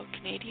Radio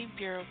Canadian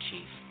Bureau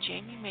Chief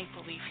Jamie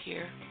Mapleleaf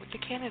here with the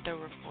Canada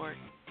report.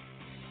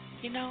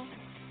 You know,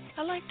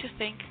 I like to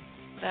think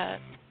that,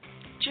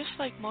 just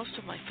like most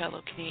of my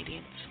fellow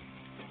Canadians,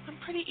 I'm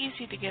pretty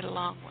easy to get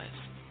along with.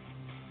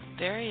 I'm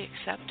very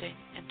accepting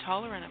and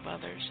tolerant of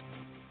others,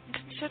 and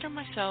consider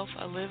myself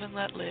a live and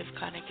let live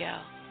kind of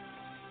gal.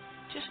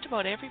 Just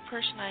about every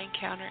person I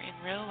encounter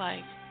in real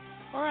life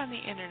or on the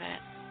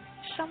internet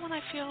is someone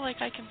I feel like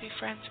I can be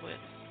friends with.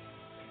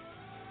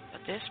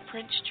 But this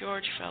Prince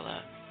George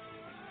fella,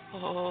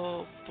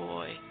 oh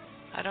boy,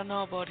 I don't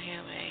know about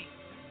him, eh?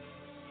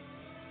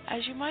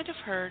 As you might have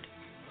heard,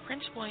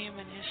 Prince William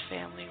and his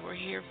family were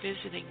here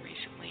visiting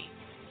recently,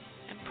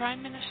 and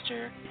Prime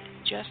Minister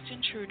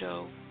Justin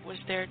Trudeau was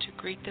there to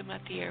greet them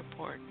at the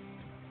airport.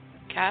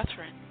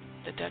 Catherine,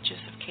 the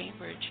Duchess of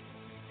Cambridge,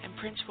 and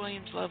Prince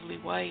William's lovely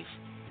wife,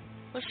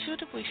 was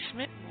suitably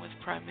smitten with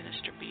Prime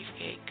Minister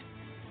Beefcake.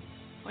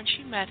 When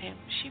she met him,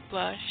 she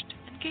blushed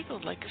and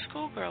giggled like a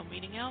schoolgirl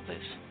meeting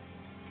Elvis.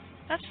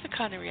 That's the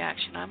kind of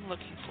reaction I'm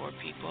looking for,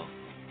 people.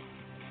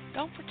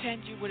 Don't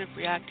pretend you would have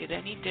reacted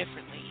any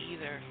differently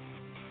either.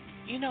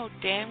 You know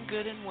damn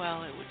good and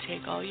well it would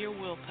take all your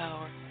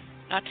willpower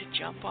not to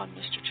jump on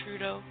Mr.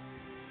 Trudeau,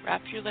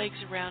 wrap your legs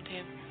around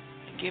him,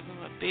 and give him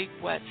a big,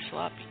 wet,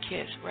 sloppy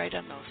kiss right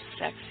on those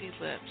sexy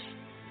lips.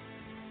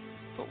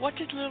 But what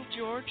did little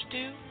George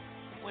do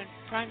when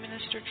Prime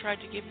Minister tried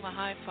to give him a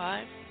high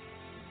five?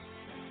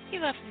 He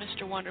left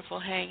Mr.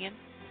 Wonderful hanging.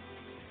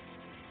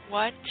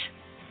 What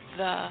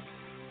the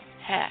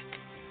heck?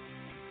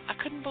 I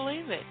couldn't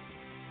believe it.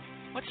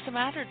 What's the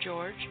matter,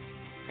 George?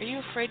 Are you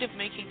afraid of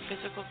making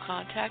physical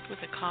contact with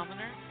a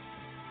commoner?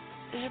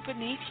 Is it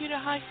beneath you to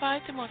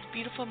high-five the most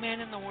beautiful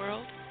man in the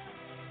world?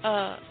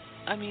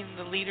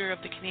 The leader of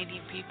the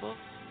Canadian people?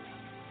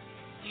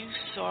 You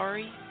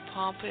sorry,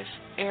 pompous,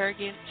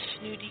 arrogant,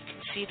 snooty,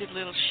 conceited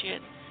little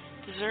shit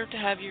deserve to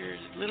have your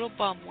little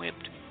bum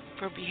whipped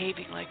for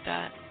behaving like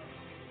that.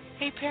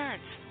 Hey,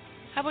 parents,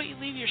 how about you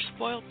leave your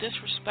spoiled,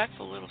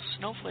 disrespectful little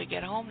snowflake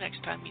at home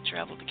next time you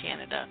travel to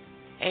Canada?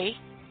 Eh?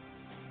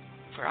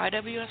 For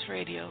IWS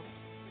Radio,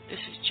 this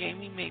is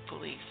Jamie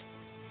Mapleleaf,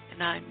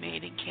 and I'm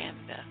made in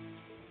Canada.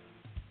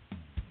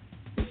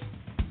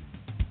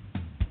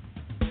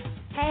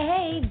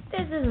 Hey,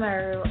 this is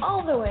Maru,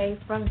 all the way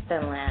from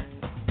Finland.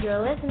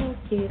 You're listening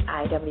to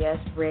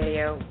IWS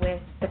Radio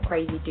with the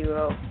crazy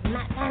duo,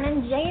 Matt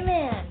and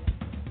Jayman.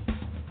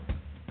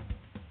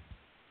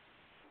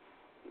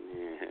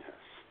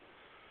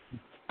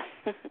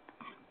 Yes.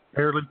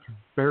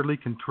 Barely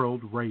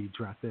controlled rage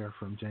right there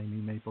from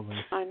Jamie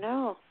Mapleleaf. I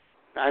know.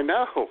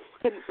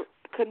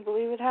 Couldn't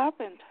believe it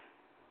happened.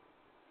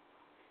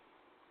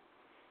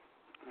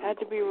 Had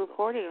to be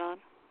reported on.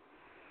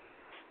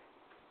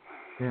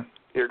 Yeah.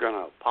 You're going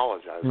to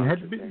apologize. It had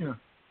to be,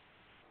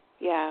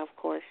 Yeah, of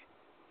course.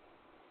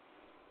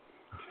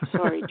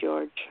 Sorry,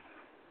 George.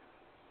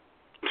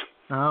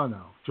 Oh,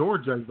 no.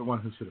 George is the one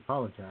who should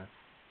apologize.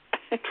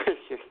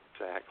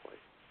 Exactly.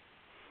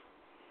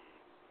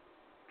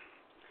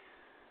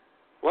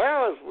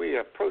 Well, as we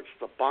approach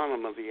the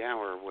bottom of the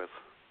hour with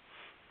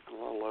a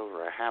little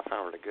over a half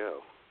hour to go,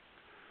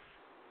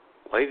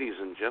 ladies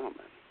and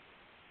gentlemen,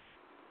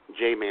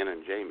 Jayman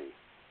and Jamie,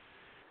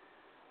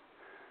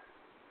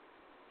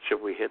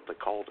 should we hit the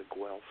call to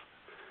Guelph?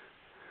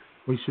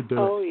 We should do it.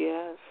 Oh,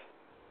 yes.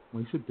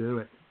 We should do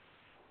it.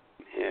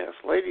 Yes,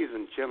 ladies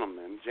and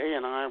gentlemen, Jay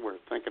and I were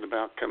thinking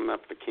about coming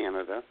up to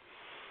Canada.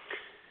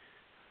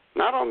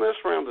 Not on this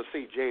round to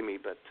see Jamie,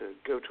 but to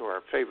go to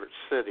our favorite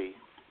city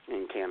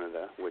in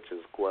Canada, which is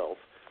Guelph.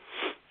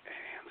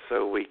 And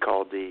so we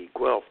called the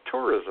Guelph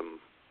Tourism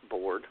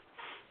Board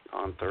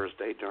on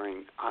Thursday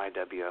during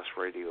IWS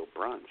Radio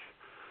Brunch.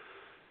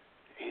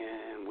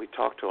 And we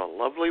talked to a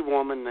lovely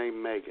woman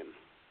named Megan.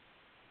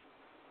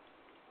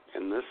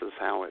 And this is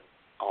how it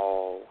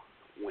all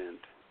went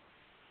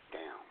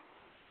down.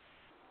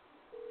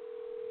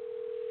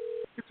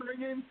 It's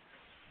ringing.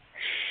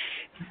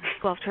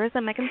 Guelph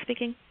Tourism, Megan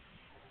speaking.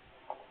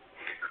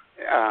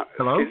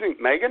 Hello? Excuse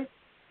me, Megan?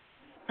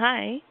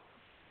 Hi.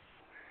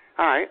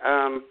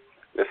 Hi,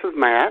 this is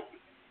Matt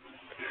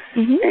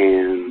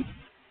Mm-hmm.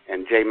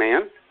 and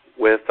Jayman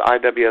with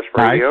IWS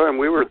Radio, and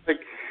we were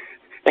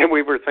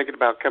thinking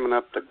about coming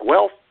up to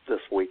Guelph this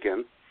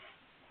weekend,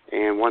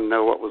 and wanted to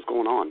know what was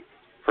going on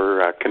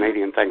for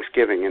Canadian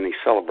Thanksgiving, any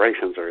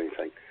celebrations or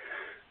anything.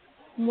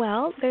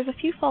 Well, there's a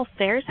few fall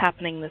fairs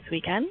happening this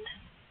weekend.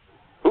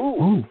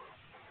 Ooh.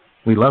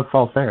 We love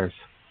fall fairs.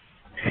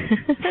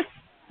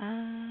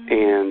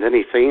 And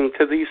any theme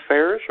to these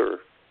fairs, or?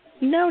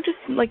 No, just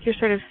like your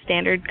sort of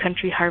standard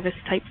country harvest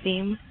type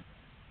theme.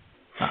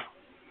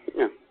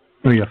 Yeah.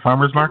 Are you a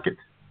farmer's market?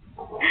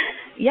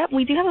 Yep,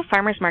 we do have a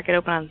farmer's market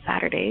open on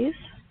Saturdays.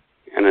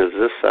 And is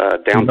this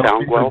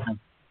downtown Guelph?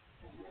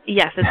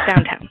 Yes, it's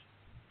downtown.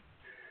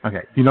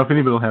 Okay. Do you know if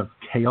anybody will have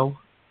kale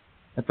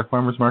at the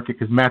farmer's market?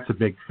 Because Matt's a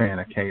big fan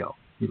of kale.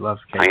 He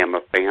loves kale. I am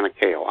a fan of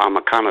kale. I'm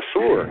a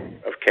connoisseur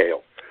of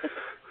kale.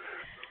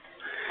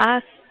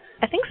 I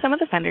think some of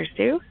the vendors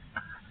do.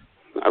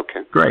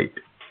 Okay. Great.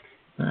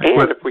 And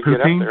if we poutine?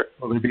 get up there...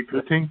 Will there be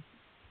poutine?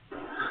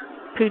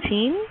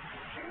 Poutine?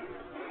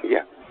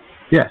 Yeah.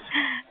 Yes.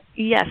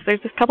 Yes,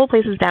 there's a couple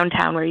places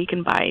downtown where you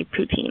can buy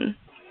poutine.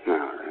 All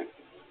right.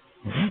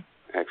 Mm-hmm.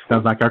 Excellent.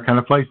 Sounds like our kind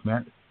of place,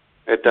 Matt.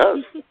 It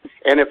does.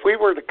 And if we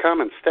were to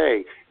come and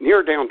stay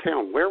near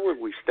downtown, where would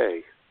we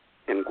stay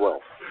in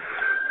Guelph?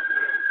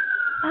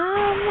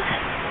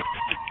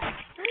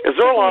 Is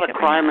there a lot of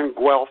crime in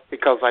Guelph?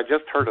 Because I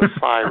just heard a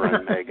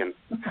siren, Megan.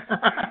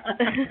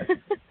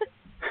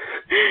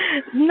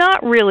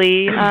 Not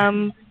really,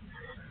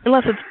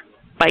 unless it's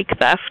bike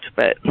theft,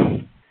 but...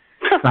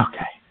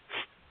 Okay.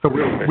 So we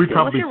probably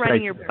unless you're riding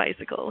safe your there.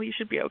 bicycle, you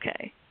should be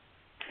okay.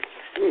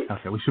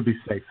 Okay, we should be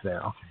safe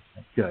there. Okay,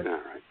 good. All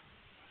right.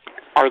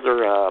 Are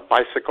there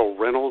bicycle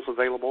rentals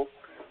available?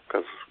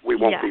 Because we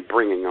won't be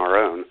bringing our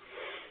own.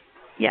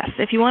 Yes,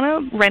 if you want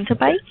to rent a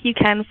bike, you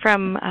can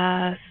from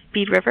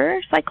Speed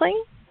River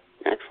Cycling.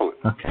 Excellent.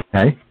 Okay.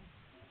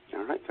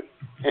 All right, then.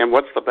 And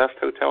what's the best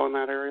hotel in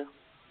that area?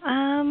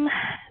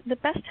 The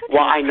best hotel...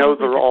 Well, I know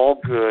they're all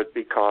good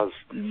because,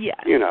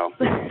 you know,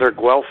 they're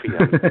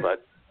Guelphian,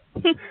 but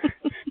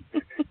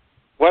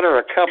what are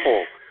a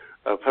couple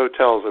of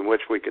hotels in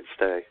which we could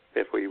stay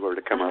if we were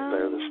to come up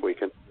there this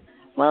weekend?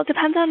 Well, it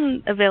depends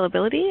on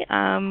availability.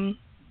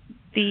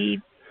 The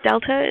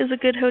Delta is a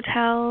good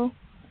hotel.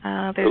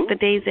 There's the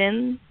Days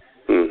Inn.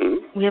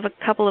 Mm-hmm. We have a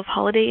couple of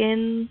Holiday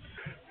Inns.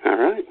 All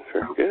right,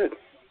 very good.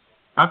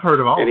 I've heard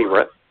of all of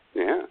them.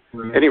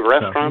 Any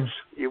restaurants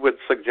you would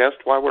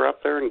suggest while we're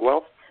up there in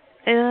Guelph?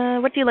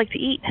 What do you like to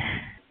eat?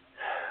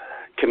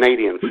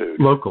 Canadian food.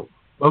 Local.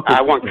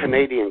 I want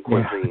Canadian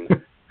cuisine.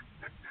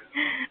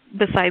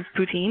 Besides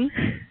poutine?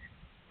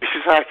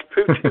 Besides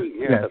poutine,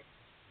 yes.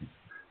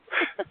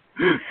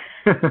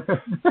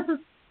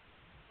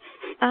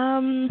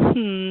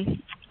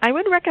 I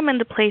would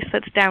recommend a place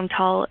that's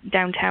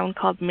downtown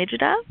called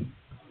Mijida.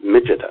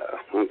 Mijida,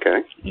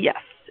 okay.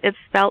 Yes, it's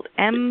spelled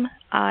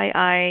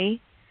M-I-I.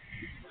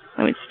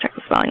 Let me just check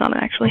the spelling on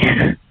it, actually.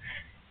 There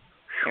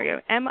we go.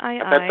 M-I-I.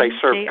 I bet they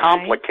serve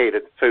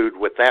complicated food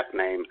with that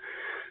name.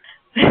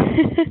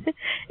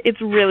 It's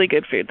really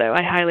good food, though.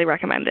 I highly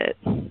recommend it.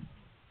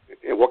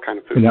 And what kind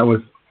of food? And that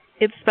was...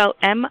 It's spelled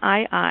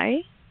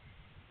M-I-I-J-I-D-A-A.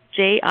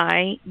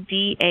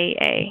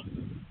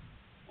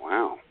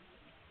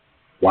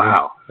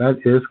 Wow, that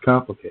is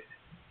complicated.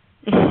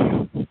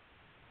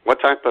 What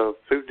type of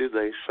food do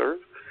they serve?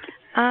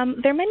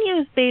 Their menu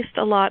is based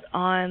a lot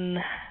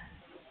on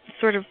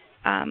sort of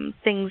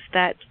things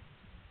that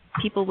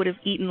people would have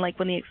eaten, like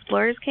when the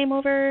explorers came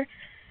over.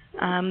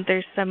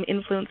 There's some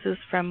influences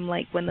from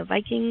like when the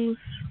Vikings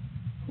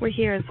were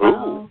here as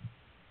well.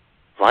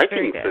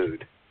 Viking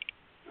food.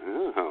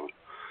 Oh.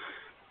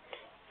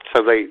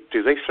 So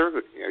do they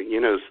serve, you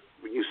know,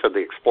 you said the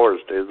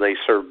explorers, do they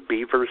serve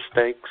beaver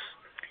steaks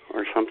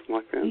or something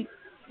like that?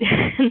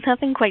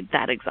 Nothing quite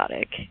that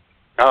exotic.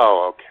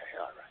 Oh, okay.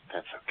 All right.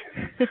 That's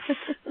okay.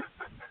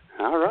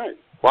 All right.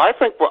 Well, I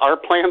think our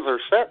plans are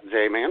set,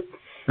 Jayman.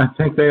 I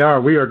think they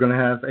are. We are going to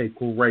have a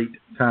great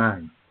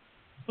time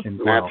in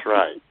Guelph. That's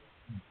right.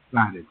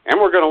 Excited. And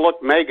we're going to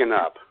look Megan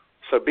up.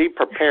 So be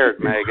prepared,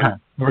 Megan.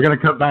 We're going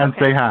to come by and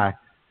say hi.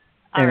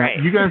 All and right.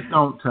 You guys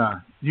don't.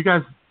 You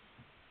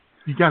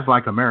guys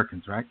like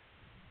Americans, right?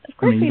 Of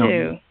course we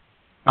do.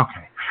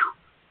 Okay.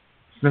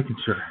 Just making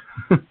sure.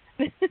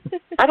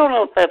 I don't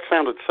know if that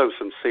sounded so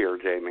sincere,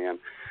 Jayman.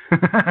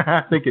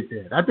 I think it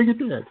did.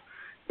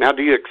 Now,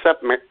 do you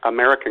accept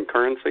American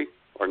currency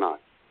or not?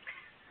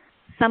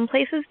 Some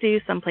places do,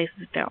 some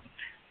places don't.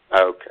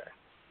 Okay.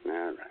 All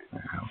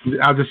right.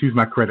 I'll just use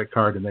my credit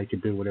card and they can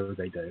do whatever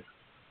they do.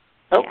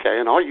 Okay,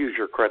 and I'll use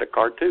your credit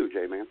card too,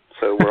 Jayman.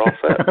 So we're all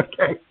set.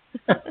 Okay.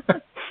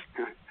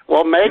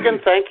 Well, Megan,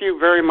 thank you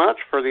very much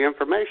for the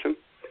information.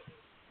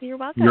 You're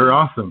welcome. You're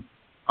awesome.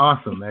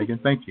 Awesome, Megan.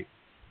 Thank you.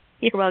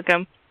 You're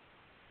welcome.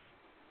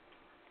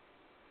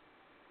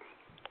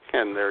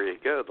 And there you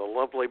go, the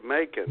lovely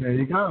Megan. There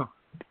you go.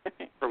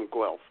 From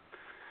Guelph.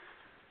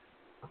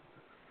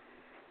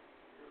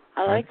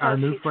 I like how our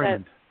new she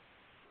friend. said.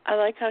 I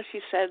like how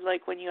she said,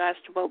 like when you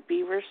asked about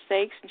beaver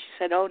steaks, and she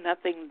said, "Oh,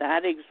 nothing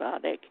that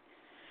exotic."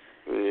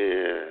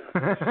 Yeah.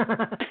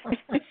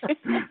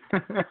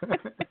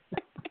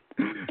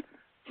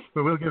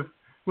 But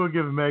we'll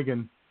give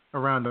Megan a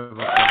round of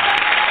applause.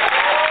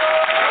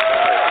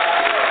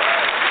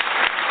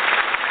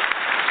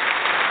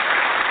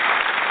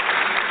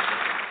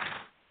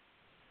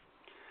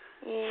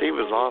 She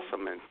was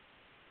awesome, and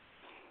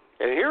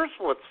here's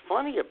what's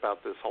funny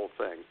about this whole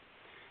thing,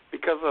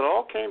 because it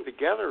all came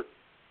together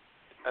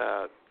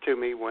to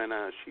me when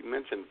she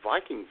mentioned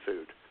Viking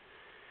food,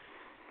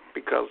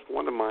 because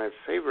one of my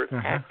favorite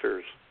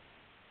actors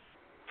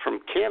from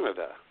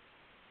Canada,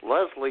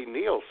 Leslie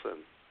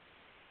Nielsen,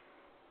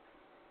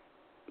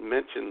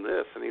 mentioned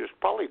this, and he was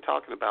probably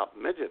talking about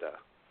Mijida.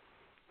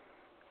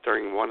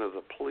 during one of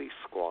the Police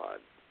Squad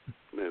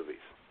movies.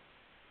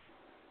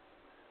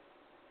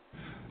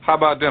 How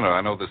about dinner?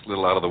 I know this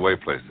little out-of-the-way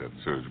place that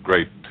serves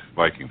great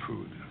Viking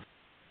food.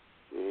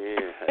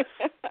 Yes.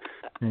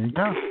 There you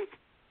go.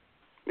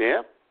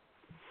 Yep.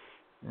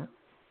 Yep.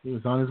 He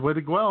was on his way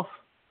to Guelph.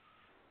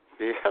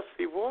 Yes,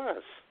 he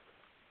was.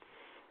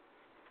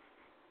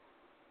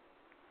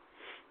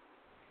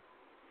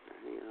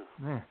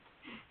 Yeah.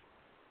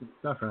 Good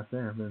stuff right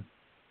there. But,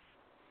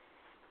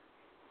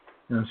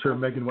 I'm sure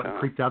Megan wasn't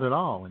creeped out at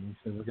all when he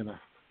said we're going to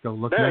go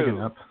look Megan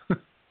up.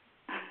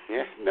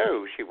 Yeah,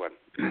 no, she wasn't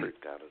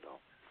freaked out at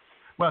all.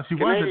 Well, she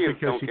Canadians wasn't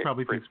because don't she get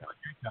probably thinks freaked we're a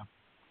gay couple.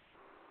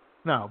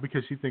 No,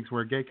 because she thinks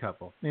we're a gay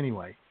couple.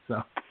 Anyway,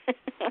 so.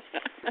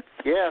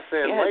 Yes,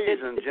 and Yeah, ladies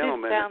it and did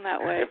gentlemen, sound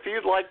that way. if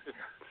you'd like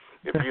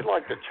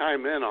to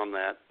chime in on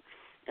that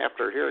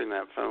after hearing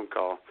that phone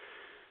call,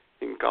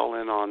 you can call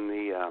in on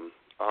the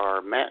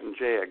our Matt and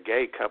Jay, a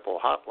gay couple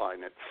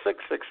hotline at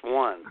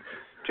 661-244-9852.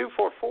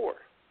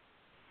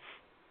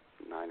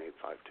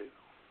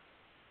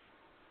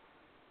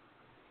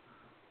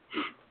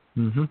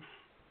 Mm-hmm.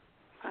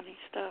 Funny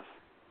stuff.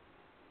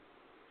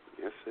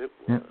 Yes, it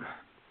was. Yep.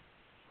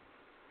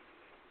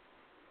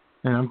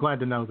 And I'm glad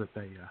to know that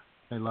they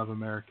love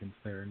Americans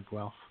there in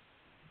Guelph.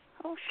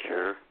 Oh,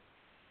 sure.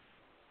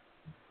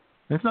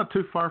 It's not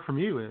too far from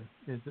you, is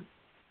it,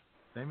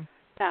 Jamie?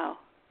 No.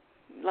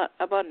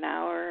 About an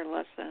hour,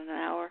 less than an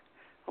hour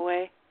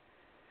away,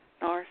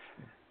 north.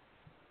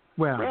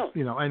 Well,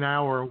 Really? An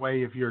hour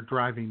away if you're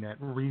driving at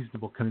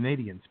reasonable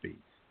Canadian speeds.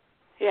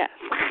 Yes.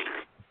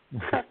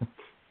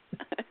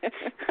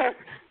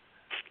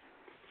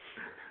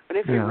 But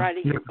if you're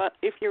riding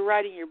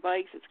your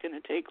bikes, it's going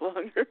to take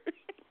longer.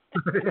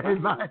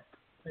 It might.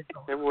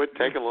 It would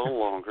take a little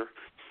longer.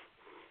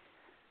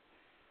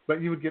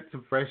 But you would get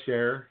some fresh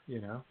air,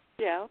 Yeah.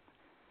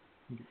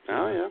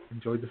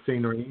 Enjoy the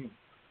scenery.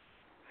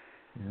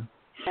 Yeah.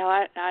 Now,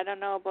 I don't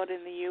know about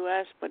in the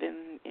U.S., but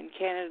in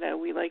Canada,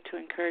 we like to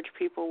encourage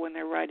people when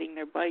they're riding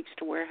their bikes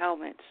to wear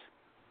helmets.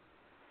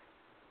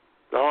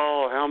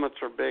 Oh, helmets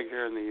are big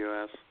here in the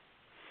U.S.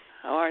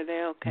 Oh, are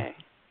they? Okay.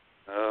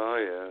 Oh,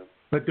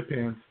 yeah. It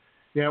depends.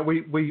 Yeah,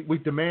 we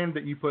demand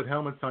that you put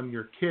helmets on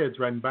your kids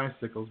riding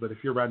bicycles, but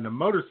if you're riding a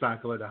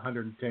motorcycle at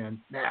 110,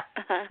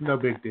 no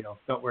big deal.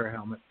 Don't wear a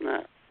helmet.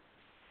 Nah.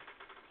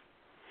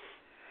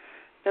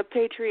 The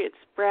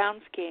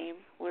Patriots-Browns game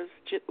was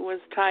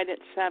tied at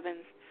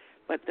 7,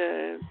 but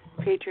the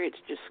Patriots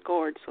just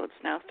scored, so it's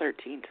now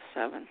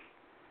 13-7.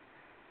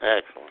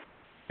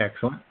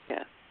 Excellent.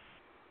 Yeah.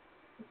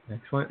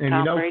 Excellent. And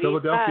Tom Brady's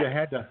Philadelphia back.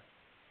 had to.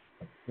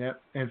 Yeah,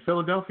 and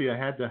Philadelphia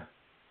had to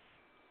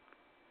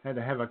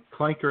have a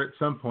clanker at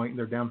some point, and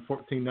they're down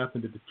 14-0 to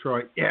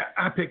Detroit. Yeah,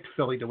 I picked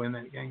Philly to win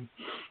that game.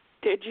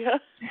 Did you? Yeah.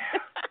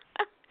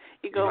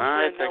 You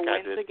going for no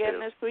wins again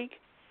this week?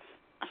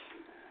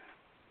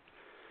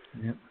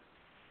 Yep.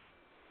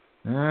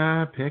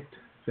 I picked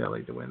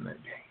Philly to win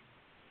that game.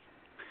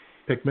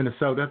 Picked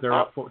Minnesota. They're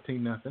up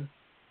 14-0. Okay.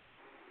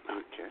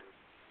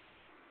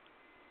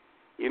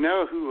 You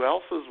know who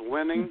else is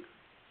winning,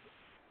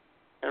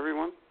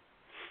 everyone?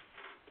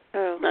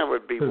 Oh. That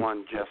would be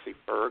one Jesse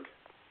Berg.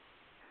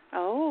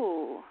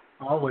 Oh.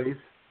 Always.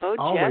 Oh,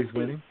 Always Jesse.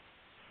 winning.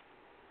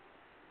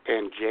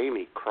 And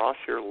Jamie, cross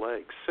your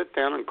legs. Sit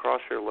down and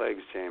cross your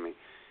legs, Jamie.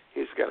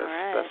 He's got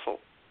a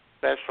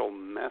special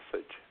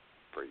message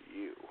for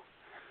you.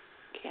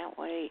 Can't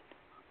wait.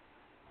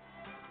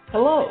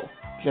 Hello,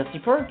 Jesse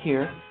Berg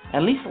here,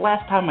 at least the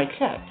last time I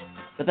checked,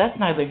 but that's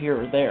neither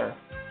here or there.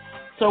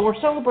 So we're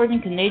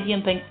celebrating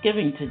Canadian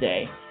Thanksgiving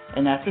today,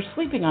 and after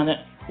sleeping on it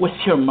with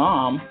your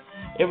mom,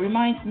 it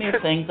reminds me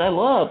of things I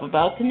love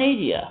about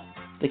Canada.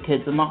 The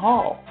kids in the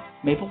hall,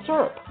 maple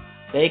syrup,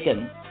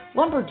 bacon,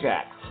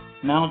 lumberjacks,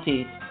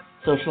 Mounties,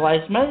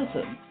 socialized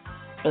medicine.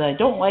 But I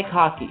don't like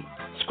hockey.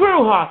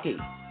 Screw hockey!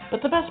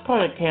 But the best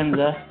part of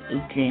Canada is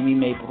Jamie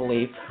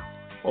Mapleleaf.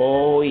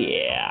 Oh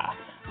yeah,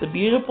 the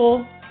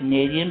beautiful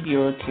Canadian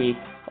Bureau Chief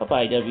of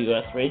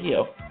IWS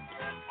Radio.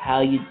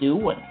 How you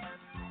doing?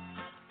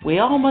 We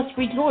all must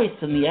rejoice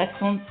in the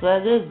excellence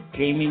that is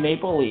Jamie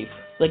Mapleleaf,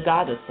 the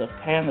goddess of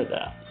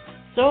Canada.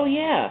 So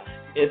yeah,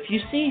 if you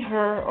see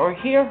her or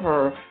hear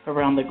her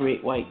around the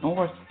Great White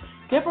North,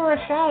 give her a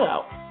shout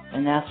out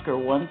and ask her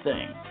one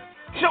thing.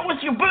 Show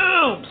us your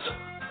boobs!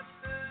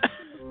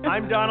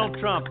 I'm Donald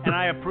Trump, and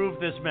I approve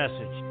this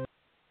message.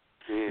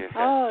 Yeah.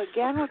 Oh,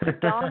 again with the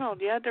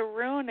Donald. You had to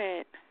ruin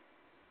it.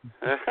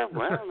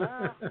 Well,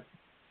 no.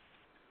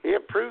 He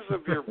approves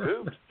of your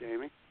boobs,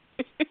 Jamie.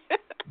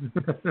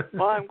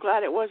 Well, I'm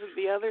glad it wasn't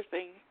the other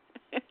thing.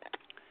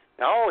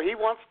 Oh, he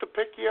wants to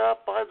pick you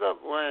up by the...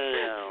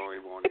 Well, he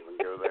won't even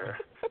go there.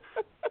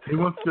 He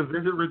wants to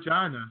visit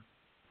Regina.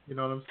 You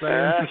know what I'm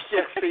saying?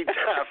 Yes, he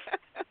does.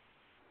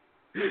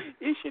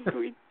 You should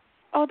read.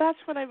 Oh, that's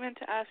what I meant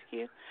to ask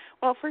you.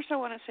 Well, first I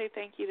want to say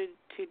thank you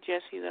to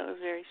Jesse. That was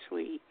very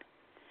sweet.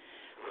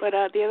 But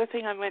the other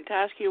thing I meant to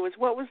ask you was,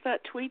 what was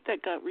that tweet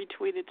that got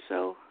retweeted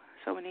so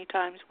many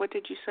times? What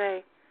did you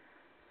say?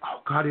 Oh,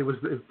 God, it was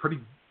a pretty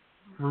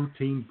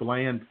routine,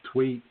 bland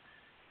tweet.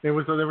 They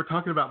were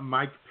talking about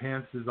Mike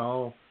Pence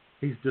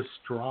he's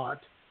distraught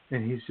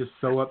and he's just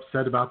so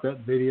upset about that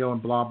video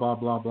and blah blah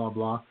blah blah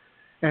blah.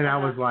 And I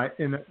was like,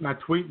 and my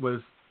tweet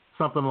was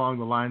something along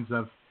the lines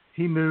of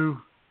he knew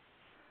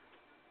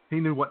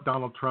what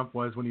Donald Trump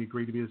was when he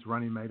agreed to be his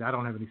running mate. I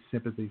don't have any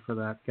sympathy for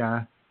that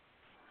guy.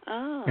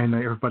 Oh. And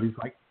everybody's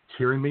like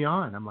cheering me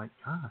on. I'm like,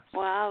 gosh.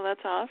 Wow,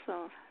 that's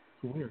awesome.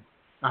 It's weird.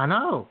 I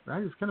know.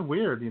 That is kind of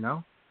weird, you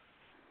know.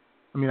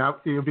 I mean,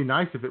 it would be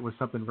nice if it was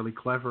something really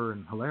clever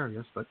and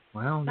hilarious, but,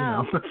 well, you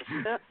know.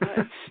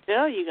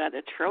 Still, you got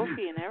a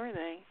trophy and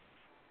everything.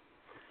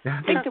 Yeah.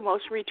 I think the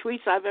most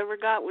retweets I've ever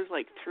got was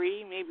like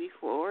 3, maybe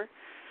 4.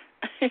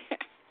 So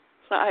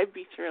I'd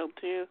be thrilled,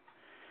 too.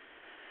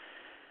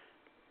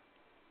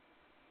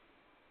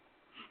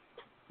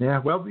 Yeah,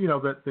 well, you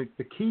know,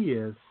 the key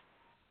is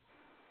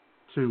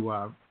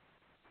to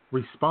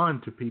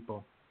respond to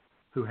people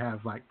who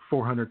have like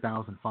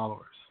 400,000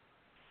 followers.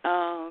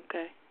 Oh,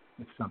 okay.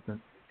 It's something,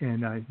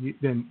 and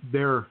then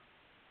their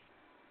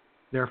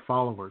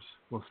followers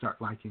will start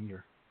liking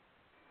your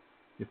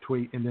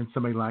tweet, and then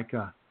somebody like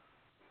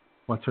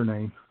what's her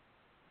name,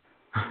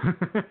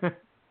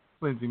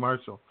 Leslie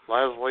Marshall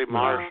will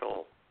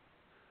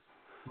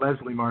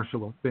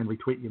then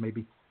retweet you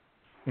maybe,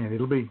 and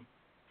it'll be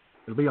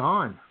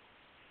on.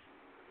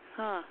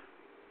 Huh.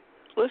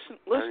 Listen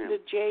to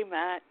Jay,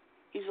 Matt.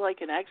 He's like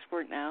an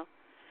expert now.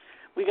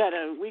 We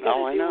gotta do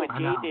what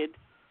Jay did.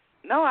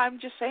 No, I'm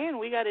just saying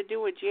we got to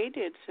do what Jay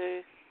did,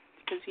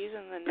 because he's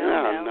in the know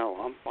now. Yeah, no,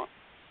 I'm fine.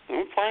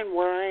 I'm fine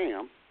where I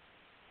am.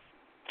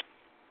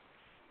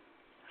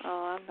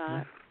 Oh, I'm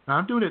not.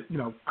 I'm doing it. You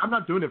know, I'm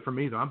not doing it for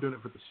me though. I'm doing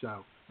it for the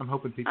show. I'm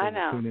hoping people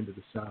will tune into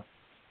the show.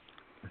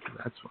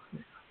 That's why. Yeah.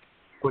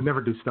 I would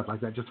never do stuff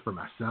like that just for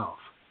myself.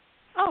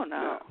 Oh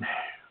no.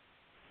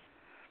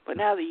 But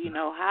now that you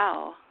know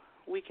how,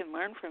 we can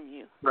learn from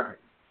you. Right.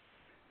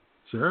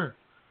 Sure.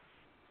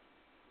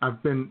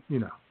 I've been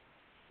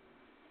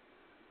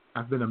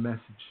a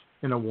message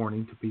and a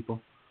warning to people.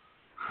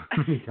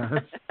 Many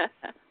times.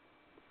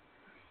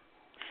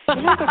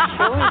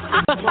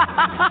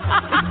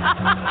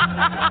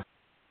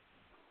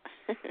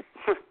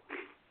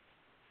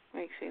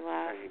 Makes me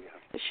laugh.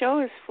 The show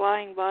is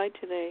flying by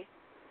today.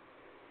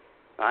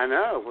 I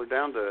know. We're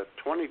down to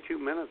 22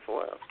 minutes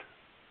left.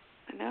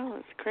 I know.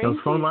 It's crazy.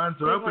 Those phone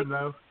lines are open,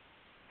 though.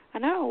 I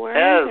know. Where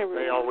is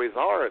everyone? They always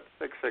are at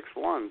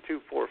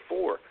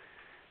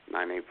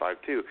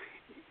 661-244-9852.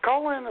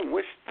 Call in and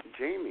wish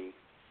Jamie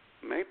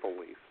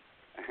Mapleleaf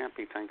a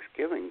happy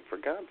Thanksgiving, for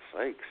God's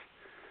sakes.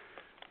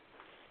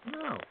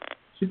 No,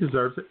 she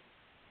deserves it.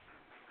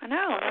 I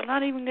know. I'm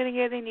not even going to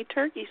get any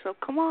turkey, so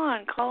come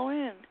on, call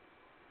in.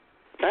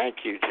 Thank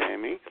you,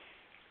 Jamie.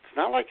 It's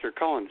not like you're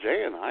calling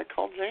Jay and I.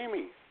 Call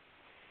Jamie.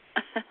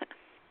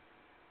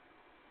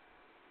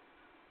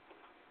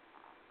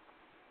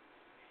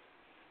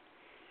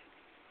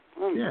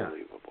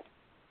 Unbelievable. Yeah.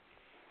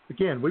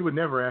 Again, we would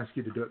never ask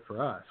you to do it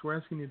for us. We're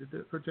asking you to do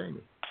it for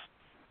Jamie.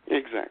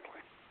 Exactly.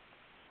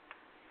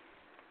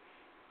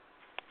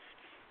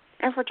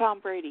 And for Tom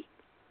Brady.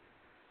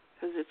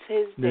 Because it's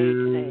his day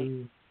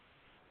today.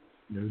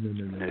 No.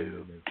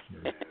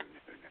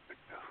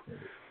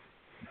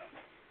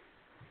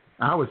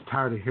 I was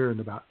tired of hearing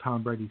about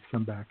Tom Brady's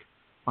comeback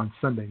on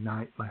Sunday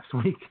night last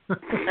week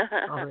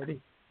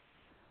already.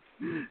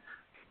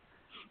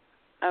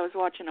 I was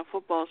watching a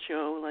football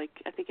show,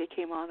 I think it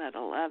came on at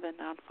 11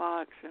 on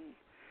Fox, and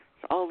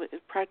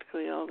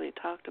practically all they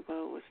talked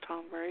about was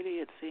Tom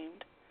Brady, it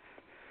seemed.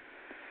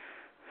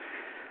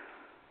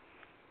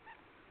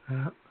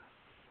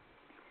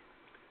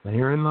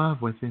 They're in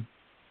love with him.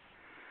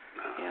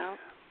 Yeah.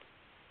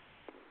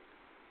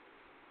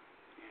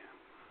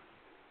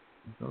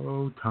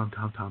 Oh, Tom.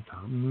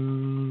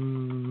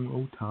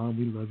 Oh, Tom,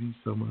 we love you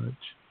so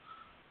much.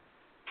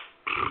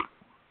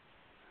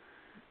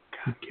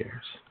 Who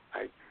cares?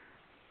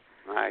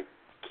 I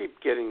keep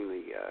getting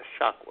the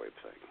shockwave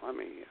thing. Let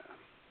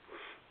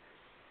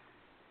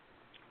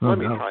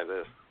me try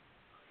this.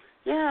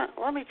 Yeah,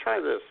 let me try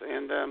this.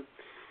 And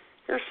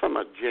here's some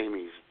of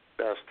Jamie's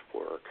best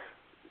work.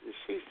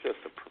 She's just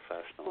a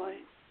professional.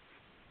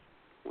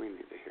 We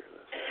need to hear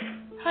this.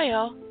 Hi,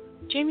 all.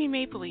 Jamie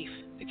Mapleleaf,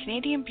 the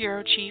Canadian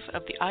Bureau Chief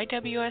of the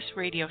IWS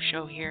Radio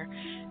Show here.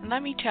 And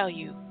let me tell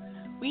you,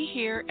 we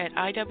here at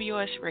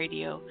IWS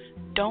Radio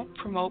don't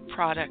promote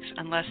products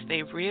unless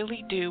they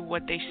really do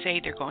what they say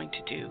they're going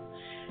to do.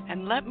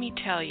 And let me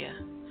tell you,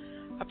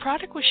 a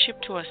product was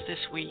shipped to us this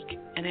week,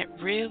 and it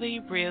really,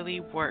 really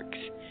works.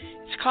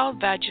 It's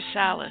called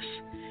Vagisalis.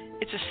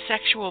 It's a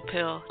sexual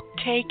pill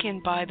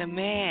taken by the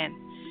man.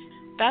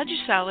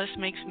 Vagisalis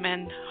makes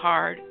men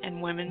hard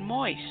and women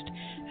moist,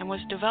 and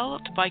was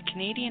developed by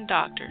Canadian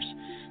doctors,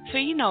 so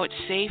you know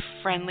it's safe,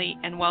 friendly,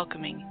 and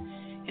welcoming.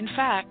 In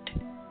fact,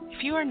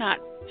 if you are not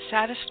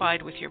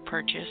satisfied with your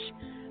purchase,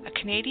 a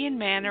Canadian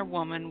man or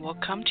woman will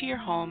come to your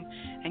home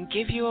and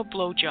give you a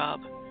blowjob.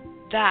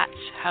 That's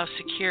how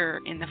secure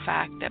in the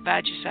fact that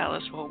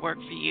Vagisalis will work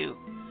for you.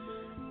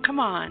 Come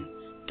on,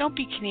 don't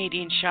be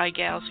Canadian shy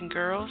gals and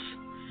girls.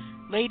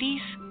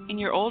 Ladies, in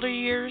your older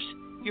years,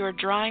 you're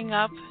drying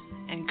up,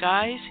 and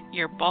guys,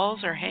 your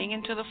balls are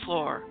hanging to the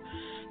floor.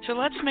 So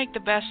let's make the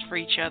best for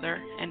each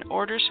other and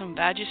order some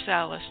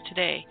Vagisalis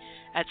today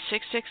at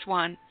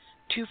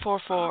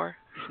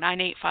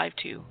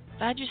 661-244-9852.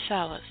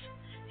 Vagisalis.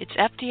 It's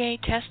FDA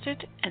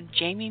tested and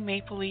Jamie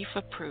Mapleleaf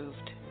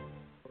approved.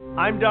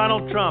 I'm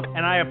Donald Trump,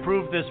 and I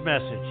approve this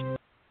message.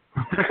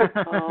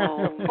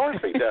 Oh, of course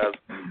he does.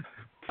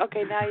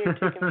 Okay, now you're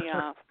ticking me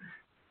off.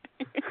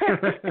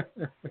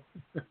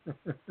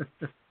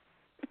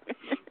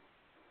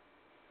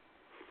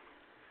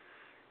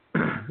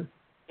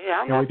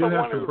 Yeah, I'm not the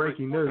one who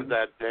breaking news.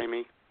 that,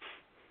 Jamie.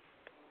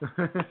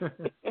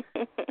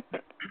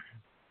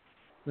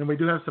 And we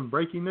do have some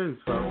breaking news,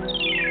 folks.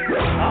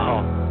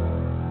 Uh-oh.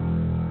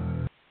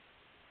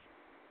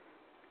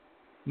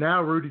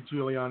 Now Rudy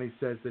Giuliani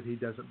says that he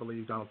doesn't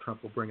believe Donald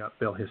Trump will bring up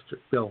Bill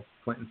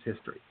Clinton's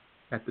history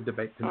at the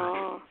debate tonight.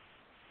 Oh,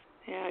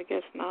 yeah, I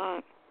guess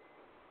not.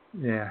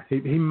 Yeah,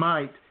 he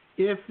might.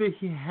 If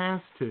he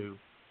has to,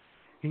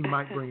 he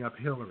might bring up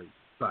Hillary,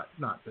 but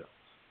not Bill's.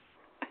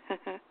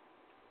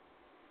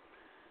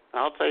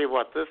 I'll tell you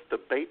what, this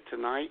debate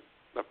tonight,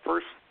 the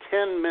first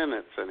 10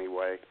 minutes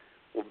anyway,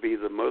 will be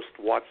the most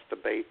watched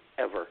debate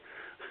ever.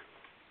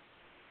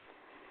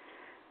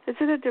 Is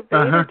it a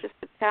debate or just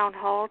a town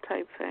hall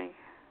type thing?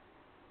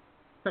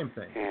 Same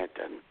thing. Yeah, it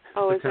doesn't.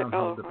 Oh, it's is a town it?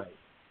 hall debate.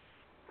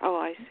 Oh,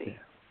 I see. Yeah.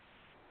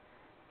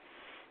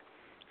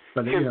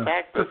 But, in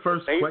fact, the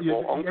first debate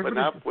will open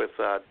up with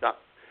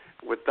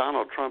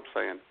Donald Trump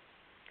saying,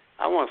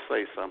 I want to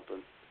say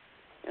something.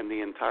 And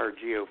the entire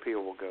GOP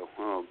will go,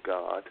 oh,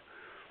 God.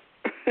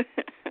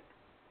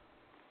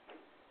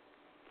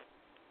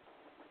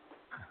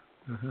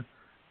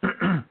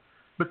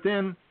 But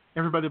then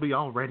everybody will be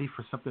all ready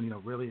for something,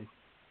 really,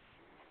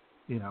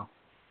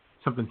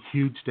 something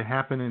huge to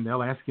happen, and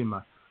they'll ask him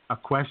a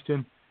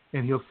question,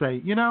 and he'll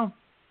say,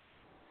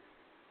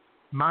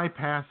 my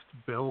past,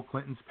 Bill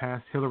Clinton's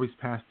past, Hillary's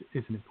past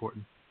isn't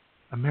important.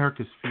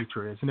 America's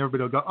future is. And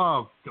everybody will go,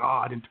 oh,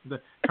 God, and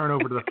turn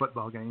over to the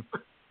football game.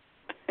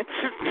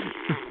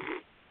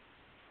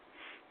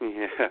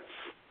 Yes.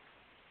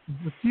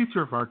 The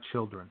future of our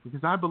children,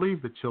 because I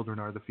believe the children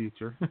are the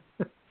future.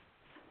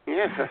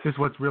 Yes. Is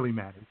what really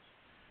matters.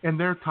 And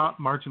their top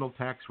marginal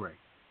tax rate,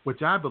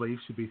 which I believe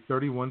should be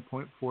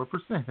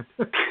 31.4%.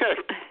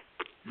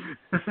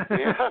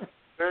 Yeah,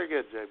 very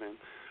good, Jayman.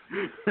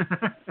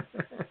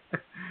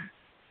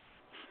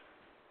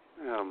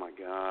 Oh, my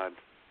God.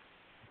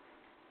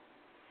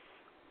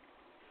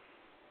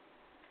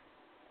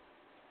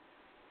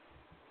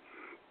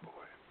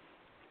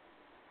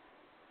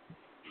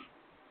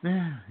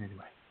 Yeah,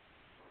 anyway.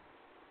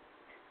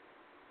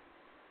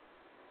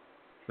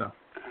 So,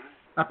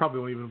 I probably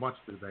won't even watch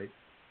the debate.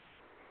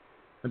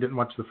 I didn't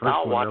watch the first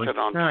I'll one. watch really. it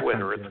on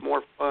Twitter. It's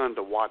more fun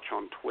to watch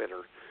on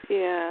Twitter.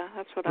 Yeah,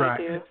 that's what I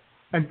do.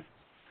 And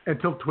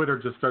until Twitter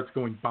just starts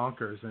going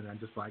bonkers, and I'm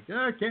just like,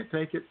 I can't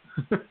take it.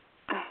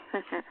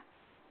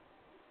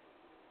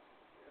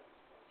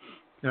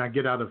 And I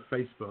get out of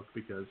Facebook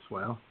because,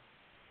 well,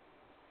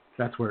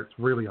 that's where it's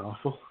really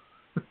awful.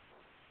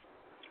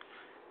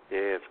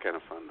 Yeah, it's kind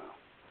of fun, though.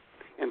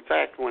 In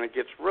fact, when it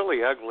gets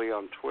really ugly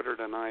on Twitter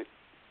tonight,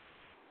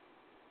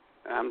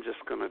 I'm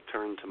just going to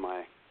turn to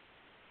my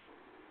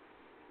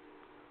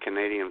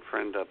Canadian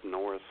friend up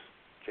north,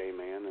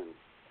 Jayman, and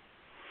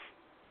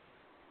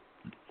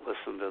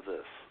listen to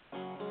this.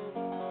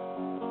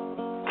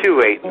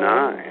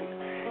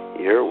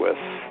 289, you're with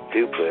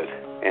Stupid,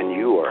 and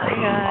you are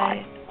hot.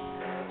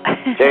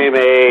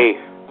 Jamie!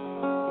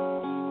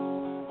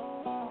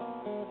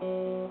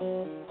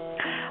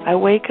 I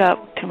wake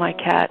up to my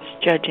cats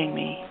judging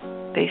me.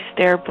 They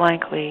stare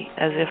blankly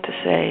as if to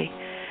say,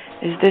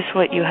 is this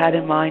what you had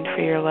in mind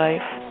for your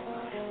life?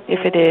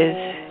 If it is,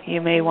 you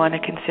may want to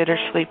consider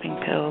sleeping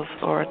pills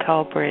or a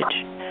tall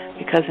bridge,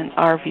 because in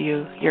our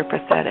view, you're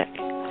pathetic.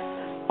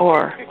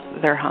 Or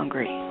they're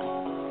hungry.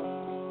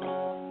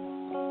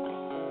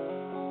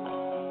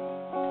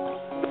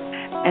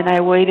 And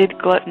I waited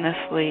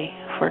gluttonously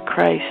for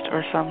Christ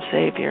or some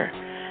savior,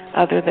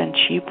 other than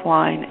cheap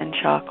wine and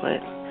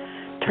chocolate.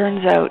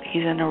 Turns out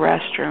he's in a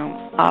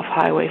restroom off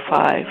Highway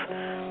 5,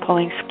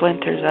 pulling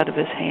splinters out of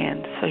his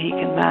hand so he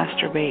can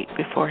masturbate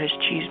before his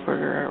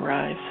cheeseburger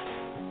arrives.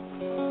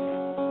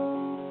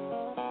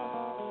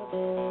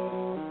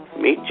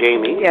 Meet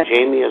Jamie. Yes.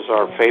 Jamie is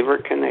our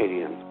favorite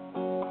Canadian.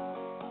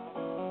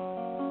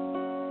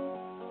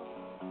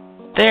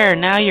 There,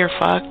 now you're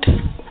fucked.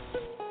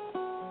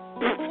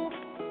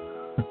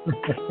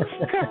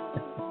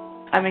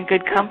 I'm in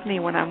good company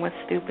when I'm with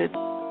Stupid.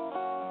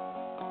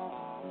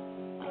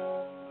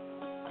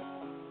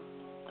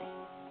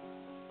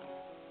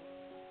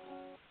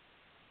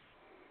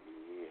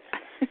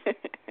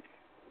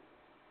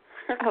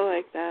 I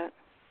like that.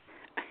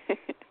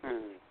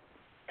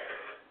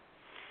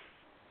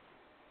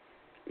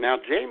 Now,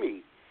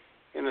 Jamie,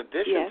 in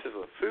addition Yes. to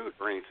the food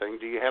or anything,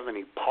 do you have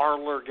any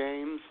parlor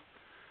games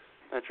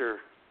that your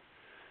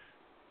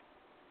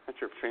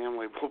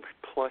family will be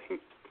playing?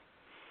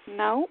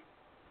 No,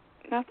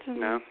 nothing.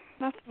 No?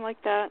 Nothing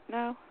like that.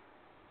 No.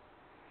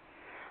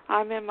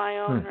 I'm in my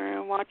own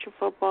room watching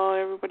football.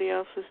 Everybody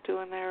else is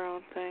doing their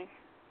own thing.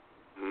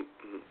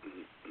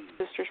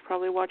 Sister's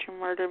probably watching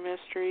murder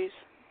mysteries.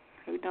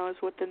 Who knows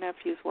what the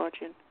nephew's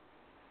watching?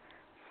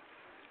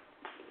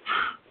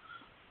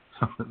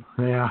 Something,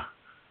 yeah.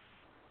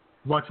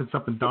 Watching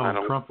something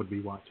Donald Trump would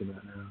be watching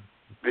that now.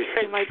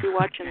 He might be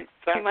watching.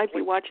 He might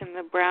be watching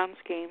the Browns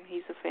game.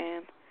 He's a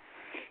fan.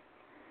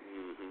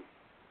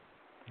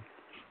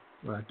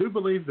 Well, I do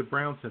believe the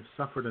Browns have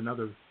suffered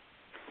another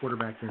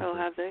quarterback injury. Oh,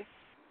 have they?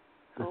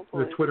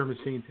 The Twitter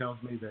machine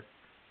tells me that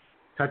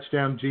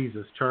touchdown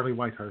Jesus, Charlie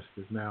Whitehurst,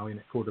 is now in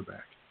at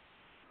quarterback.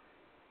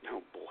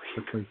 Oh,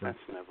 boy. That's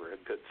never a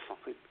good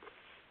sign.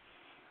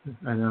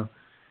 I know.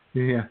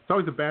 Yeah, it's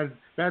always a bad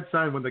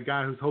sign when the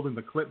guy who's holding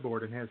the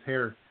clipboard and has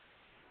hair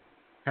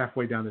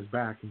halfway down his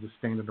back and just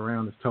standing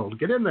around is told,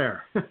 "Get in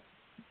there."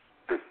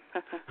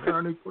 They're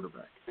our new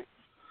quarterback.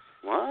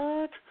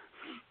 What?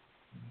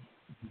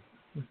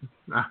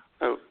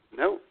 Oh,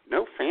 no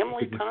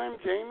family time,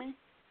 Jamie?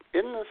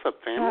 Isn't this a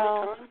family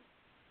time?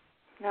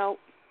 No.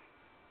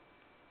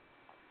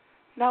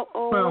 No.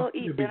 Oh, Well, we'll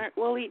eat dinner.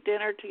 We'll eat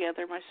dinner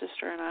together, my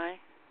sister and I,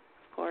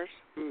 of course.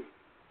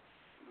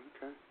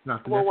 Okay.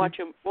 We'll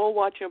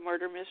watch a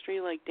murder mystery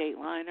like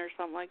Dateline or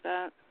something like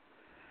that.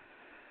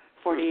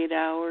 48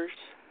 Hours.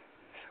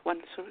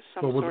 Some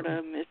sort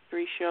of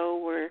mystery show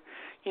where,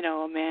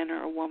 a man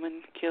or a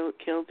woman killed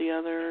the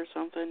other or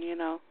something.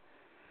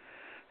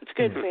 It's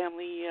good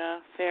family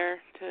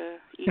fare to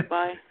eat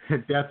by.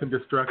 Death and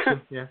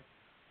destruction. Yeah.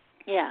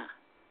 Yeah.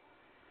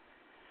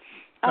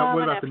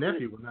 What about the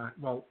nephew?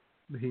 Will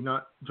he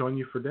not join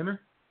you for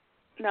dinner?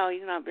 No,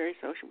 he's not very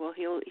sociable.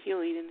 He'll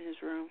eat in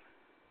his room.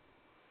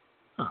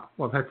 Oh,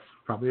 well, that's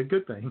probably a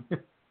good thing.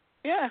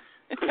 Yeah.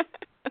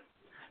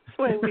 That's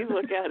the way we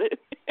look at it.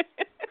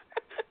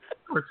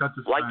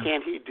 Why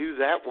can't he do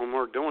that when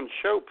we're doing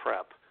show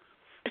prep?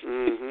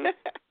 Mm-hmm.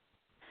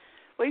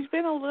 Well, he's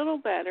been a little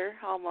better,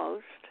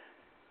 almost.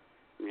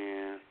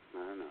 Yeah,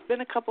 I know. It's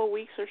been a couple of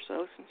weeks or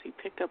so since he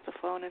picked up the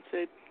phone and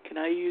said, "Can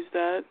I use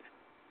that?"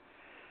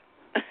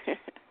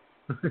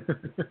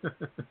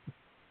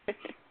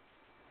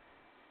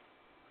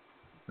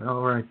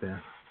 All right,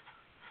 then.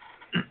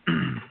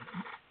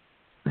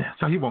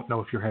 So he won't know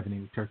if you're having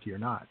any turkey or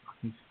not.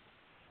 He's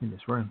in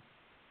this room.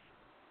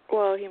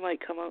 Well, he might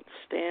come out and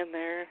stand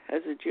there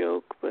as a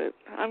joke, but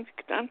I'm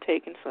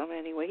taking some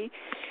anyway.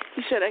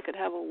 He said I could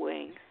have a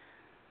wing.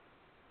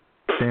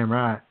 Damn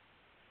right.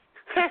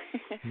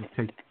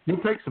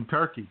 You'll take some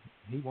turkey.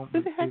 He won't.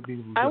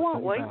 I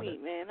want white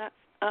meat, man.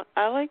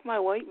 I like my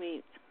white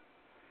meat.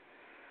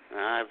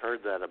 I've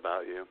heard that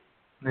about you.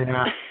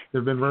 Yeah,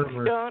 there've been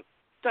rumors. Don't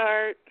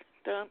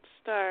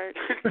start.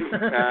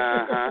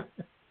 Uh-huh.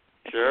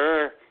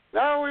 Sure.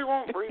 No, we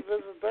won't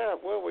revisit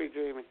that, will we,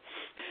 Jamie?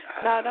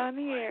 Not on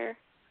the air.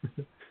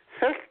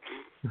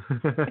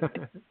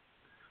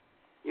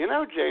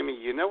 Jamie,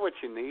 you know what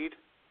you need?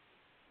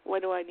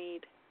 What do I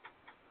need?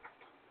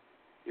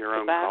 Your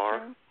own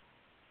car?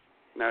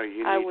 No,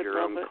 you need your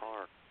own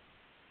car.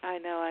 I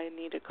know I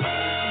need a car.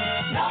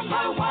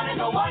 Number one in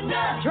the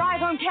wonder. Drive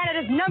home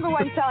Canada's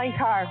 #1 selling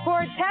car.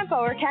 Ford Tempo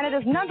or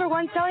Canada's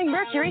 #1 selling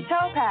Mercury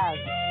Topaz.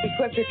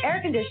 Equipped with air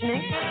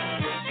conditioning,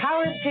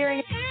 power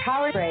steering,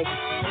 power brakes,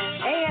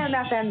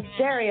 AM/FM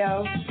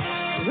stereo,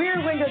 rear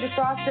window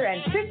defroster,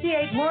 and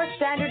 58 more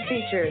standard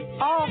features.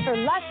 All for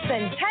less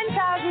than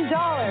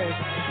 $10,000.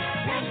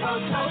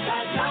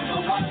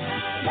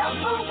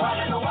 Number one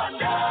in the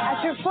wonder.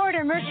 At your Ford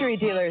or Mercury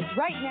dealers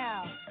right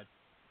now.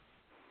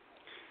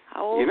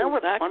 You know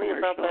what's funny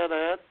about that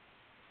ad?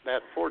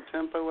 That Ford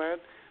Tempo ad?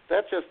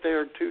 That just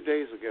aired 2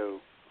 days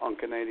ago on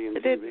Canadian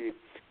TV.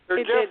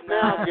 They're just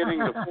now getting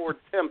the Ford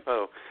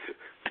Tempo.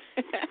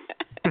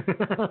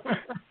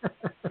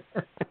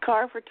 A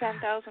car for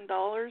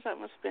 $10,000? That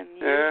must have been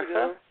years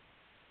ago.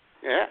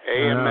 Yeah,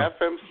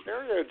 AM/FM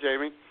stereo,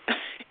 Jamie.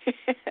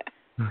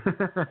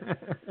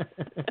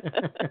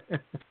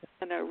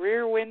 And a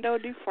rear window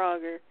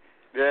defrogger.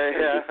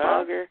 Yeah.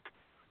 Defrogger.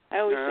 I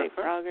always say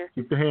frogger.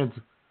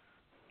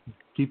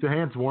 Keep the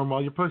hands warm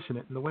while you're pushing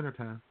it in the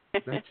wintertime.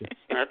 Betcha.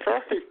 That's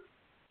right.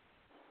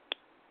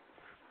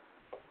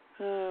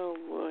 Oh,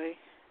 boy.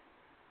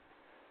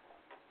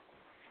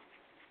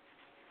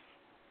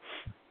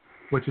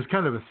 Which is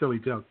kind of a silly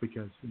joke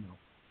because,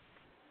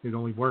 it'd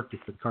only work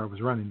if the car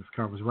was running. If the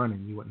car was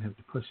running, you wouldn't have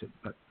to push it.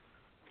 But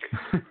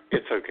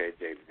it's okay,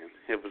 David.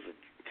 It was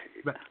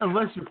but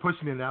unless you're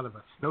pushing it out of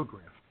a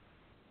snowdrift.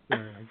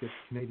 I guess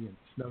Canadian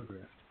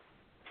snowdrift.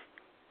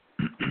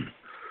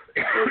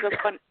 There's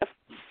a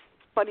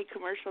funny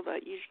commercial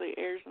that usually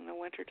airs in the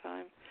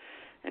wintertime,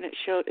 and it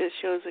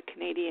shows a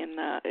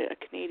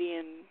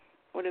Canadian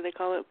what do they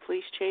call it,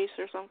 police chase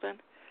or something,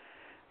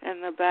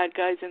 and the bad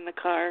guy's in the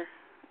car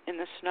in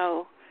the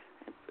snow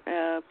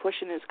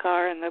pushing his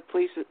car, and the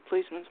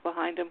policeman's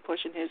behind him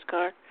pushing his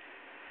car.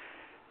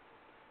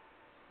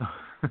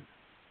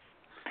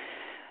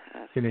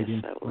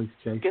 Canadian police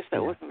chase. I guess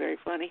that wasn't very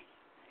funny.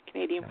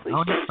 Canadian police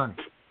chase. That's funny.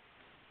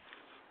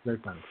 Very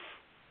funny.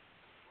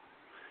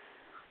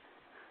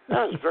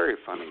 That was very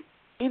funny.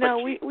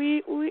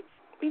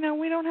 We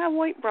we don't have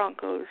white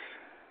Broncos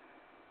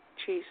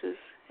chases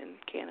in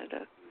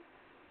Canada.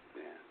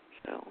 Yeah.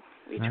 So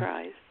we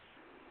tried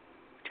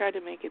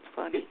to make it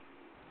funny.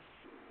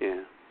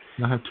 Yeah.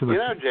 I have too much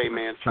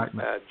Jayman,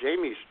 excitement.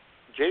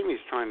 Jamie's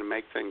trying to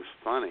make things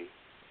funny.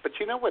 But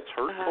you know what's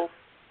hurtful?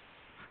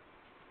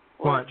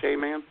 What?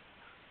 Jayman?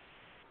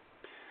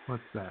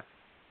 What's that?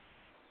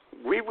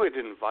 We would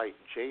invite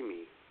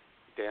Jamie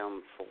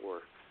down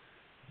for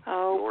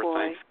your boy.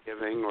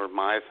 Thanksgiving or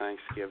my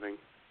Thanksgiving.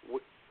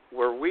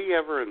 Were we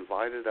ever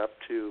invited up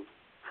to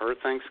her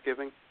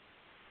Thanksgiving?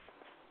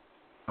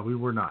 We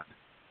were not.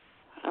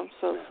 I'm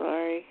so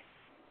sorry.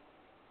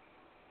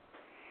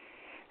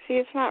 See,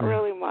 it's not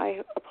really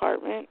my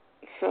apartment,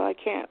 so I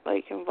can't,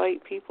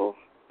 invite people.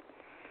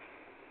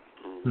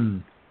 Hmm.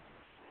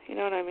 You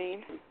know what I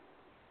mean?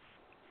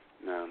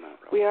 No, not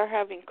really. We are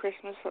having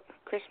Christmas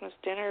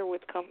dinner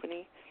with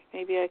company.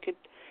 Maybe I could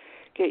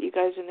get you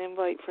guys an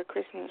invite for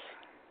Christmas.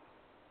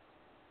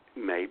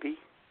 Maybe?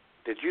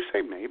 Did you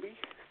say maybe?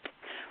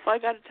 Well, I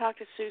got to talk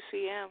to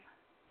Susie M.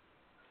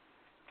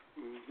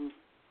 Mhm.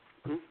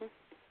 Mhm.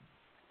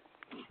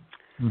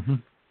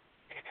 Mhm.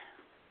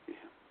 Yeah.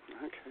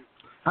 Okay.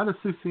 How does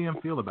Susie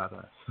M feel about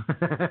us?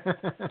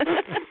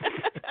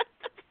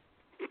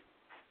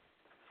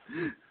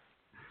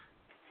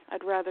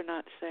 I'd rather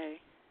not say.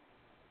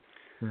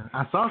 Yeah,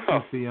 I saw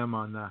Susie M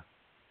on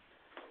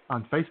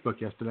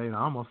Facebook yesterday, and I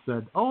almost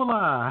said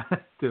 "Hola"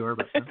 to her,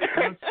 but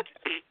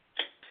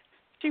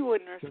she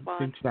wouldn't seemed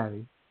respond.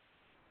 chatty.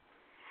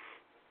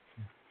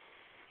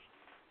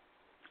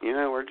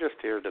 We're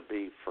just here to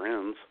be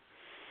friends,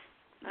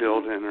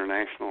 build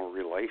international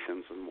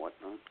relations and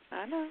whatnot.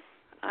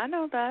 I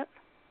know that.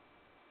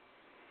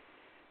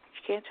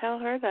 You can't tell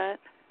her that.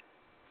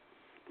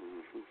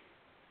 Mhm.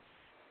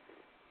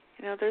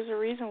 There's a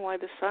reason why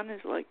the sun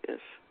is like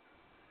this.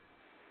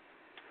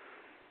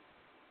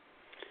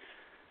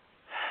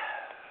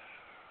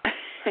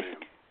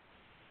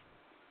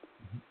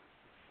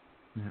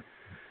 Yeah.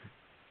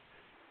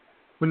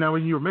 Well, now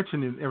when you were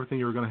mentioning everything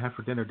you were going to have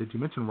for dinner, did you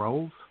mention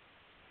rolls?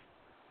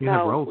 You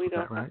have rolls with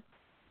that, right?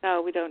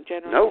 No, we don't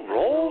generally. No have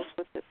rolls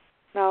with it.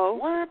 No.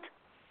 What?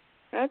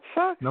 That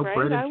sucks, No right?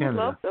 bread in I Canada.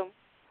 would love them.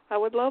 I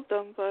would love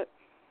them, but.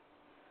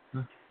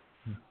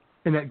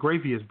 And that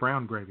gravy is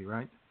brown gravy,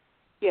 right?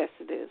 Yes,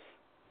 it is.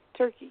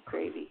 Turkey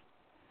gravy.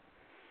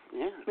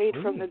 Yeah. Made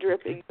from the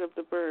drippings of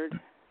the bird.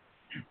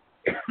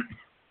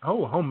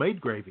 Oh,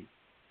 homemade gravy.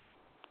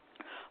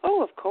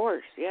 Oh, of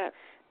course, yes.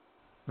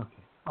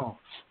 Okay. Oh,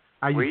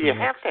 you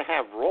have to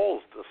have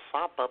rolls to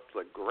sop up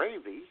the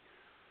gravy.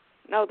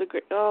 No,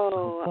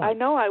 I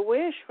know. I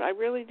wish. I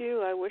really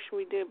do. I wish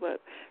we did,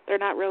 but they're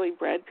not really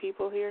bread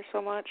people here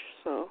so much.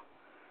 So,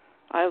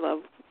 I love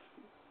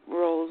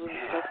rolls and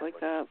stuff like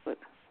that. But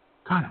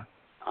kind of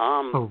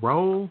a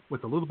roll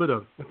with a little bit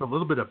of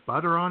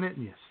butter on it,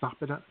 and you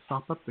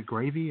sop up the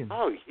gravy. And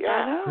oh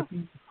yeah. I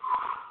know.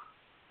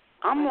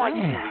 I'm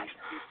liking these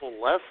people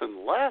less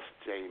and less,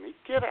 Jamie.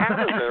 Get out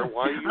of there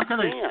while you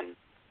can.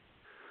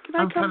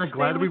 I'm kind of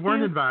glad we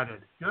weren't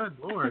invited. Good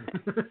Lord.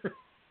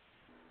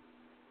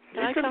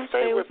 Can I come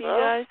stay with you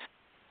guys?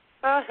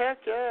 Oh,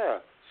 heck yeah.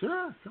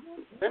 Sure, come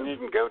on. Then you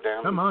can go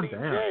down to CJ.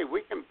 down.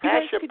 We can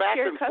pass you back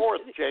and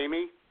forth,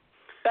 Jamie.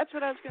 That's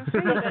what I was going to say.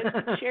 You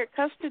guys could share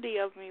custody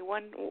of me.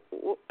 1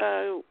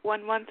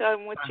 month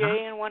I'm with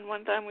Jay and 1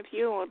 month I'm with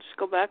you. We'll just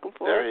go back and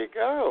forth. There you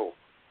go.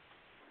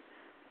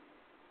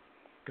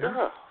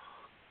 Yeah.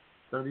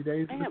 30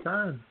 days at a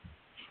time.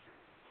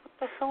 What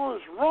the hell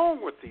is wrong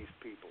with these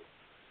people?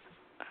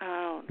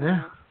 Oh, no.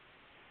 Yeah.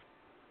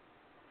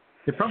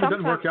 It probably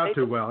doesn't work out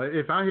too well.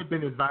 If I had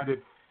been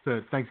invited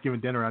to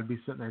Thanksgiving dinner, I'd be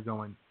sitting there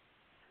going,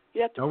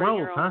 you have to bring rolls,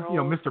 your own huh?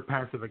 rolls. Mr.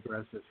 Passive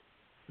Aggressive.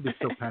 I'd be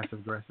so passive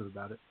aggressive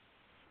about it.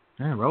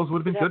 Man, rolls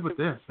would have been good with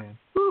this, man.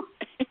 Woo.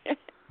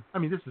 I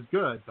mean, this is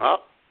good. But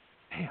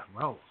damn,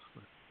 rolls.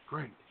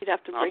 Great. You'd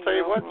have to bring I'll tell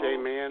you what, rolls.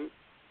 Jayman,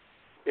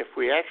 if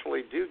we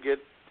actually do get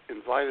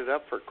invited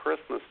up for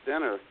Christmas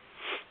dinner,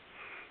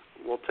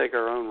 we'll take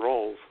our own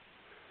rolls.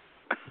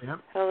 Yep.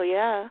 Hell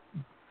yeah.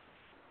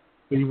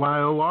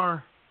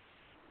 BYOR.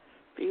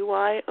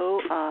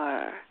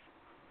 BYOR.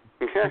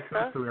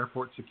 Through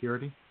airport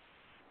security.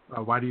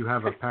 Why do you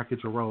have a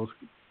package of rolls?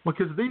 Well,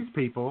 because these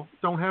people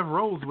don't have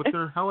rolls with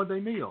their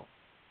holiday meal.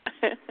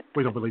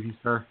 We don't believe you,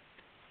 sir.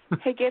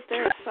 Hey, get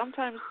this.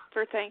 Sometimes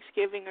for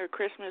Thanksgiving or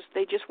Christmas,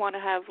 they just want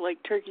to have,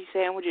 turkey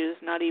sandwiches,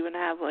 not even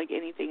have,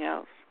 anything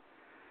else.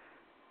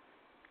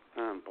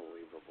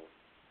 Unbelievable.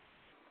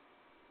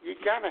 You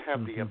got to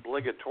have the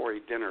obligatory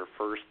dinner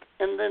first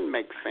and then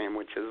make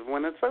sandwiches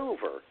when it's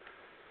over.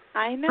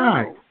 I know.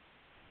 Right.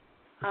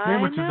 The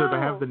sandwiches I know. are to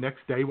have the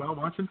next day while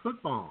watching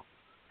football.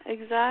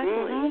 Exactly.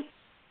 Mm-hmm.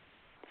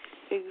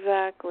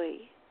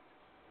 Exactly.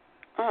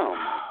 Oh,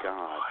 my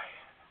God.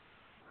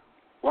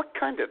 What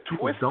kind of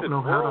People twisted don't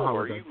know how to world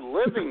are holiday. you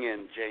living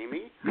in,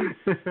 Jamie?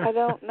 I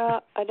don't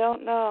know.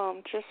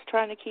 I'm just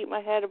trying to keep my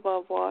head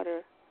above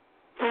water.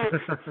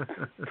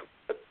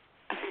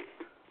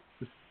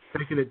 Just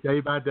taking it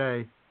day by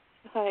day.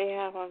 I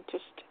am. I'm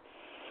just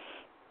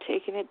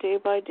taking it day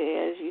by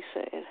day, as you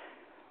said.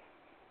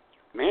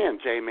 Man,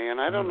 Jayman,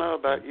 I don't know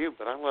about you,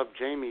 but I love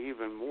Jamie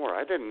even more.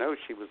 I didn't know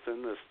she was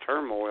in this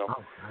turmoil.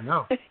 Oh, I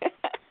know.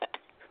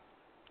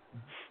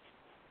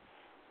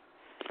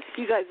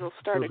 You guys will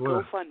start a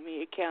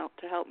GoFundMe account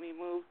to help me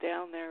move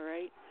down there,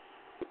 right?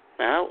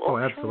 Oh,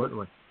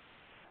 absolutely.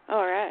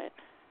 All right.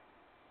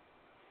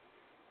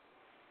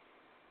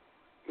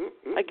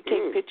 I can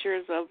take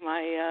pictures of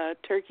my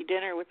turkey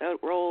dinner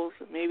without rolls,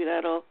 and maybe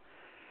that'll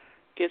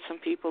get some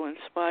people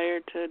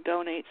inspired to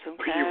donate some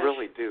cash. You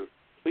really do.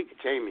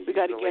 Jamie, we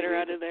got to really get her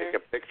out of there.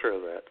 Take a picture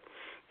of that.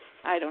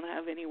 I don't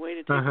have any way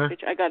to take a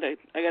picture. I got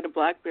a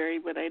BlackBerry,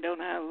 but I don't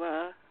have.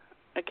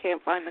 I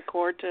can't find the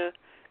cord to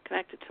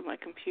connect it to my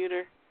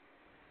computer.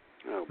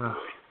 Oh boy.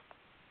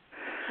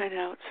 I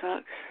know, it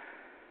sucks.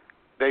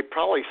 They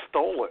probably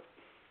stole it.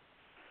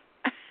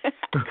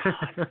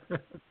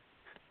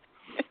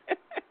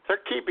 They're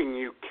keeping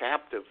you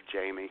captive,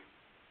 Jamie.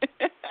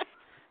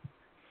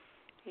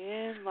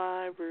 In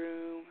my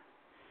room.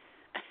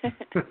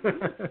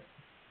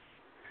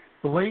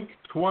 Blink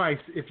twice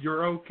if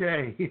you're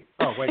okay.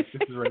 Oh, wait,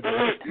 this is right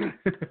there.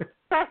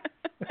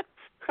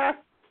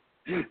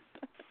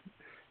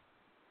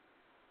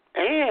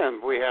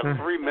 And we have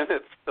 3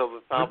 minutes till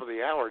the top of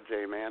the hour,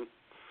 Jayman.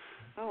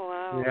 Oh,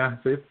 wow. Yeah,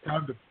 so it's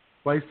time to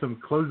play some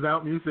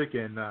closeout music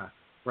and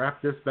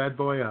wrap this bad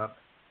boy up.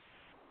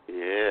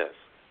 Yes.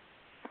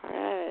 All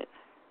right.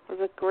 It was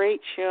a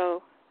great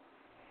show.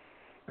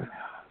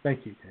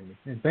 Thank you, Tammy.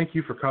 And thank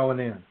you for calling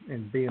in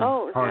and being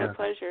part of it. Oh, it was my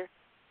pleasure.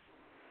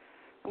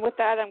 And with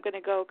that, I'm going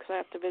to go because I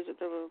have to visit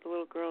the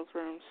little girl's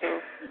room. So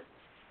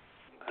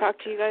talk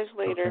to you guys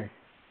later. Okay.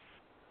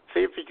 See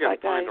if you can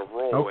find a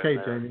roll okay, in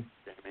there, Jamie.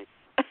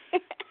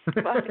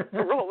 Find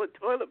a roll of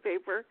toilet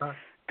paper.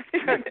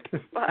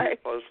 Bye.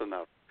 Close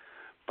enough.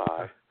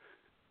 Bye.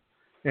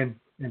 And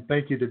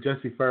thank you to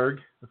Jesse Ferg,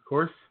 of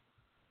course.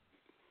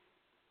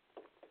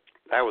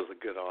 That was a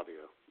good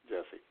audio,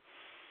 Jesse.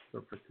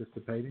 For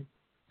participating.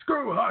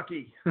 Screw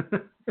hockey.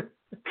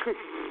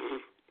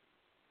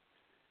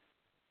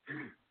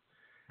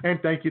 And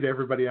thank you to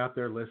everybody out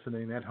there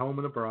listening at home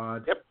and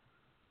abroad. Yep.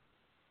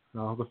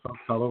 And all the folks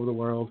all over the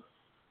world.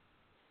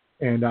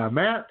 And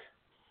Matt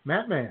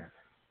Man.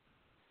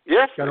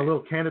 Yes. Got a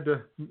little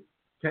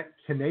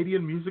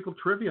Canadian musical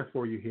trivia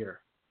for you here.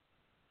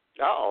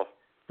 Oh.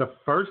 The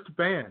first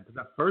band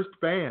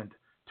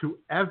to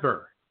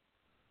ever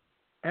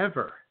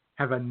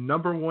have a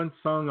 #1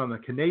 song on the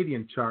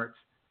Canadian charts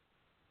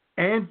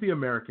and the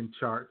American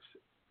charts,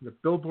 the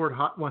Billboard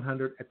Hot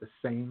 100 at the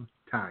same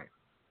time.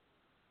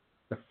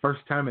 The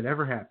first time it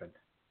ever happened.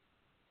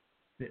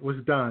 It was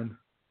done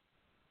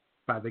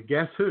by the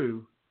Guess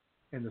Who,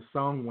 and the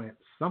song went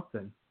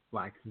something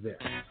like this.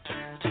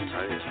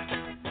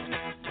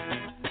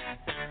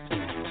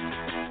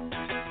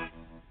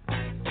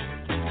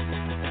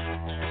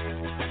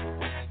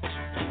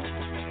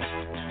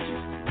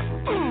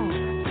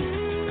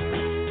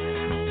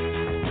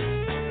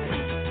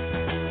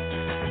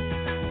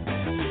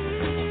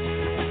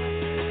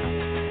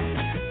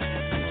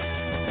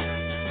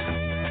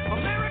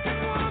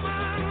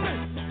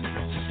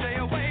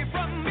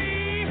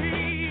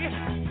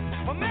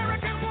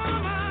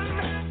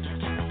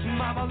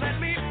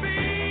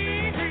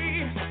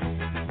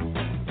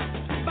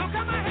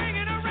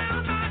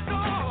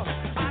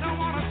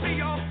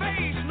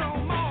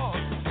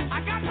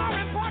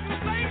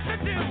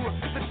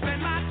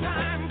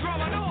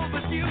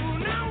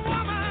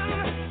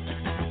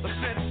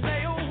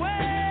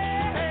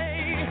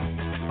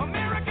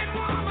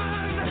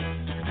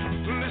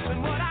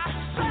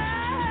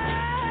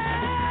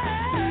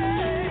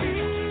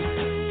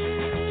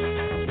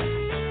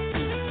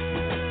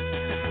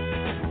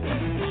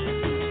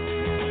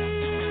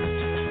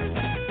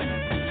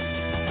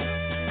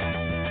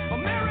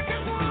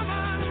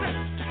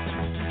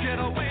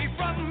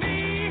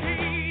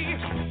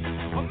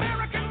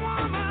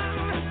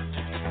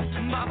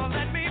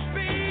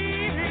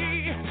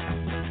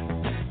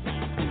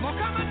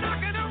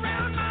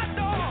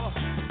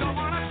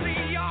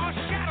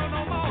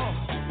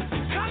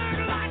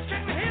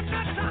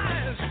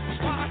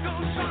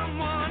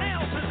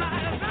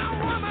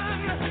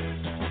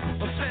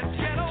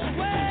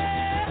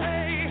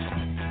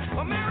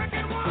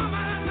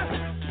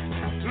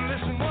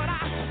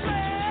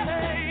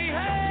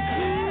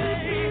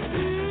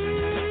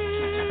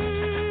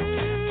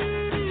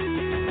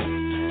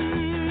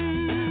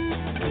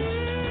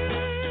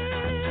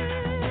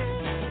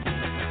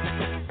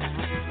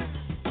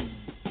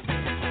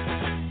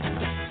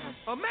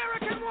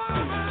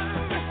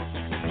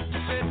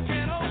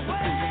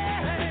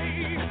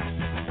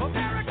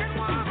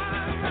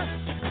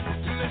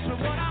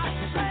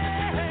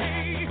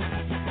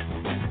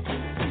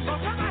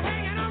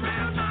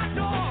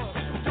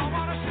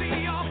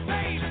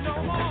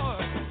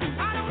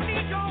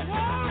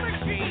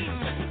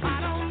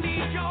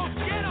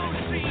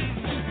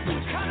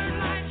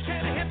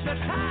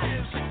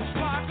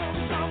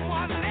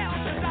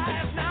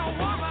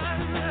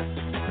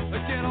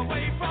 Get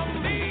away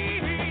from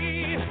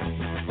me,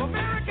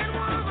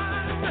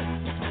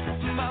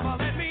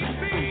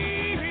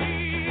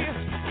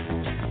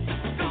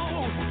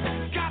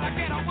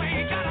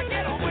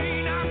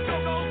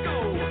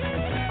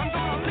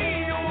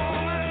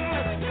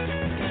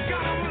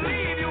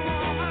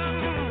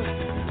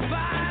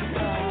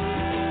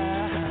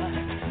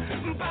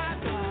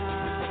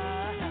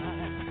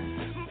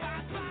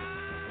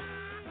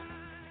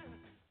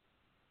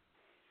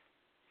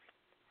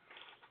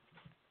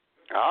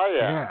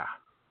 yeah.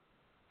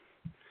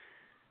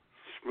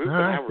 Smoop and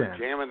I were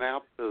jamming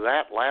out to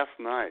that last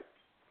night.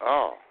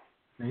 Oh.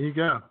 There you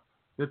go.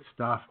 Good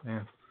stuff,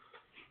 man.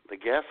 The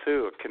Guess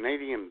Who, a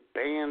Canadian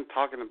band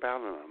talking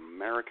about an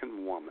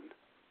American woman.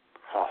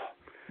 Oh.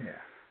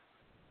 Yeah.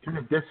 Kind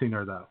of dissing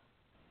her, though.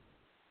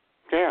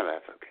 Yeah,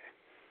 that's okay.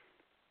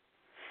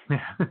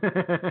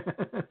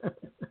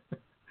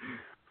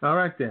 All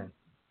right, then.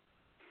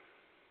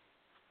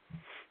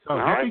 So,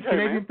 happy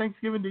Canadian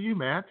Thanksgiving to you,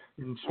 Matt.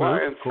 And well,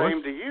 and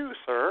same to you,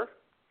 sir.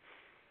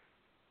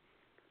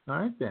 All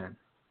right, then.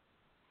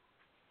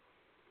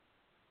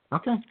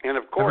 Okay. And,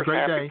 of course,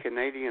 happy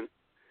Canadian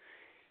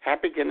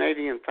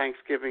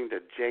Thanksgiving to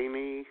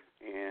Jamie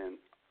and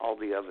all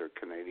the other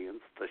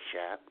Canadians, the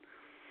chat.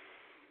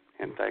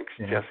 And thanks,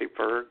 Jesse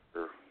Berg,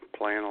 for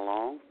playing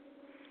along.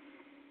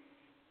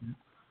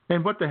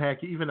 And what the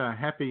heck, even a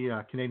happy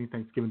Canadian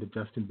Thanksgiving to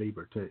Justin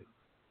Bieber, too.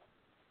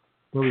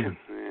 Well,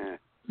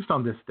 just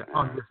on this day,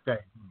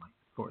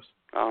 of course.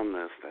 On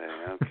this day,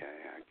 okay,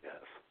 I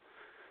guess.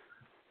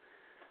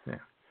 Yeah.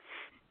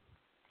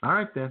 All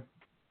right, then.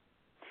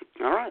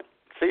 All right.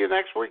 See you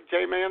next week,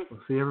 Jayman.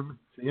 We'll see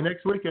you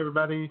next week,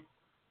 everybody.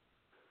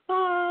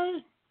 Bye.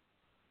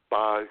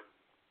 Bye.